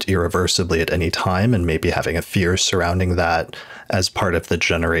and irreversibly at any time, and maybe having a fear surrounding that as part of the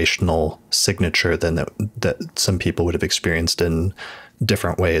generational signature than that some people would have experienced in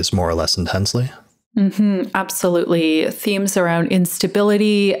different ways, more or less intensely. Absolutely. Themes around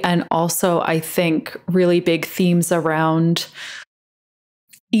instability, and also I think really big themes around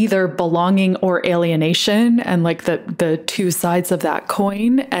either belonging or alienation, and like the two sides of that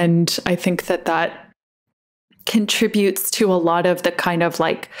coin. And I think that contributes to a lot of the kind of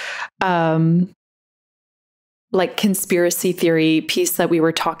like conspiracy theory piece that we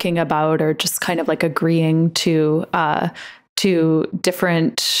were talking about, or just kind of like agreeing to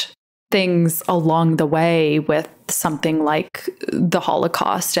different things along the way with something like the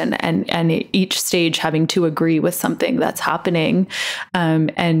Holocaust, and each stage having to agree with something that's happening.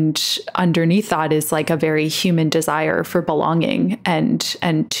 And underneath that is like a very human desire for belonging and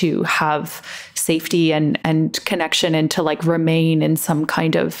to have safety and connection, and to like remain in some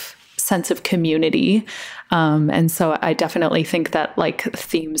kind of sense of community. And so I definitely think that like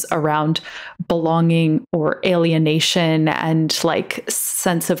themes around belonging or alienation and like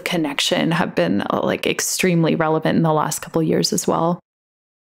sense of connection have been like extremely relevant in the last couple of years as well.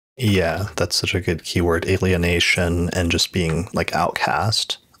 Yeah, that's such a good keyword, alienation, and just being like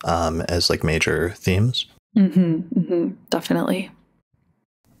outcast as like major themes. Definitely.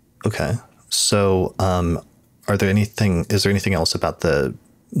 Okay. So is there anything else about the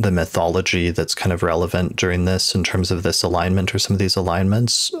mythology that's kind of relevant during this in terms of this alignment or some of these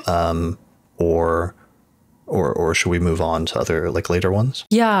alignments, or should we move on to other like later ones?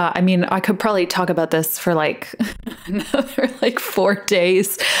 Yeah, I mean, I could probably talk about this for like another like 4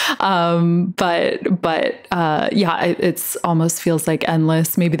 days, but yeah, it's almost feels like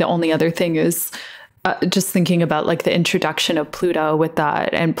endless. Maybe the only other thing is just thinking about like the introduction of Pluto with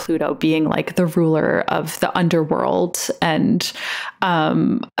that, and Pluto being like the ruler of the underworld, and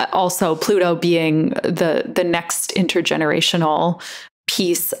also Pluto being the next intergenerational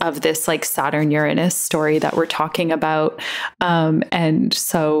piece of this like Saturn Uranus story that we're talking about. And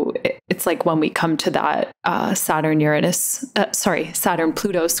so it's like when we come to that Saturn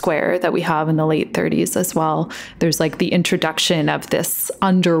Pluto square that we have in the late 30s as well, there's like the introduction of this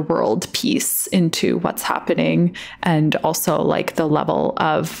underworld piece into what's happening, and also like the level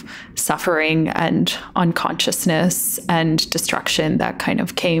of suffering and unconsciousness and destruction that kind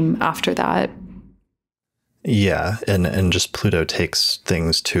of came after that. Yeah, and just Pluto takes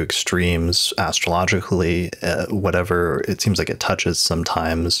things to extremes astrologically, whatever it seems like it touches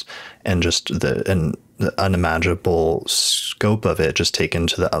sometimes, and just the unimaginable scope of it just taken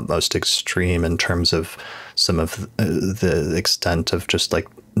to the utmost extreme in terms of some of the extent of just like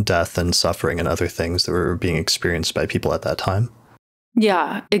death and suffering and other things that were being experienced by people at that time.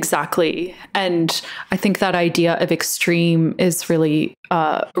 Yeah, exactly. And I think that idea of extreme is really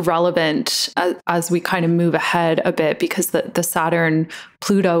relevant as we kind of move ahead a bit, because the Saturn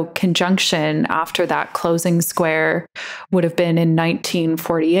Pluto conjunction after that closing square would have been in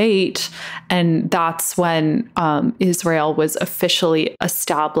 1948. And that's when Israel was officially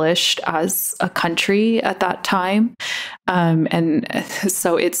established as a country at that time. And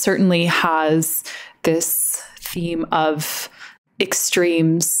so it certainly has this theme of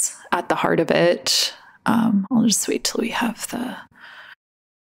extremes at the heart of it. I'll just wait till we have the.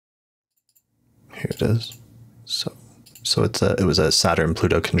 Here it is. So it was a Saturn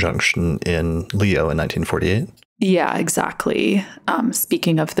Pluto conjunction in Leo in 1948. Yeah, exactly.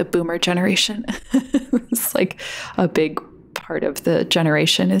 Speaking of the boomer generation, it's like a big part of the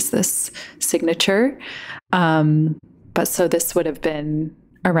generation is this signature. But so this would have been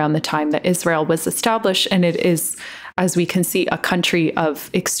around the time that Israel was established. And it is, as we can see, a country of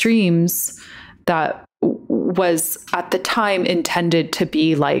extremes that was at the time intended to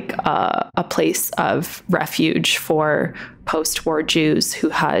be like a place of refuge for post-war Jews who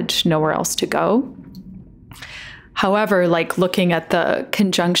had nowhere else to go. However, like looking at the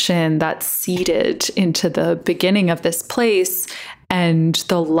conjunction that's seeded into the beginning of this place and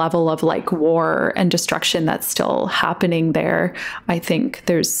the level of like war and destruction that's still happening there, I think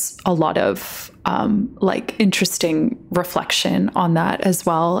there's a lot of like interesting reflection on that as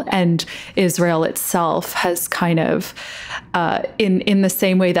well. And Israel itself has kind of, in the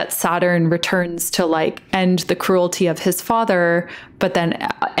same way that Saturn returns to like end the cruelty of his father, but then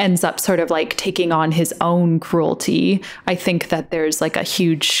ends up sort of like taking on his own cruelty. I think that there's like a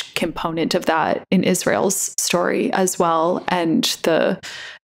huge component of that in Israel's story as well. And the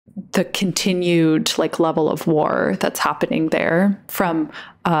continued like level of war that's happening there from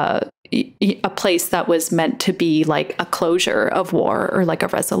a place that was meant to be like a closure of war or like a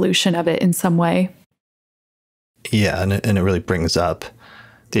resolution of it in some way. Yeah, and it really brings up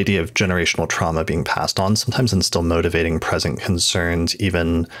the idea of generational trauma being passed on sometimes and still motivating present concerns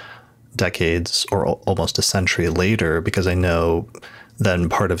even decades or almost a century later, because I know then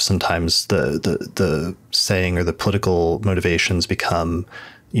part of sometimes the saying or the political motivations become,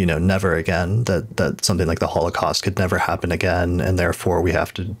 you know, never again, that something like the Holocaust could never happen again, and therefore we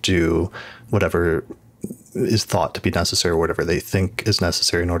have to do whatever is thought to be necessary or whatever they think is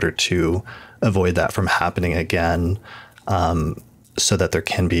necessary in order to avoid that from happening again. So that there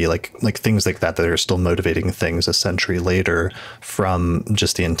can be like things like that are still motivating things a century later from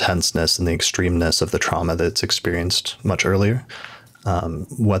just the intenseness and the extremeness of the trauma that's experienced much earlier.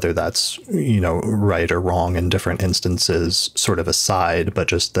 Whether that's, you know, right or wrong in different instances sort of aside, but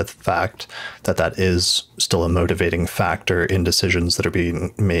just the fact that that is still a motivating factor in decisions that are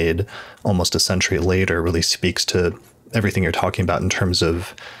being made almost a century later really speaks to everything you're talking about in terms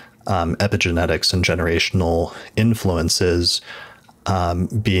of epigenetics and generational influences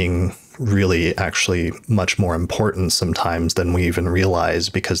being really actually much more important sometimes than we even realize,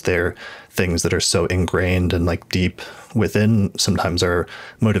 because they're things that are so ingrained and like deep within sometimes our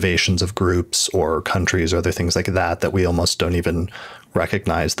motivations of groups or countries or other things like that we almost don't even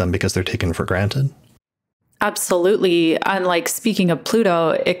recognize them because they're taken for granted. Absolutely. And like speaking of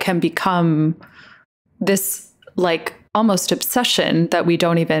Pluto, it can become this like almost obsession that we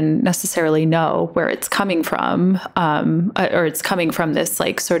don't even necessarily know where it's coming from, or it's coming from this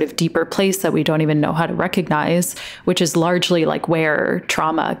like sort of deeper place that we don't even know how to recognize, which is largely like where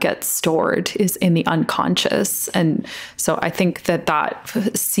trauma gets stored, is in the unconscious. And so I think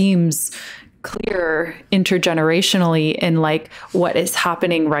that seems clear intergenerationally in like what is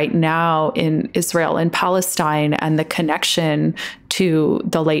happening right now in Israel and Palestine, and the connection to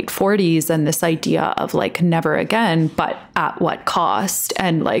the late 40s and this idea of like never again, but at what cost?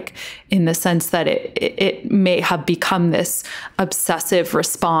 And like in the sense that it may have become this obsessive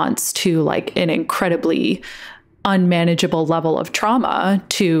response to like an incredibly unmanageable level of trauma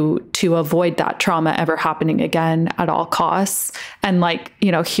to avoid that trauma ever happening again at all costs. And like,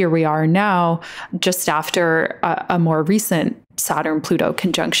 you know, here we are now, just after a more recent Saturn Pluto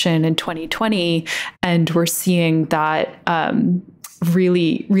conjunction in 2020, and we're seeing that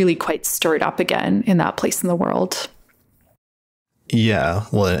really, really quite stirred up again in that place in the world. Yeah,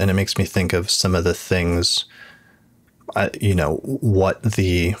 well, and it makes me think of some of the things, you know,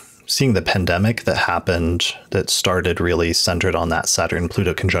 seeing the pandemic that happened that started really centered on that Saturn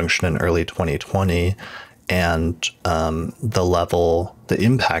Pluto conjunction in early 2020, and the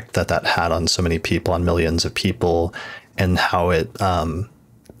impact that had on so many people, on millions of people, and how it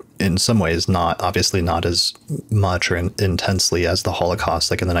in some ways obviously not as much or intensely as the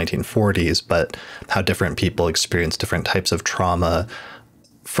Holocaust, like in the 1940s, but how different people experience different types of trauma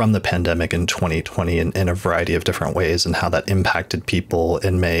from the pandemic in 2020 in a variety of different ways, and how that impacted people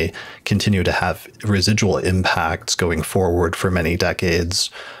and may continue to have residual impacts going forward for many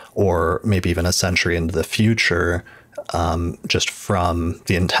decades, or maybe even a century into the future, just from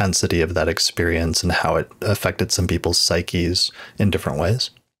the intensity of that experience and how it affected some people's psyches in different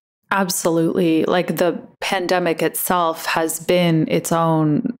ways. Absolutely. Like the pandemic itself has been its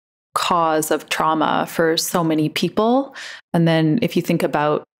own cause of trauma for so many people. And then if you think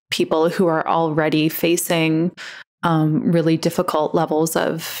about people who are already facing really difficult levels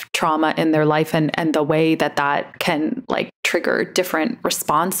of trauma in their life, and the way that that can like trigger different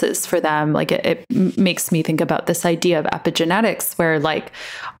responses for them, like it makes me think about this idea of epigenetics, where like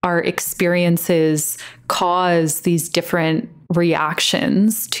our experiences cause these different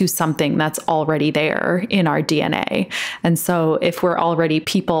reactions to something that's already there in our DNA. And so if we're already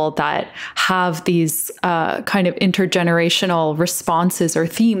people that have these kind of intergenerational responses or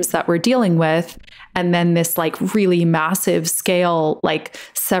themes that we're dealing with, and then this like really massive scale, like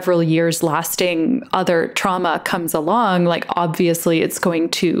several years lasting other trauma comes along, like obviously it's going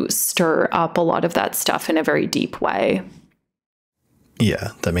to stir up a lot of that stuff in a very deep way. Yeah,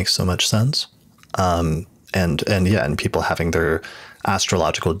 that makes so much sense. And people having their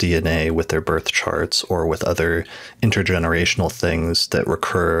astrological DNA with their birth charts or with other intergenerational things that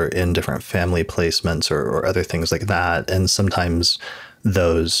recur in different family placements or other things like that. And sometimes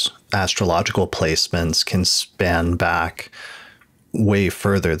those astrological placements can span back way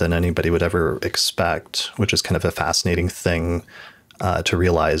further than anybody would ever expect, which is kind of a fascinating thing to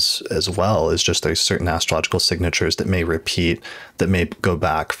realize as well. Is just there's certain astrological signatures that may repeat, that may go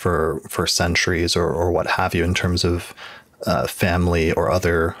back for centuries or what have you, in terms of family or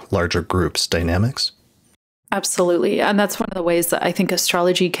other larger groups dynamics. Absolutely. And that's one of the ways that I think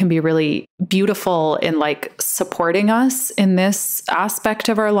astrology can be really beautiful in like supporting us in this aspect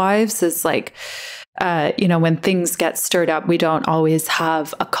of our lives, is like, when things get stirred up, we don't always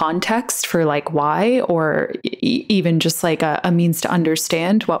have a context for like why, or even just like a means to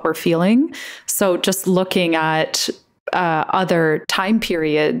understand what we're feeling. So just looking at other time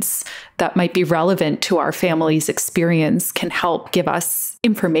periods that might be relevant to our family's experience can help give us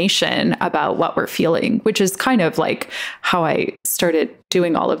information about what we're feeling, which is kind of like how I started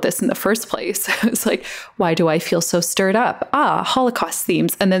doing all of this in the first place. It's like, why do I feel so stirred up? Holocaust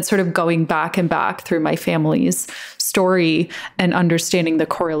themes. And then sort of going back and back through my family's story and understanding the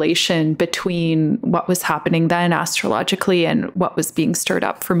correlation between what was happening then astrologically and what was being stirred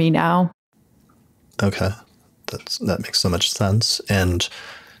up for me now. Okay. That makes so much sense. And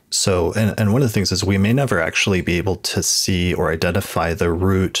so, and one of the things is we may never actually be able to see or identify the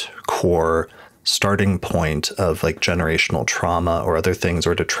root core starting point of like generational trauma or other things,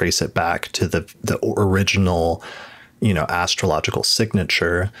 or to trace it back to the original, astrological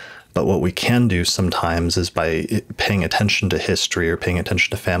signature. But what we can do sometimes is by paying attention to history or paying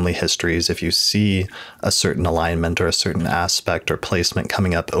attention to family histories, if you see a certain alignment or a certain aspect or placement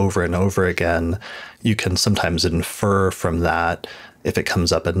coming up over and over again, you can sometimes infer from that, if it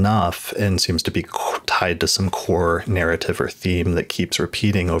comes up enough and seems to be tied to some core narrative or theme that keeps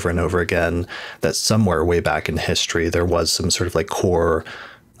repeating over and over again, that somewhere way back in history, there was some sort of like core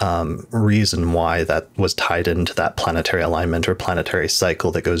reason why that was tied into that planetary alignment or planetary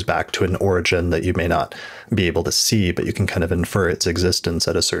cycle that goes back to an origin that you may not be able to see, but you can kind of infer its existence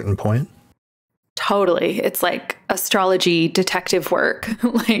at a certain point. Totally. It's like astrology detective work.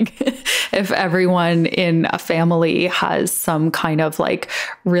 Like if everyone in a family has some kind of like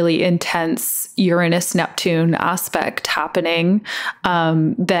really intense Uranus-Neptune aspect happening,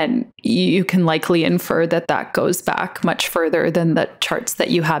 then you can likely infer that that goes back much further than the charts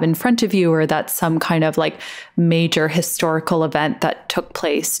that you have in front of you, or that's some kind of like major historical event that took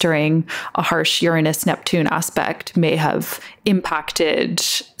place during a harsh Uranus-Neptune aspect may have impacted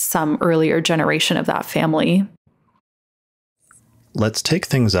some earlier generation of that family. Let's take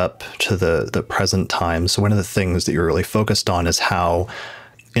things up to the present time. So one of the things that you're really focused on is how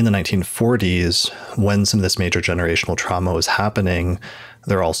in the 1940s, when some of this major generational trauma was happening,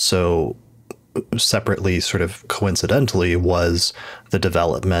 there also separately, sort of coincidentally, was the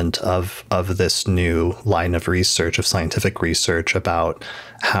development of this new line of research, of scientific research about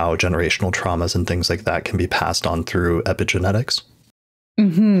how generational traumas and things like that can be passed on through epigenetics.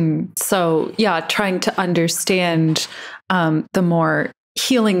 Mm-hmm. So yeah, trying to understand the more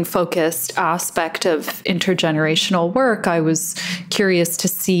healing focused aspect of intergenerational work, I was curious to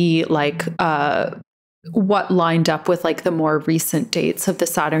see like what lined up with like the more recent dates of the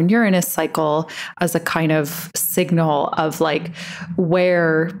Saturn-Uranus cycle as a kind of signal of like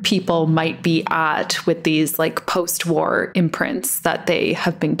where people might be at with these like post-war imprints that they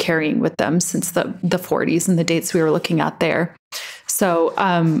have been carrying with them since the 40s and the dates we were looking at there. So,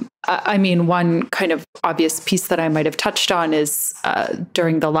 I mean, one kind of obvious piece that I might have touched on is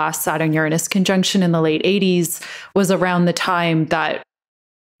during the last Saturn-Uranus conjunction in the late 80s was around the time that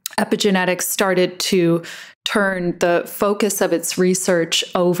epigenetics started to turn the focus of its research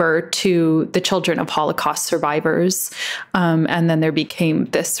over to the children of Holocaust survivors. And then there became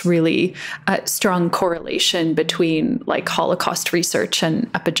this really strong correlation between like Holocaust research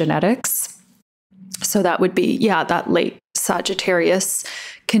and epigenetics. So that would be, yeah, that late Sagittarius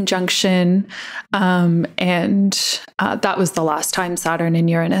conjunction. And that was the last time Saturn and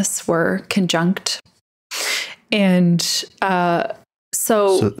Uranus were conjunct. And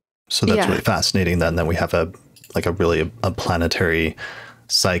so that's really fascinating then that we have a planetary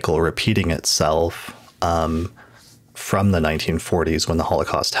cycle repeating itself from the 1940s when the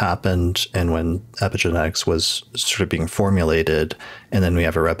Holocaust happened and when epigenetics was sort of being formulated. And then we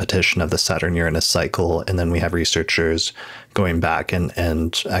have a repetition of the Saturn-Uranus cycle. And then we have researchers going back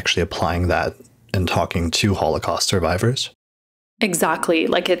and actually applying that and talking to Holocaust survivors. Exactly.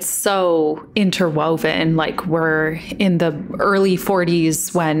 Like it's so interwoven. Like we're in the early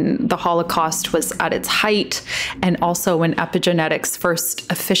 40s when the Holocaust was at its height and also when epigenetics first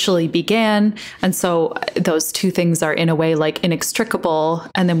officially began. And so those two things are in a way like inextricable.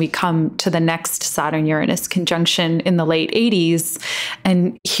 And then we come to the next Saturn-Uranus conjunction in the late 80s.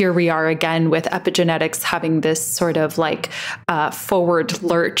 And here we are again with epigenetics having this sort of like forward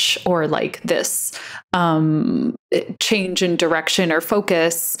lurch or like this change in direction or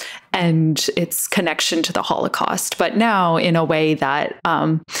focus and its connection to the Holocaust, but now in a way that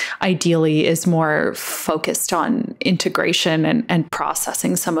ideally is more focused on integration and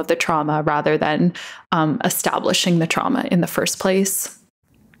processing some of the trauma rather than establishing the trauma in the first place.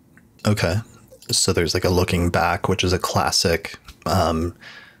 Okay. So there's like a looking back, which is a classic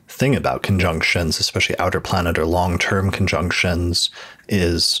thing about conjunctions, especially outer planet or long-term conjunctions,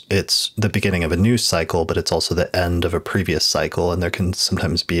 is it's the beginning of a new cycle, but it's also the end of a previous cycle. And there can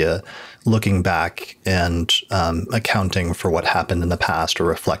sometimes be a looking back and accounting for what happened in the past or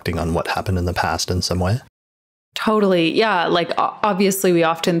reflecting on what happened in the past in some way. Totally. Yeah. Like obviously we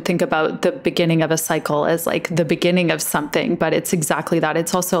often think about the beginning of a cycle as like the beginning of something, but it's exactly that.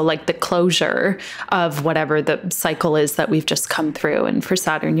 It's also like the closure of whatever the cycle is that we've just come through. And for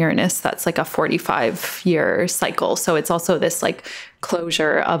Saturn Uranus, that's like a 45-year cycle. So it's also this like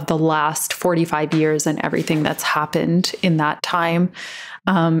closure of the last 45 years and everything that's happened in that time.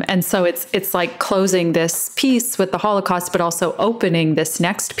 And so it's like closing this piece with the Holocaust, but also opening this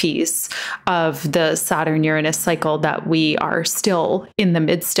next piece of the Saturn-Uranus cycle that we are still in the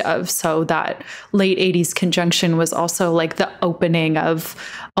midst of. So that late 80s conjunction was also like the opening of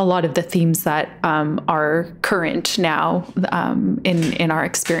a lot of the themes that are current now in our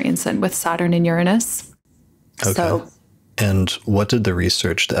experience and with Saturn and Uranus. Okay. So, and what did the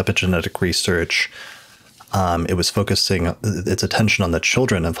research, the epigenetic research, it was focusing its attention on the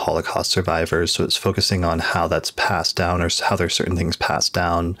children of Holocaust survivors. So it's focusing on how that's passed down or how there's certain things passed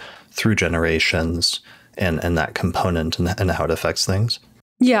down through generations and that component and how it affects things.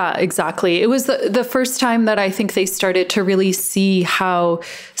 Yeah, exactly. It was the first time that I think they started to really see how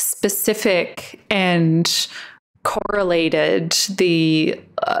specific and correlated the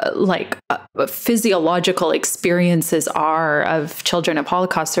physiological experiences are of children of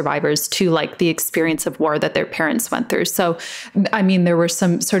Holocaust survivors to like the experience of war that their parents went through. So, I mean, there were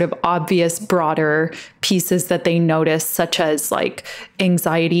some sort of obvious broader pieces that they noticed, such as like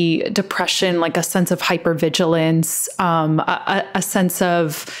anxiety, depression, like a sense of hypervigilance, a sense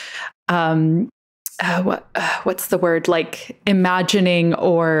of what's the word, like imagining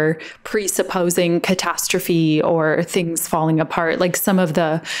or presupposing catastrophe or things falling apart, like some of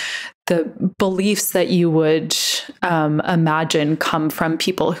the beliefs that you would imagine come from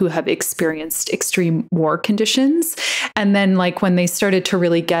people who have experienced extreme war conditions. And then like when they started to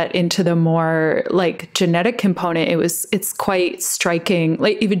really get into the more like genetic component, it's quite striking.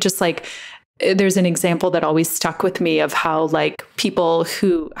 Like even just like there's an example that always stuck with me of how like people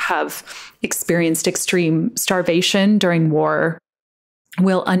who have experienced extreme starvation during war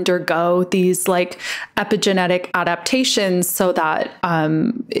will undergo these like epigenetic adaptations so that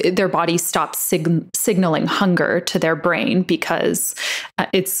their body stops signaling hunger to their brain, because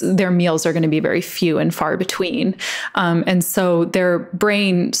their meals are going to be very few and far between. And so their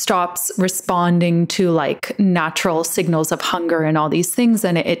brain stops responding to like natural signals of hunger and all these things.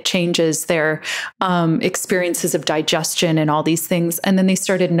 And it changes their experiences of digestion and all these things. And then they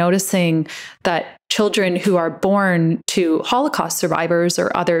started noticing that children who are born to Holocaust survivors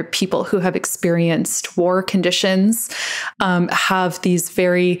or other people who have experienced war conditions have these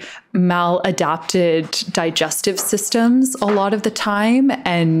very maladapted digestive systems a lot of the time.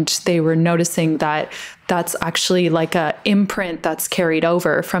 And they were noticing that that's actually like a imprint that's carried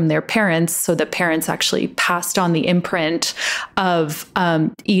over from their parents. So the parents actually passed on the imprint of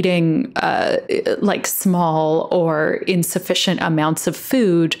eating like small or insufficient amounts of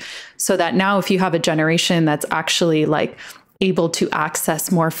food, so that now if you have a generation that's actually like able to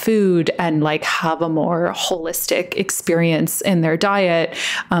access more food and like have a more holistic experience in their diet,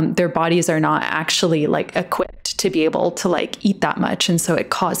 their bodies are not actually like equipped to be able to like eat that much. And so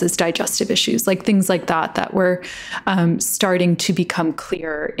it causes digestive issues, like things like that, that were starting to become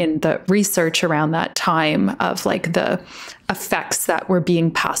clear in the research around that time of like the effects that were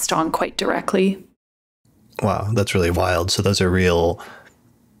being passed on quite directly. Wow, that's really wild. So those are real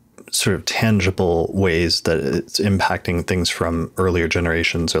sort of tangible ways that it's impacting things from earlier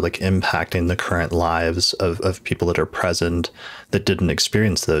generations, or like impacting the current lives of people that are present that didn't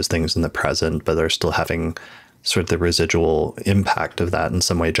experience those things in the present, but are still having sort of the residual impact of that in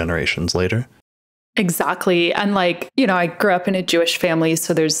some way generations later. Exactly. And like, you know, I grew up in a Jewish family,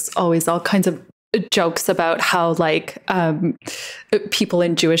 so there's always all kinds of jokes about how like people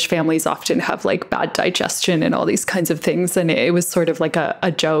in Jewish families often have like bad digestion and all these kinds of things. And it was sort of like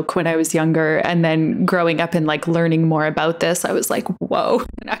a joke when I was younger. And then growing up and like learning more about this, I was like, whoa,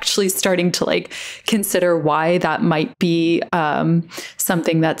 and actually starting to like consider why that might be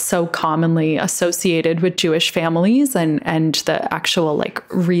something that's so commonly associated with Jewish families, and the actual like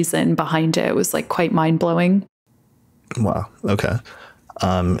reason behind it was like quite mind blowing. Wow. Okay.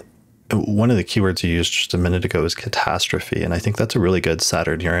 One of the keywords you used just a minute ago is catastrophe. And I think that's a really good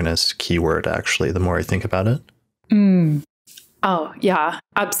Saturn-Uranus keyword, actually, the more I think about it. Oh, yeah,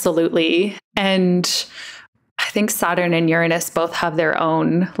 absolutely. And I think Saturn and Uranus both have their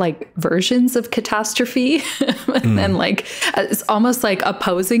own like versions of catastrophe and then like it's almost like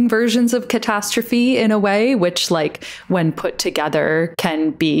opposing versions of catastrophe in a way, which like when put together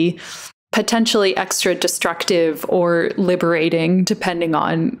can be potentially extra destructive or liberating, depending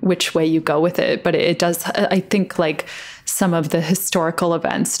on which way you go with it. But it does, I think, like some of the historical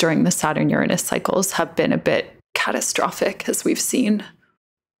events during the Saturn-Uranus cycles have been a bit catastrophic, as we've seen.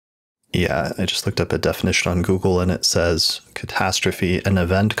 Yeah, I just looked up a definition on Google, and it says catastrophe, an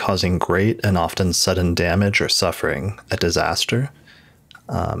event causing great and often sudden damage or suffering, a disaster.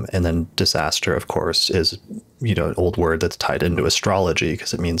 And then disaster, of course, is, you know, an old word that's tied into astrology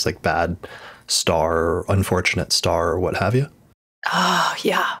because it means like bad star or unfortunate star or what have you. Oh,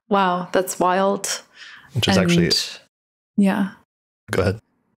 yeah. Wow. That's wild. Which is actually... Yeah. Go ahead.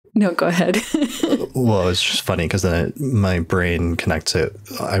 No, go ahead. Well, it's just funny because then my brain connects it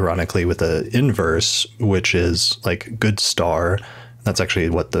ironically with the inverse, which is like good star. That's actually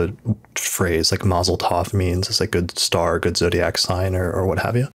what the phrase like Mazel Tov means. It's like good star, good zodiac sign, or what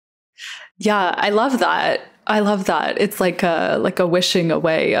have you. Yeah, I love that. I love that. It's like a wishing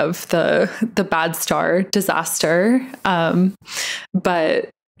away of the bad star disaster. But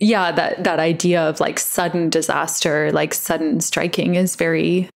yeah, that idea of like sudden disaster, like sudden striking, is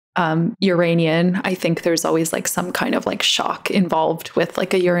very Uranian. I think there's always like some kind of like shock involved with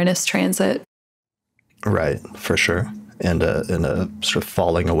like a Uranus transit. Right, for sure. And a sort of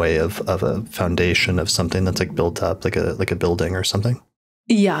falling away of a foundation of something that's like built up, like a building or something.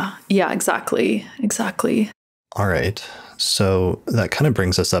 Yeah, exactly. All right. So that kind of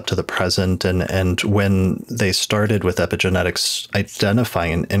brings us up to the present. And when they started with epigenetics,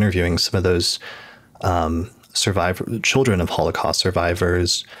 identifying and interviewing some of those children of Holocaust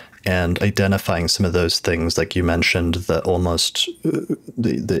survivors, and identifying some of those things, like you mentioned, the almost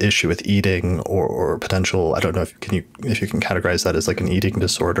the issue with eating or potential, I don't know if you can categorize that as like an eating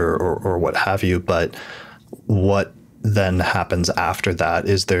disorder or what have you, but what then happens after that?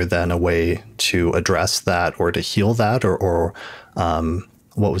 Is there then a way to address that or to heal that, or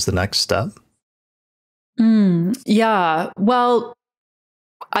what was the next step? Yeah, well,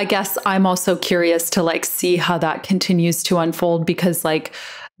 I guess I'm also curious to like see how that continues to unfold, because like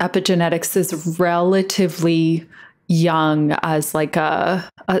epigenetics is relatively young as like a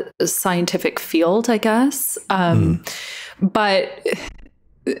scientific field, I guess. But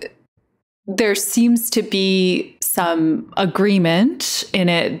there seems to be some agreement in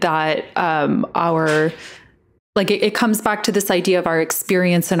it that it comes back to this idea of our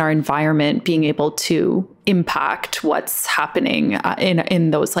experience and our environment being able to impact what's happening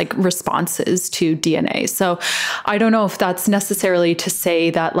in those like responses to DNA. So I don't know if that's necessarily to say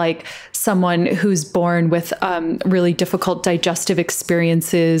that like someone who's born with really difficult digestive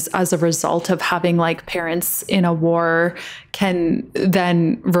experiences as a result of having like parents in a war can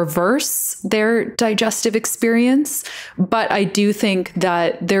then reverse their digestive experience. But I do think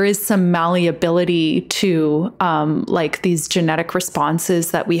that there is some malleability to like these genetic responses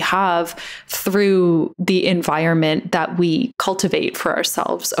that we have through the environment that we cultivate for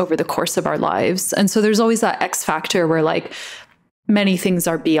ourselves over the course of our lives. And so there's always that X factor where like many things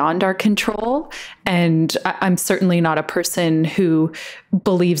are beyond our control. And I'm certainly not a person who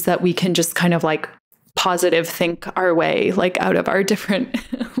believes that we can just kind of like positive think our way like out of our different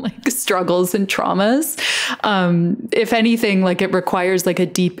like struggles and traumas. If anything, like it requires like a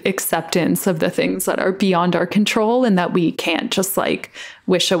deep acceptance of the things that are beyond our control and that we can't just like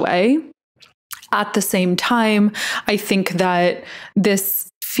wish away. At the same time, I think that this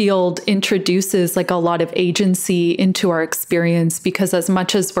field introduces like a lot of agency into our experience, because as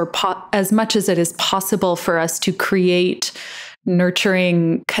much as it is possible for us to create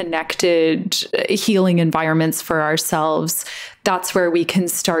nurturing, connected, healing environments for ourselves, that's where we can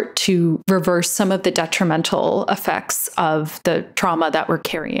start to reverse some of the detrimental effects of the trauma that we're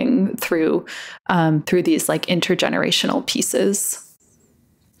carrying through these like intergenerational pieces.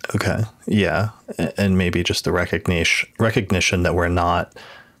 Okay. Yeah. And maybe just the recognition that we're not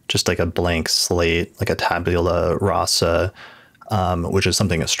just like a blank slate, like a tabula rasa, which is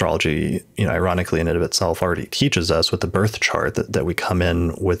something astrology, ironically in and of itself already teaches us with the birth chart, that we come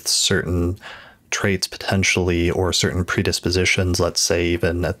in with certain traits potentially, or certain predispositions, let's say,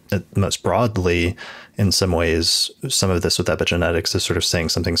 even at most broadly. In some ways, some of this with epigenetics is sort of saying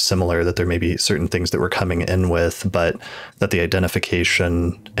something similar, that there may be certain things that we're coming in with, but that the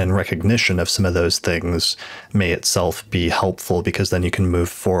identification and recognition of some of those things may itself be helpful, because then you can move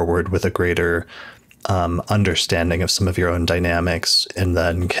forward with a greater understanding of some of your own dynamics, and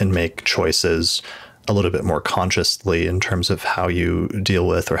then can make choices a little bit more consciously in terms of how you deal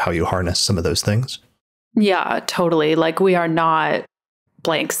with or how you harness some of those things. Yeah, totally. Like we are not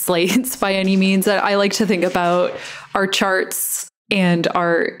blank slates by any means. I like to think about our charts and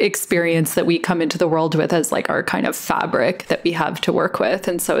our experience that we come into the world with as like our kind of fabric that we have to work with.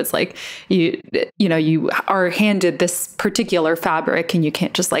 And so it's like you are handed this particular fabric, and you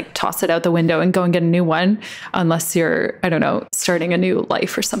can't just like toss it out the window and go and get a new one unless you're, I don't know, starting a new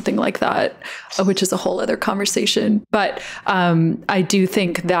life or something like that, which is a whole other conversation. But I do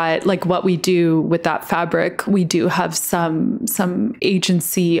think that like what we do with that fabric, we do have some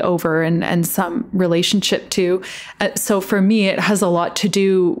agency over and some relationship to. So for me, it has a lot to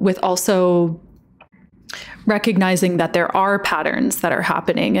do with also recognizing that there are patterns that are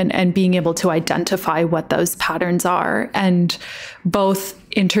happening, and being able to identify what those patterns are. And both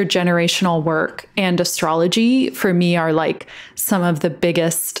intergenerational work and astrology for me are like some of the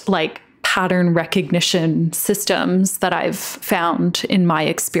biggest like pattern recognition systems that I've found in my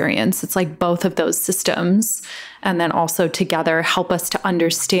experience. It's like both of those systems, and then also together help us to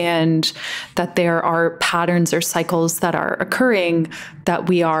understand that there are patterns or cycles that are occurring that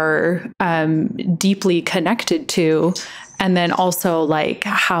we are deeply connected to. And then also like,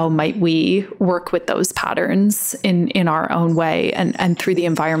 how might we work with those patterns in our own way, and through the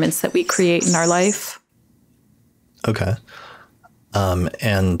environments that we create in our life. Okay.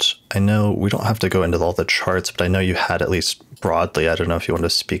 And I know we don't have to go into all the charts, but I know you had, at least broadly, I don't know if you want to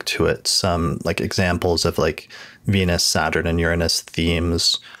speak to it, some like examples of like Venus, Saturn, and Uranus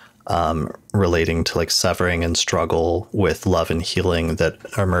themes relating to like severing and struggle with love and healing that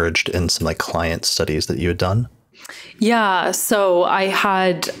emerged in some like client studies that you had done. Yeah, so I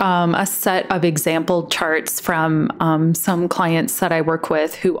had a set of example charts from some clients that I work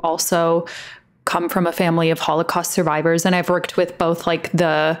with who also come from a family of Holocaust survivors. And I've worked with both like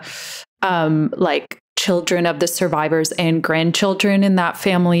the like children of the survivors and grandchildren in that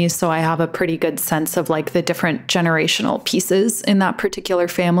family. So I have a pretty good sense of like the different generational pieces in that particular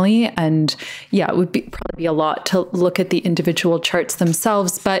family. And yeah, it would probably be a lot to look at the individual charts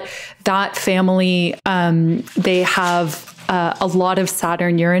themselves. But that family, they have a lot of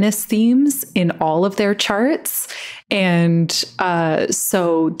Saturn Uranus themes in all of their charts. And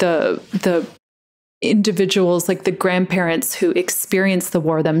so the individuals, like the grandparents who experienced the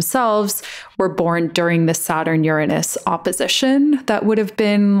war themselves, were born during the Saturn-Uranus opposition. That would have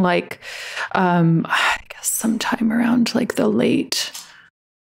been like, I guess sometime around like the late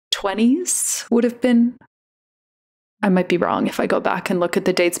 20s would have been. I might be wrong if I go back and look at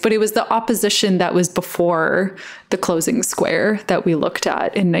the dates, but it was the opposition that was before the closing square that we looked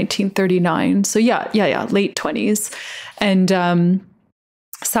at in 1939. So yeah, late 20s. And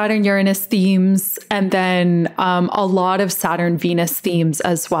Saturn-Uranus themes, and then a lot of Saturn-Venus themes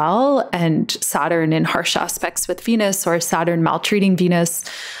as well, and Saturn in harsh aspects with Venus, or Saturn maltreating Venus.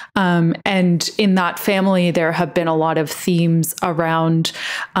 And in that family, there have been a lot of themes around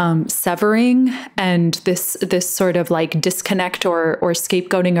severing and this sort of like disconnect or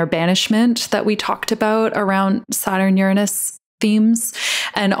scapegoating or banishment that we talked about around Saturn-Uranus themes,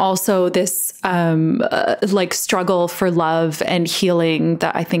 and also this like struggle for love and healing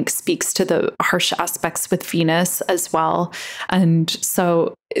that I think speaks to the harsh aspects with Venus as well. And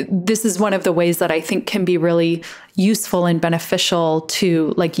so this is one of the ways that I think can be really useful and beneficial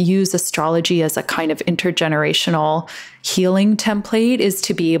to like use astrology as a kind of intergenerational healing template, is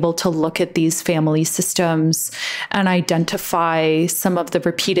to be able to look at these family systems and identify some of the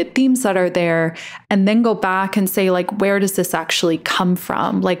repeated themes that are there, and then go back and say, like, where does this actually come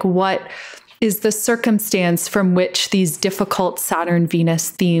from? Like, what is the circumstance from which these difficult Saturn-Venus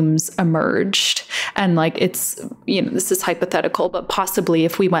themes emerged? And like, it's, you know, this is hypothetical, but possibly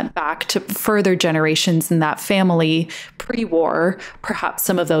if we went back to further generations in that family pre-war, perhaps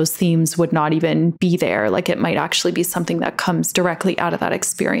some of those themes would not even be there. Like, it might actually be something that comes directly out of that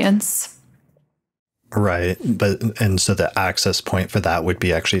experience. Right. And so the access point for that would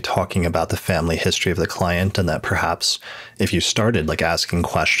be actually talking about the family history of the client, and that perhaps if you started like asking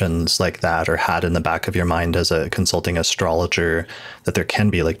questions like that, or had in the back of your mind as a consulting astrologer, that there can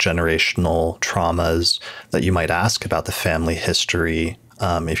be like generational traumas that you might ask about the family history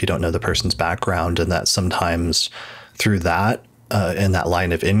if you don't know the person's background, and that sometimes through that in that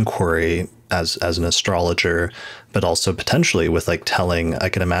line of inquiry as an astrologer, but also potentially with like telling, I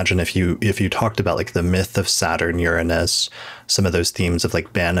can imagine if you talked about like the myth of Saturn Uranus, some of those themes of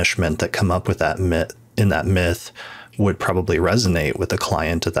like banishment that come up with that myth, in that myth, would probably resonate with the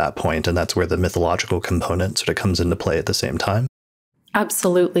client at that point. And that's where the mythological component sort of comes into play at the same time.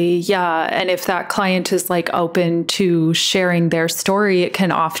 Absolutely. Yeah. And if that client is like open to sharing their story, it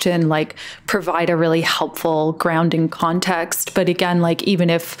can often like provide a really helpful grounding context. But again, like, even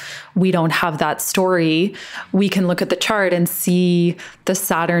if we don't have that story, we can look at the chart and see the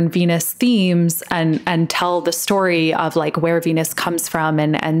Saturn Venus themes and tell the story of like where Venus comes from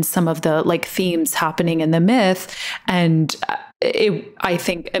and some of the like themes happening in the myth. And it, I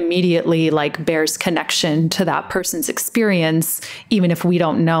think, immediately like bears connection to that person's experience, even if we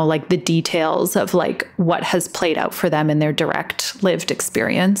don't know like the details of like what has played out for them in their direct lived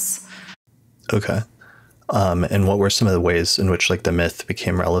experience. Okay. And what were some of the ways in which like the myth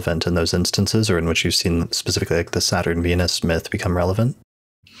became relevant in those instances, or in which you've seen specifically like the Saturn Venus myth become relevant?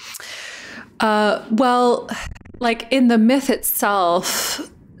 Well, like in the myth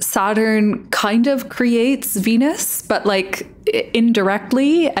itself, Saturn kind of creates Venus, but like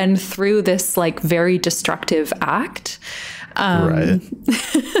indirectly and through this like very destructive act. Right.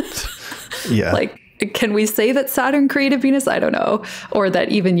 Yeah. Like, can we say that Saturn created Venus? I don't know. Or that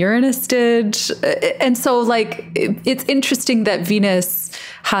even Uranus did. And so like, it's interesting that Venus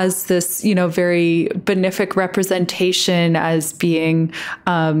has this, you know, very benefic representation as being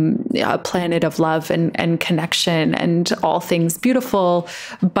a planet of love and connection and all things beautiful.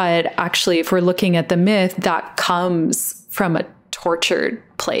 But actually, if we're looking at the myth, that comes from a tortured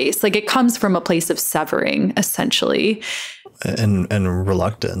place. Like, it comes from a place of severing, essentially. And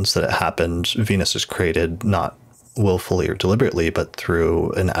reluctance that it happened. Venus was created not willfully or deliberately, but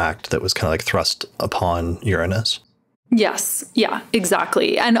through an act that was kind of like thrust upon Uranus. Yes. Yeah,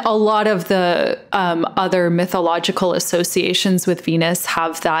 exactly. And a lot of the other mythological associations with Venus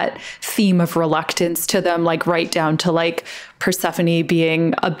have that theme of reluctance to them, like right down to like Persephone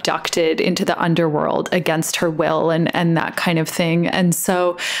being abducted into the underworld against her will and that kind of thing. And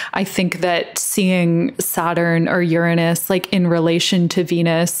so I think that seeing Saturn or Uranus like in relation to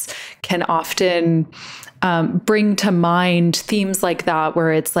Venus can often bring to mind themes like that,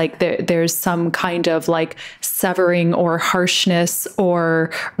 where it's like there's some kind of like severing or harshness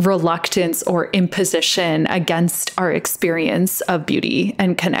or reluctance or imposition against our experience of beauty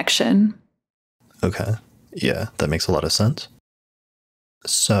and connection. Okay. Yeah, that makes a lot of sense.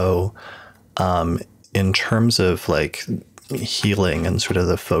 So in terms of like healing and sort of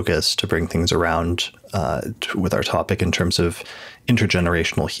the focus to bring things around with our topic in terms of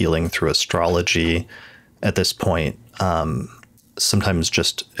intergenerational healing through astrology, at this point, sometimes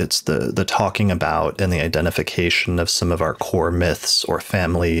just it's the talking about and the identification of some of our core myths or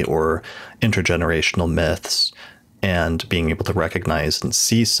family or intergenerational myths, and being able to recognize and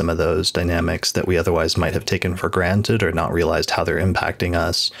see some of those dynamics that we otherwise might have taken for granted or not realized how they're impacting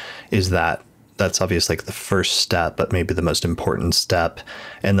us, that's obviously like the first step, but maybe the most important step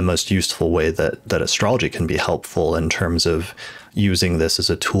and the most useful way that astrology can be helpful in terms of using this as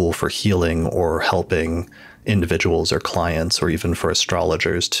a tool for healing or helping individuals or clients, or even for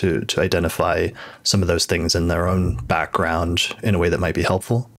astrologers to identify some of those things in their own background in a way that might be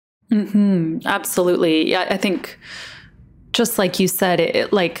helpful. Absolutely. Yeah, I think just like you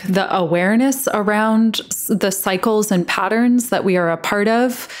said, like the awareness around the cycles and patterns that we are a part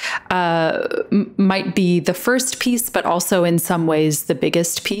of might be the first piece, but also in some ways the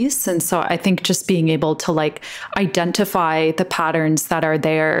biggest piece. And so I think just being able to like identify the patterns that are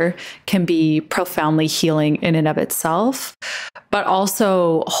there can be profoundly healing in and of itself, but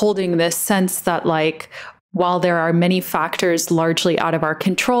also holding this sense that like, while there are many factors largely out of our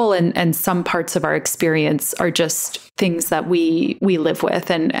control, and some parts of our experience are just things that we live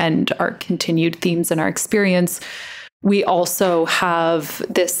with and are continued themes in our experience, we also have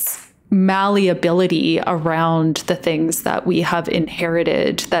this malleability around the things that we have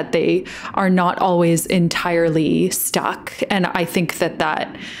inherited, that they are not always entirely stuck. And I think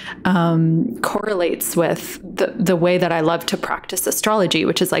that correlates with the way that I love to practice astrology,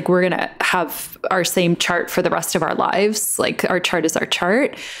 which is like, we're going to have our same chart for the rest of our lives. Like our chart is our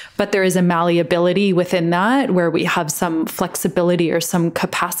chart, but there is a malleability within that where we have some flexibility or some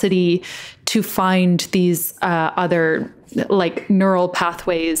capacity to find these other like neural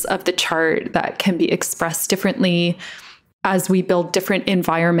pathways of the chart that can be expressed differently as we build different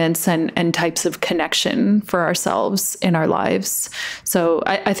environments and types of connection for ourselves in our lives. So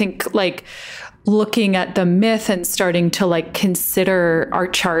I think like looking at the myth and starting to like consider our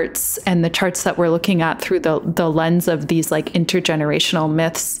charts and the charts that we're looking at through the lens of these like intergenerational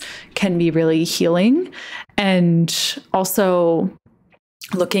myths can be really healing. And also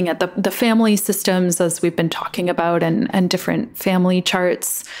looking at the family systems, as we've been talking about, and different family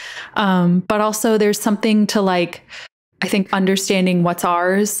charts. But also there's something to like, I think, understanding what's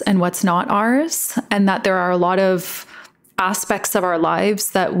ours and what's not ours, and that there are a lot of aspects of our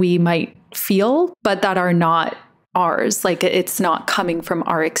lives that we might feel, but that are not ours. Like it's not coming from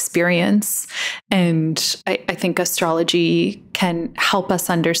our experience. And I think astrology can help us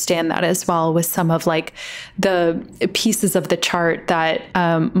understand that as well, with some of like the pieces of the chart that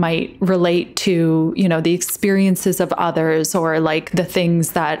might relate to, you know, the experiences of others, or like the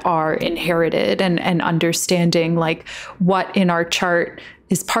things that are inherited, and understanding like what in our chart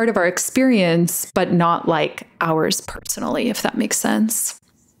is part of our experience, but not like ours personally, if that makes sense.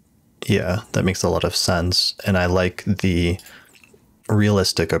 Yeah, that makes a lot of sense. And I like the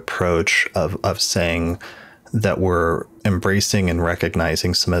realistic approach of saying that we're embracing and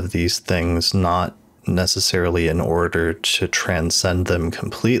recognizing some of these things, not necessarily in order to transcend them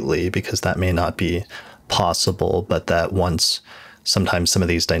completely, because that may not be possible, but that once sometimes some of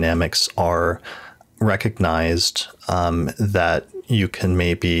these dynamics are recognized, that you can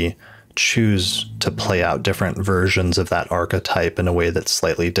maybe choose to play out different versions of that archetype in a way that's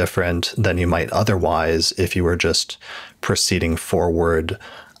slightly different than you might otherwise if you were just proceeding forward,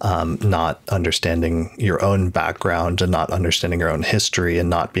 not understanding your own background and not understanding your own history, and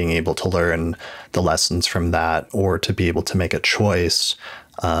not being able to learn the lessons from that, or to be able to make a choice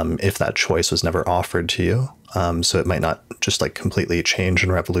if that choice was never offered to you. So it might not just like completely change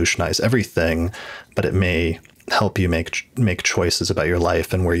and revolutionize everything, but it may help you make choices about your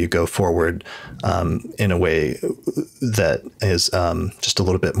life and where you go forward in a way that is just a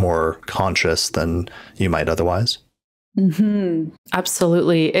little bit more conscious than you might otherwise.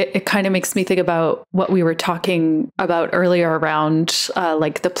 Absolutely. It kind of makes me think about what we were talking about earlier around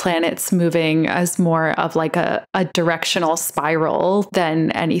like the planets moving as more of like a directional spiral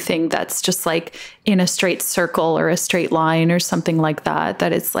than anything that's just like in a straight circle or a straight line or something like that.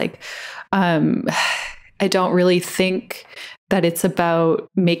 That it's like, I don't really think that it's about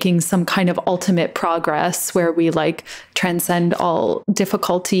making some kind of ultimate progress where we like transcend all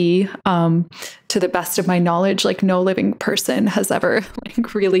difficulty. To the best of my knowledge, like no living person has ever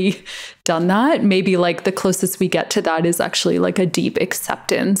like really done that. Maybe like the closest we get to that is actually like a deep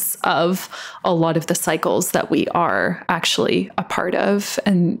acceptance of a lot of the cycles that we are actually a part of.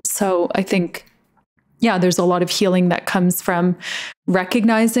 And so I think, yeah, there's a lot of healing that comes from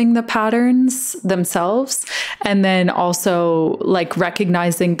recognizing the patterns themselves, and then also like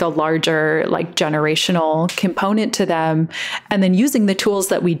recognizing the larger like generational component to them, and then using the tools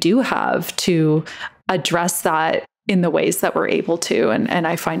that we do have to address that in the ways that we're able to. And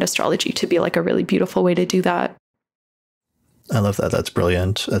I find astrology to be like a really beautiful way to do that. I love that. That's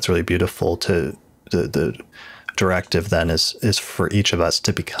brilliant. That's really beautiful to directive then is for each of us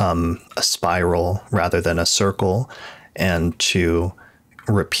to become a spiral rather than a circle, and to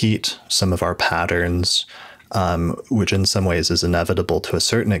repeat some of our patterns, which in some ways is inevitable to a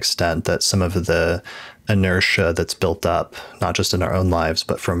certain extent, that some of the inertia that's built up, not just in our own lives,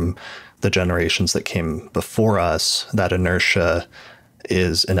 but from the generations that came before us, that inertia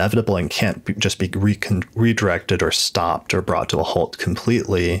is inevitable and can't just be redirected or stopped or brought to a halt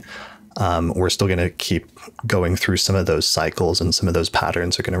completely. We're still going to keep going through some of those cycles, and some of those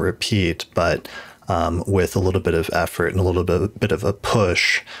patterns are going to repeat, but with a little bit of effort and a little bit of a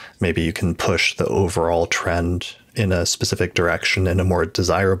push, maybe you can push the overall trend in a specific direction, in a more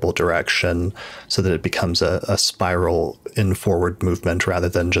desirable direction, so that it becomes a spiral in forward movement rather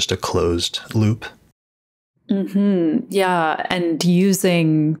than just a closed loop. Mm-hmm. Yeah. And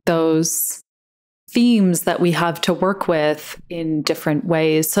using those themes that we have to work with in different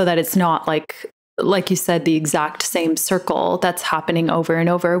ways, so that it's not like you said, the exact same circle that's happening over and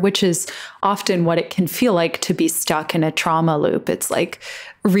over, which is often what it can feel like to be stuck in a trauma loop. It's like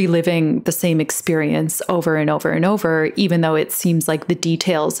reliving the same experience over and over and over, even though it seems like the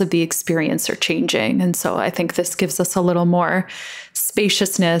details of the experience are changing. And so I think this gives us a little more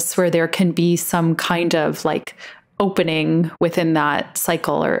spaciousness, where there can be some kind of like opening within that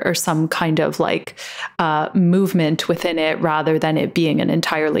cycle, or some kind of like movement within it, rather than it being an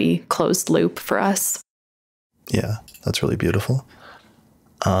entirely closed loop for us. Yeah, that's really beautiful.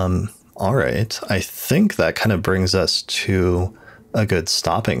 All right. I think that kind of brings us to a good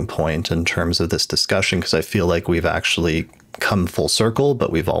stopping point in terms of this discussion, because I feel like we've actually come full circle,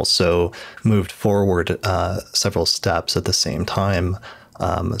 but we've also moved forward several steps at the same time.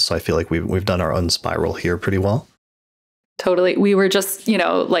 So I feel like we've done our own spiral here pretty well. Totally. We were just,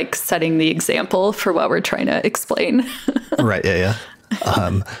 like setting the example for what we're trying to explain. Right. Yeah.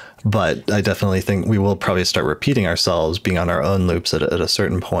 But I definitely think we will probably start repeating ourselves, being on our own loops at a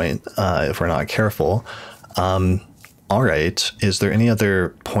certain point, if we're not careful. All right. Is there any other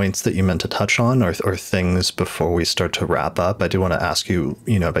points that you meant to touch on, or things before we start to wrap up? I do want to ask you,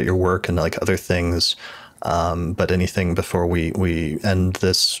 about your work and like other things. But anything before we end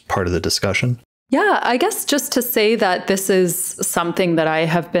this part of the discussion? Yeah, I guess just to say that this is something that I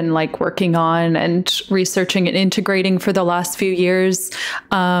have been like working on and researching and integrating for the last few years.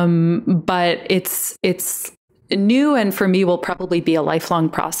 But it's new, and for me will probably be a lifelong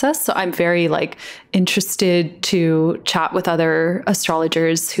process. So I'm very like interested to chat with other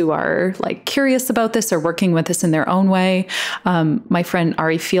astrologers who are like curious about this or working with this in their own way. My friend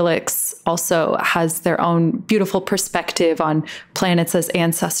Ari Felix also has their own beautiful perspective on planets as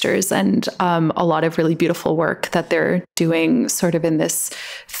ancestors, and a lot of really beautiful work that they're doing sort of in this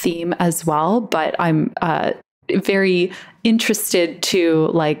theme as well. But I'm very interested to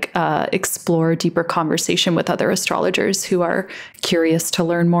explore deeper conversation with other astrologers who are curious to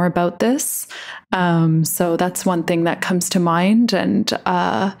learn more about this. So that's one thing that comes to mind. And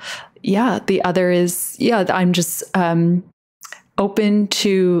the other is, I'm just open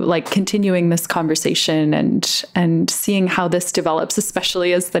to like continuing this conversation and seeing how this develops,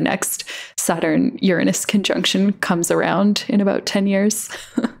 especially as the next Saturn-Uranus conjunction comes around in about 10 years.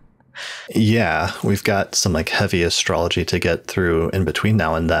 Yeah, we've got some like heavy astrology to get through in between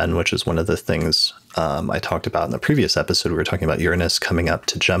now and then, which is one of the things I talked about in the previous episode. We were talking about Uranus coming up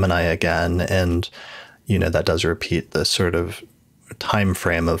to Gemini again, and that does repeat the sort of time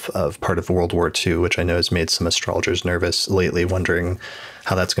frame of part of World War II, which I know has made some astrologers nervous lately, wondering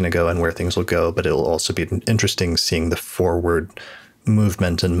how that's going to go and where things will go. But it will also be interesting seeing the forward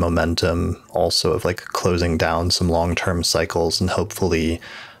movement and momentum also of like closing down some long-term cycles, and hopefully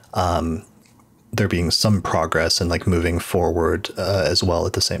there being some progress and like moving forward as well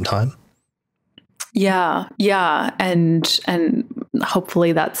at the same time. Yeah. And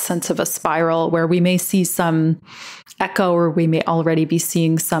hopefully that sense of a spiral where we may see some echo, or we may already be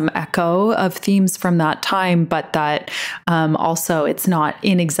seeing some echo of themes from that time, but that also it's not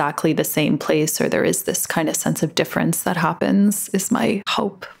in exactly the same place, or there is this kind of sense of difference that happens, is my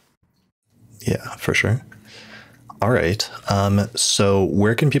hope. Yeah, for sure. All right. So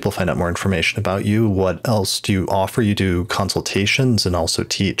where can people find out more information about you? What else do you offer? You do consultations and also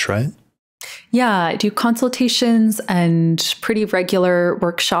teach, right? Yeah, I do consultations and pretty regular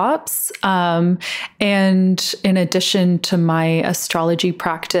workshops. And in addition to my astrology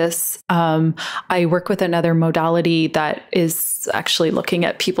practice, I work with another modality that is actually looking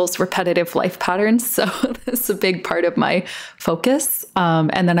at people's repetitive life patterns. So that's a big part of my focus.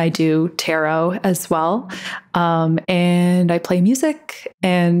 And then I do tarot as well. And I play music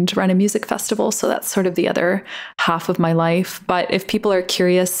and run a music festival. So that's sort of the other half of my life. But if people are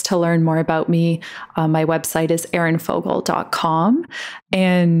curious to learn more about me, my website is erinfogel.com.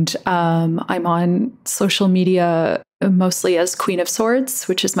 And I'm on social media mostly as Queen of Swords,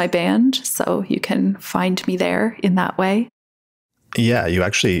 which is my band. So you can find me there in that way. Yeah,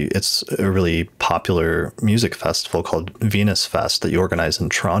 it's a really popular music festival called Venus Fest that you organize in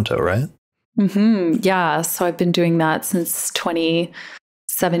Toronto, right? Yeah. So I've been doing that since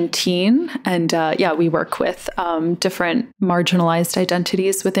 2017. And we work with different marginalized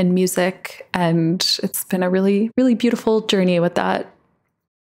identities within music. And it's been a really, really beautiful journey with that.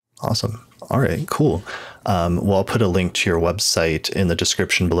 Awesome. All right, cool. Well, I'll put a link to your website in the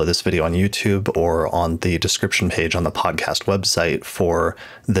description below this video on YouTube or on the description page on the podcast website for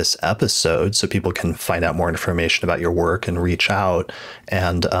this episode so people can find out more information about your work and reach out.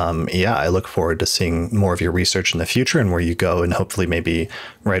 And I look forward to seeing more of your research in the future and where you go and hopefully maybe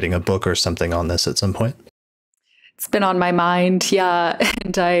writing a book or something on this at some point. It's been on my mind, yeah.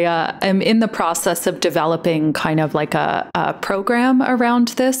 And I am in the process of developing kind of like a program around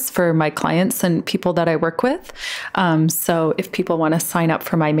this for my clients and people that I work with. So if people want to sign up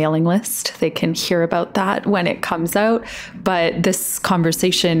for my mailing list, they can hear about that when it comes out. But this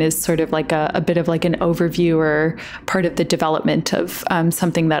conversation is sort of like a bit of like an overview or part of the development of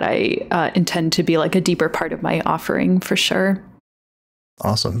something that I intend to be like a deeper part of my offering for sure.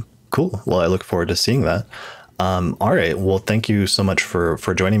 Awesome. Cool. Well, I look forward to seeing that. All right. Well, thank you so much for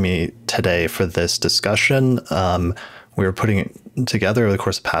joining me today for this discussion. We were putting it together over the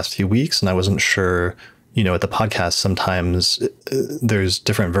course of the past few weeks, and I wasn't sure, at the podcast, sometimes there's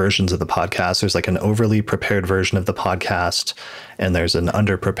different versions of the podcast. There's like an overly prepared version of the podcast, and there's an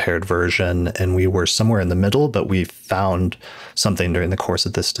underprepared version. And we were somewhere in the middle, but we found something during the course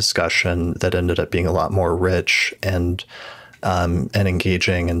of this discussion that ended up being a lot more rich and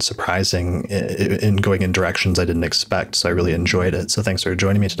engaging and surprising in going in directions I didn't expect. So I really enjoyed it. So thanks for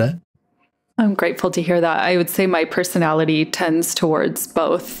joining me today. I'm grateful to hear that. I would say my personality tends towards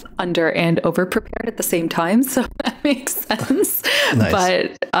both under and over prepared at the same time. So that makes sense. Nice.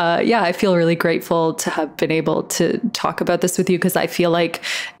 But I feel really grateful to have been able to talk about this with you because I feel like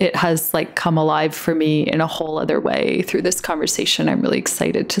it has like come alive for me in a whole other way through this conversation. I'm really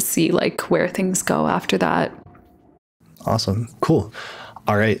excited to see like where things go after that. Awesome. Cool.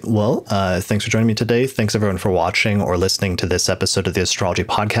 All right. Well, thanks for joining me today. Thanks everyone for watching or listening to this episode of the Astrology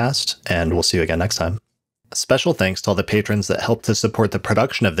Podcast, and we'll see you again next time. Special thanks to all the patrons that helped to support the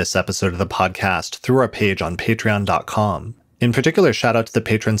production of this episode of the podcast through our page on patreon.com. In particular, shout out to the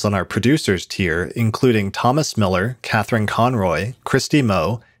patrons on our producers tier, including Thomas Miller, Catherine Conroy, Christy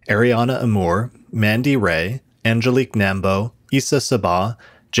Moe, Ariana Amour, Mandy Ray, Angelique Nambo, Issa Sabah,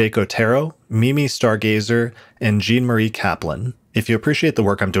 Jake Otero, Mimi Stargazer, and Jean-Marie Kaplan. If you appreciate the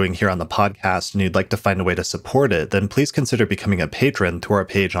work I'm doing here on the podcast and you'd like to find a way to support it, then please consider becoming a patron through our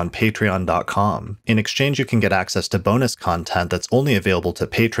page on patreon.com. In exchange, you can get access to bonus content that's only available to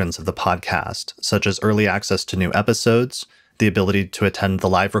patrons of the podcast, such as early access to new episodes, the ability to attend the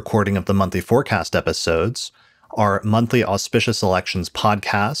live recording of the monthly forecast episodes, our monthly auspicious elections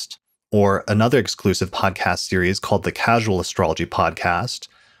podcast, or another exclusive podcast series called the Casual Astrology Podcast,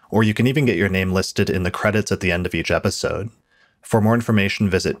 or you can even get your name listed in the credits at the end of each episode. For more information,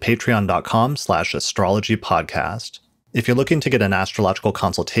 visit patreon.com/astrologypodcast. If you're looking to get an astrological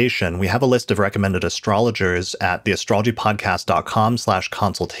consultation, we have a list of recommended astrologers at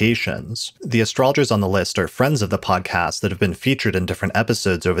theastrologypodcast.com/consultations. The astrologers on the list are friends of the podcast that have been featured in different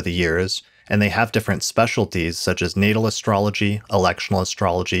episodes over the years, and they have different specialties such as natal astrology, electional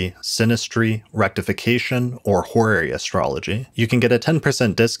astrology, synastry, rectification, or horary astrology. You can get a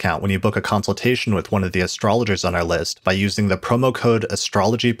 10% discount when you book a consultation with one of the astrologers on our list by using the promo code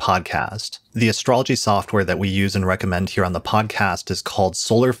AstrologyPodcast. The astrology software that we use and recommend here on the podcast is called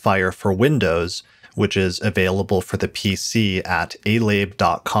SolarFire for Windows, which is available for the PC at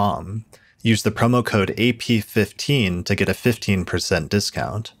alabe.com. Use the promo code AP15 to get a 15%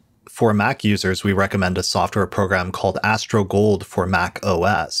 discount. For Mac users, we recommend a software program called AstroGold for Mac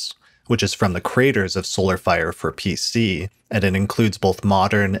OS, which is from the creators of SolarFire for PC, and it includes both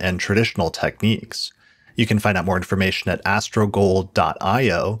modern and traditional techniques. You can find out more information at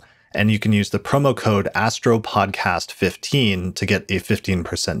astrogold.io, and you can use the promo code AstroPodcast15 to get a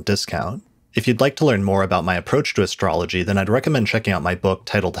 15% discount. If you'd like to learn more about my approach to astrology, then I'd recommend checking out my book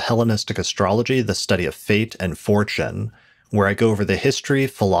titled Hellenistic Astrology, The Study of Fate and Fortune, where I go over the history,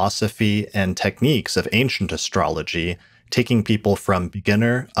 philosophy, and techniques of ancient astrology, taking people from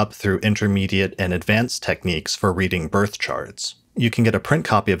beginner up through intermediate and advanced techniques for reading birth charts. You can get a print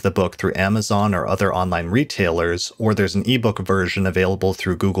copy of the book through Amazon or other online retailers, or there's an ebook version available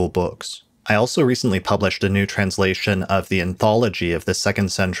through Google Books. I also recently published a new translation of the anthology of the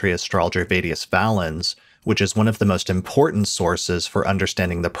 2nd century astrologer Vedius Valens, which is one of the most important sources for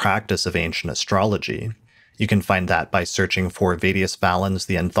understanding the practice of ancient astrology. You can find that by searching for Vedius Valens,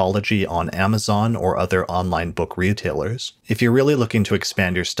 the anthology on Amazon or other online book retailers. If you're really looking to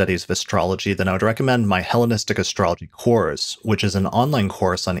expand your studies of astrology, then I would recommend my Hellenistic Astrology course, which is an online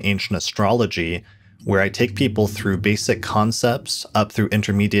course on ancient astrology where I take people through basic concepts up through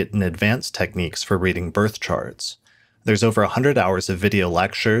intermediate and advanced techniques for reading birth charts. There's over 100 hours of video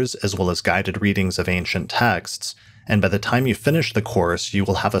lectures, as well as guided readings of ancient texts, and by the time you finish the course, you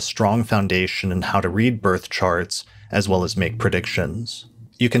will have a strong foundation in how to read birth charts, as well as make predictions.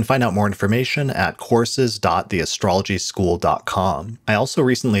 You can find out more information at courses.theastrologyschool.com. I also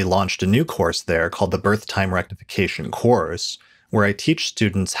recently launched a new course there called the Birth Time Rectification Course, where I teach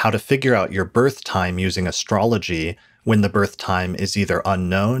students how to figure out your birth time using astrology when the birth time is either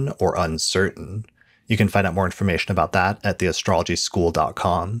unknown or uncertain. You can find out more information about that at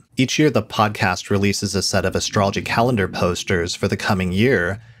theastrologyschool.com. Each year, the podcast releases a set of astrology calendar posters for the coming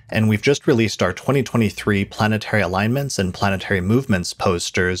year, and we've just released our 2023 planetary alignments and planetary movements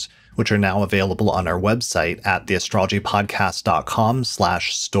posters, which are now available on our website at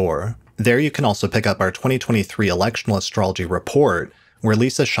theastrologypodcast.com/store. There you can also pick up our 2023 electional astrology report, where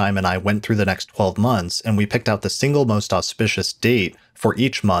Lisa Scheim and I went through the next 12 months and we picked out the single most auspicious date for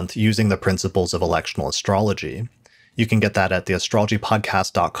each month using the principles of electional astrology. You can get that at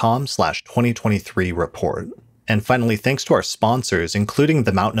theastrologypodcast.com/2023 report. And finally, thanks to our sponsors, including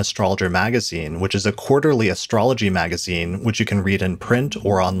the Mountain Astrologer magazine, which is a quarterly astrology magazine, which you can read in print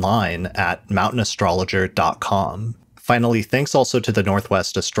or online at mountainastrologer.com. Finally, thanks also to the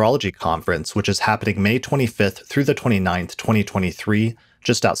Northwest Astrology Conference, which is happening May 25th through the 29th, 2023,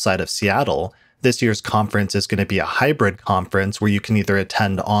 just outside of Seattle. This year's conference is going to be a hybrid conference where you can either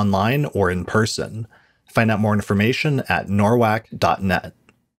attend online or in person. Find out more information at norwac.net.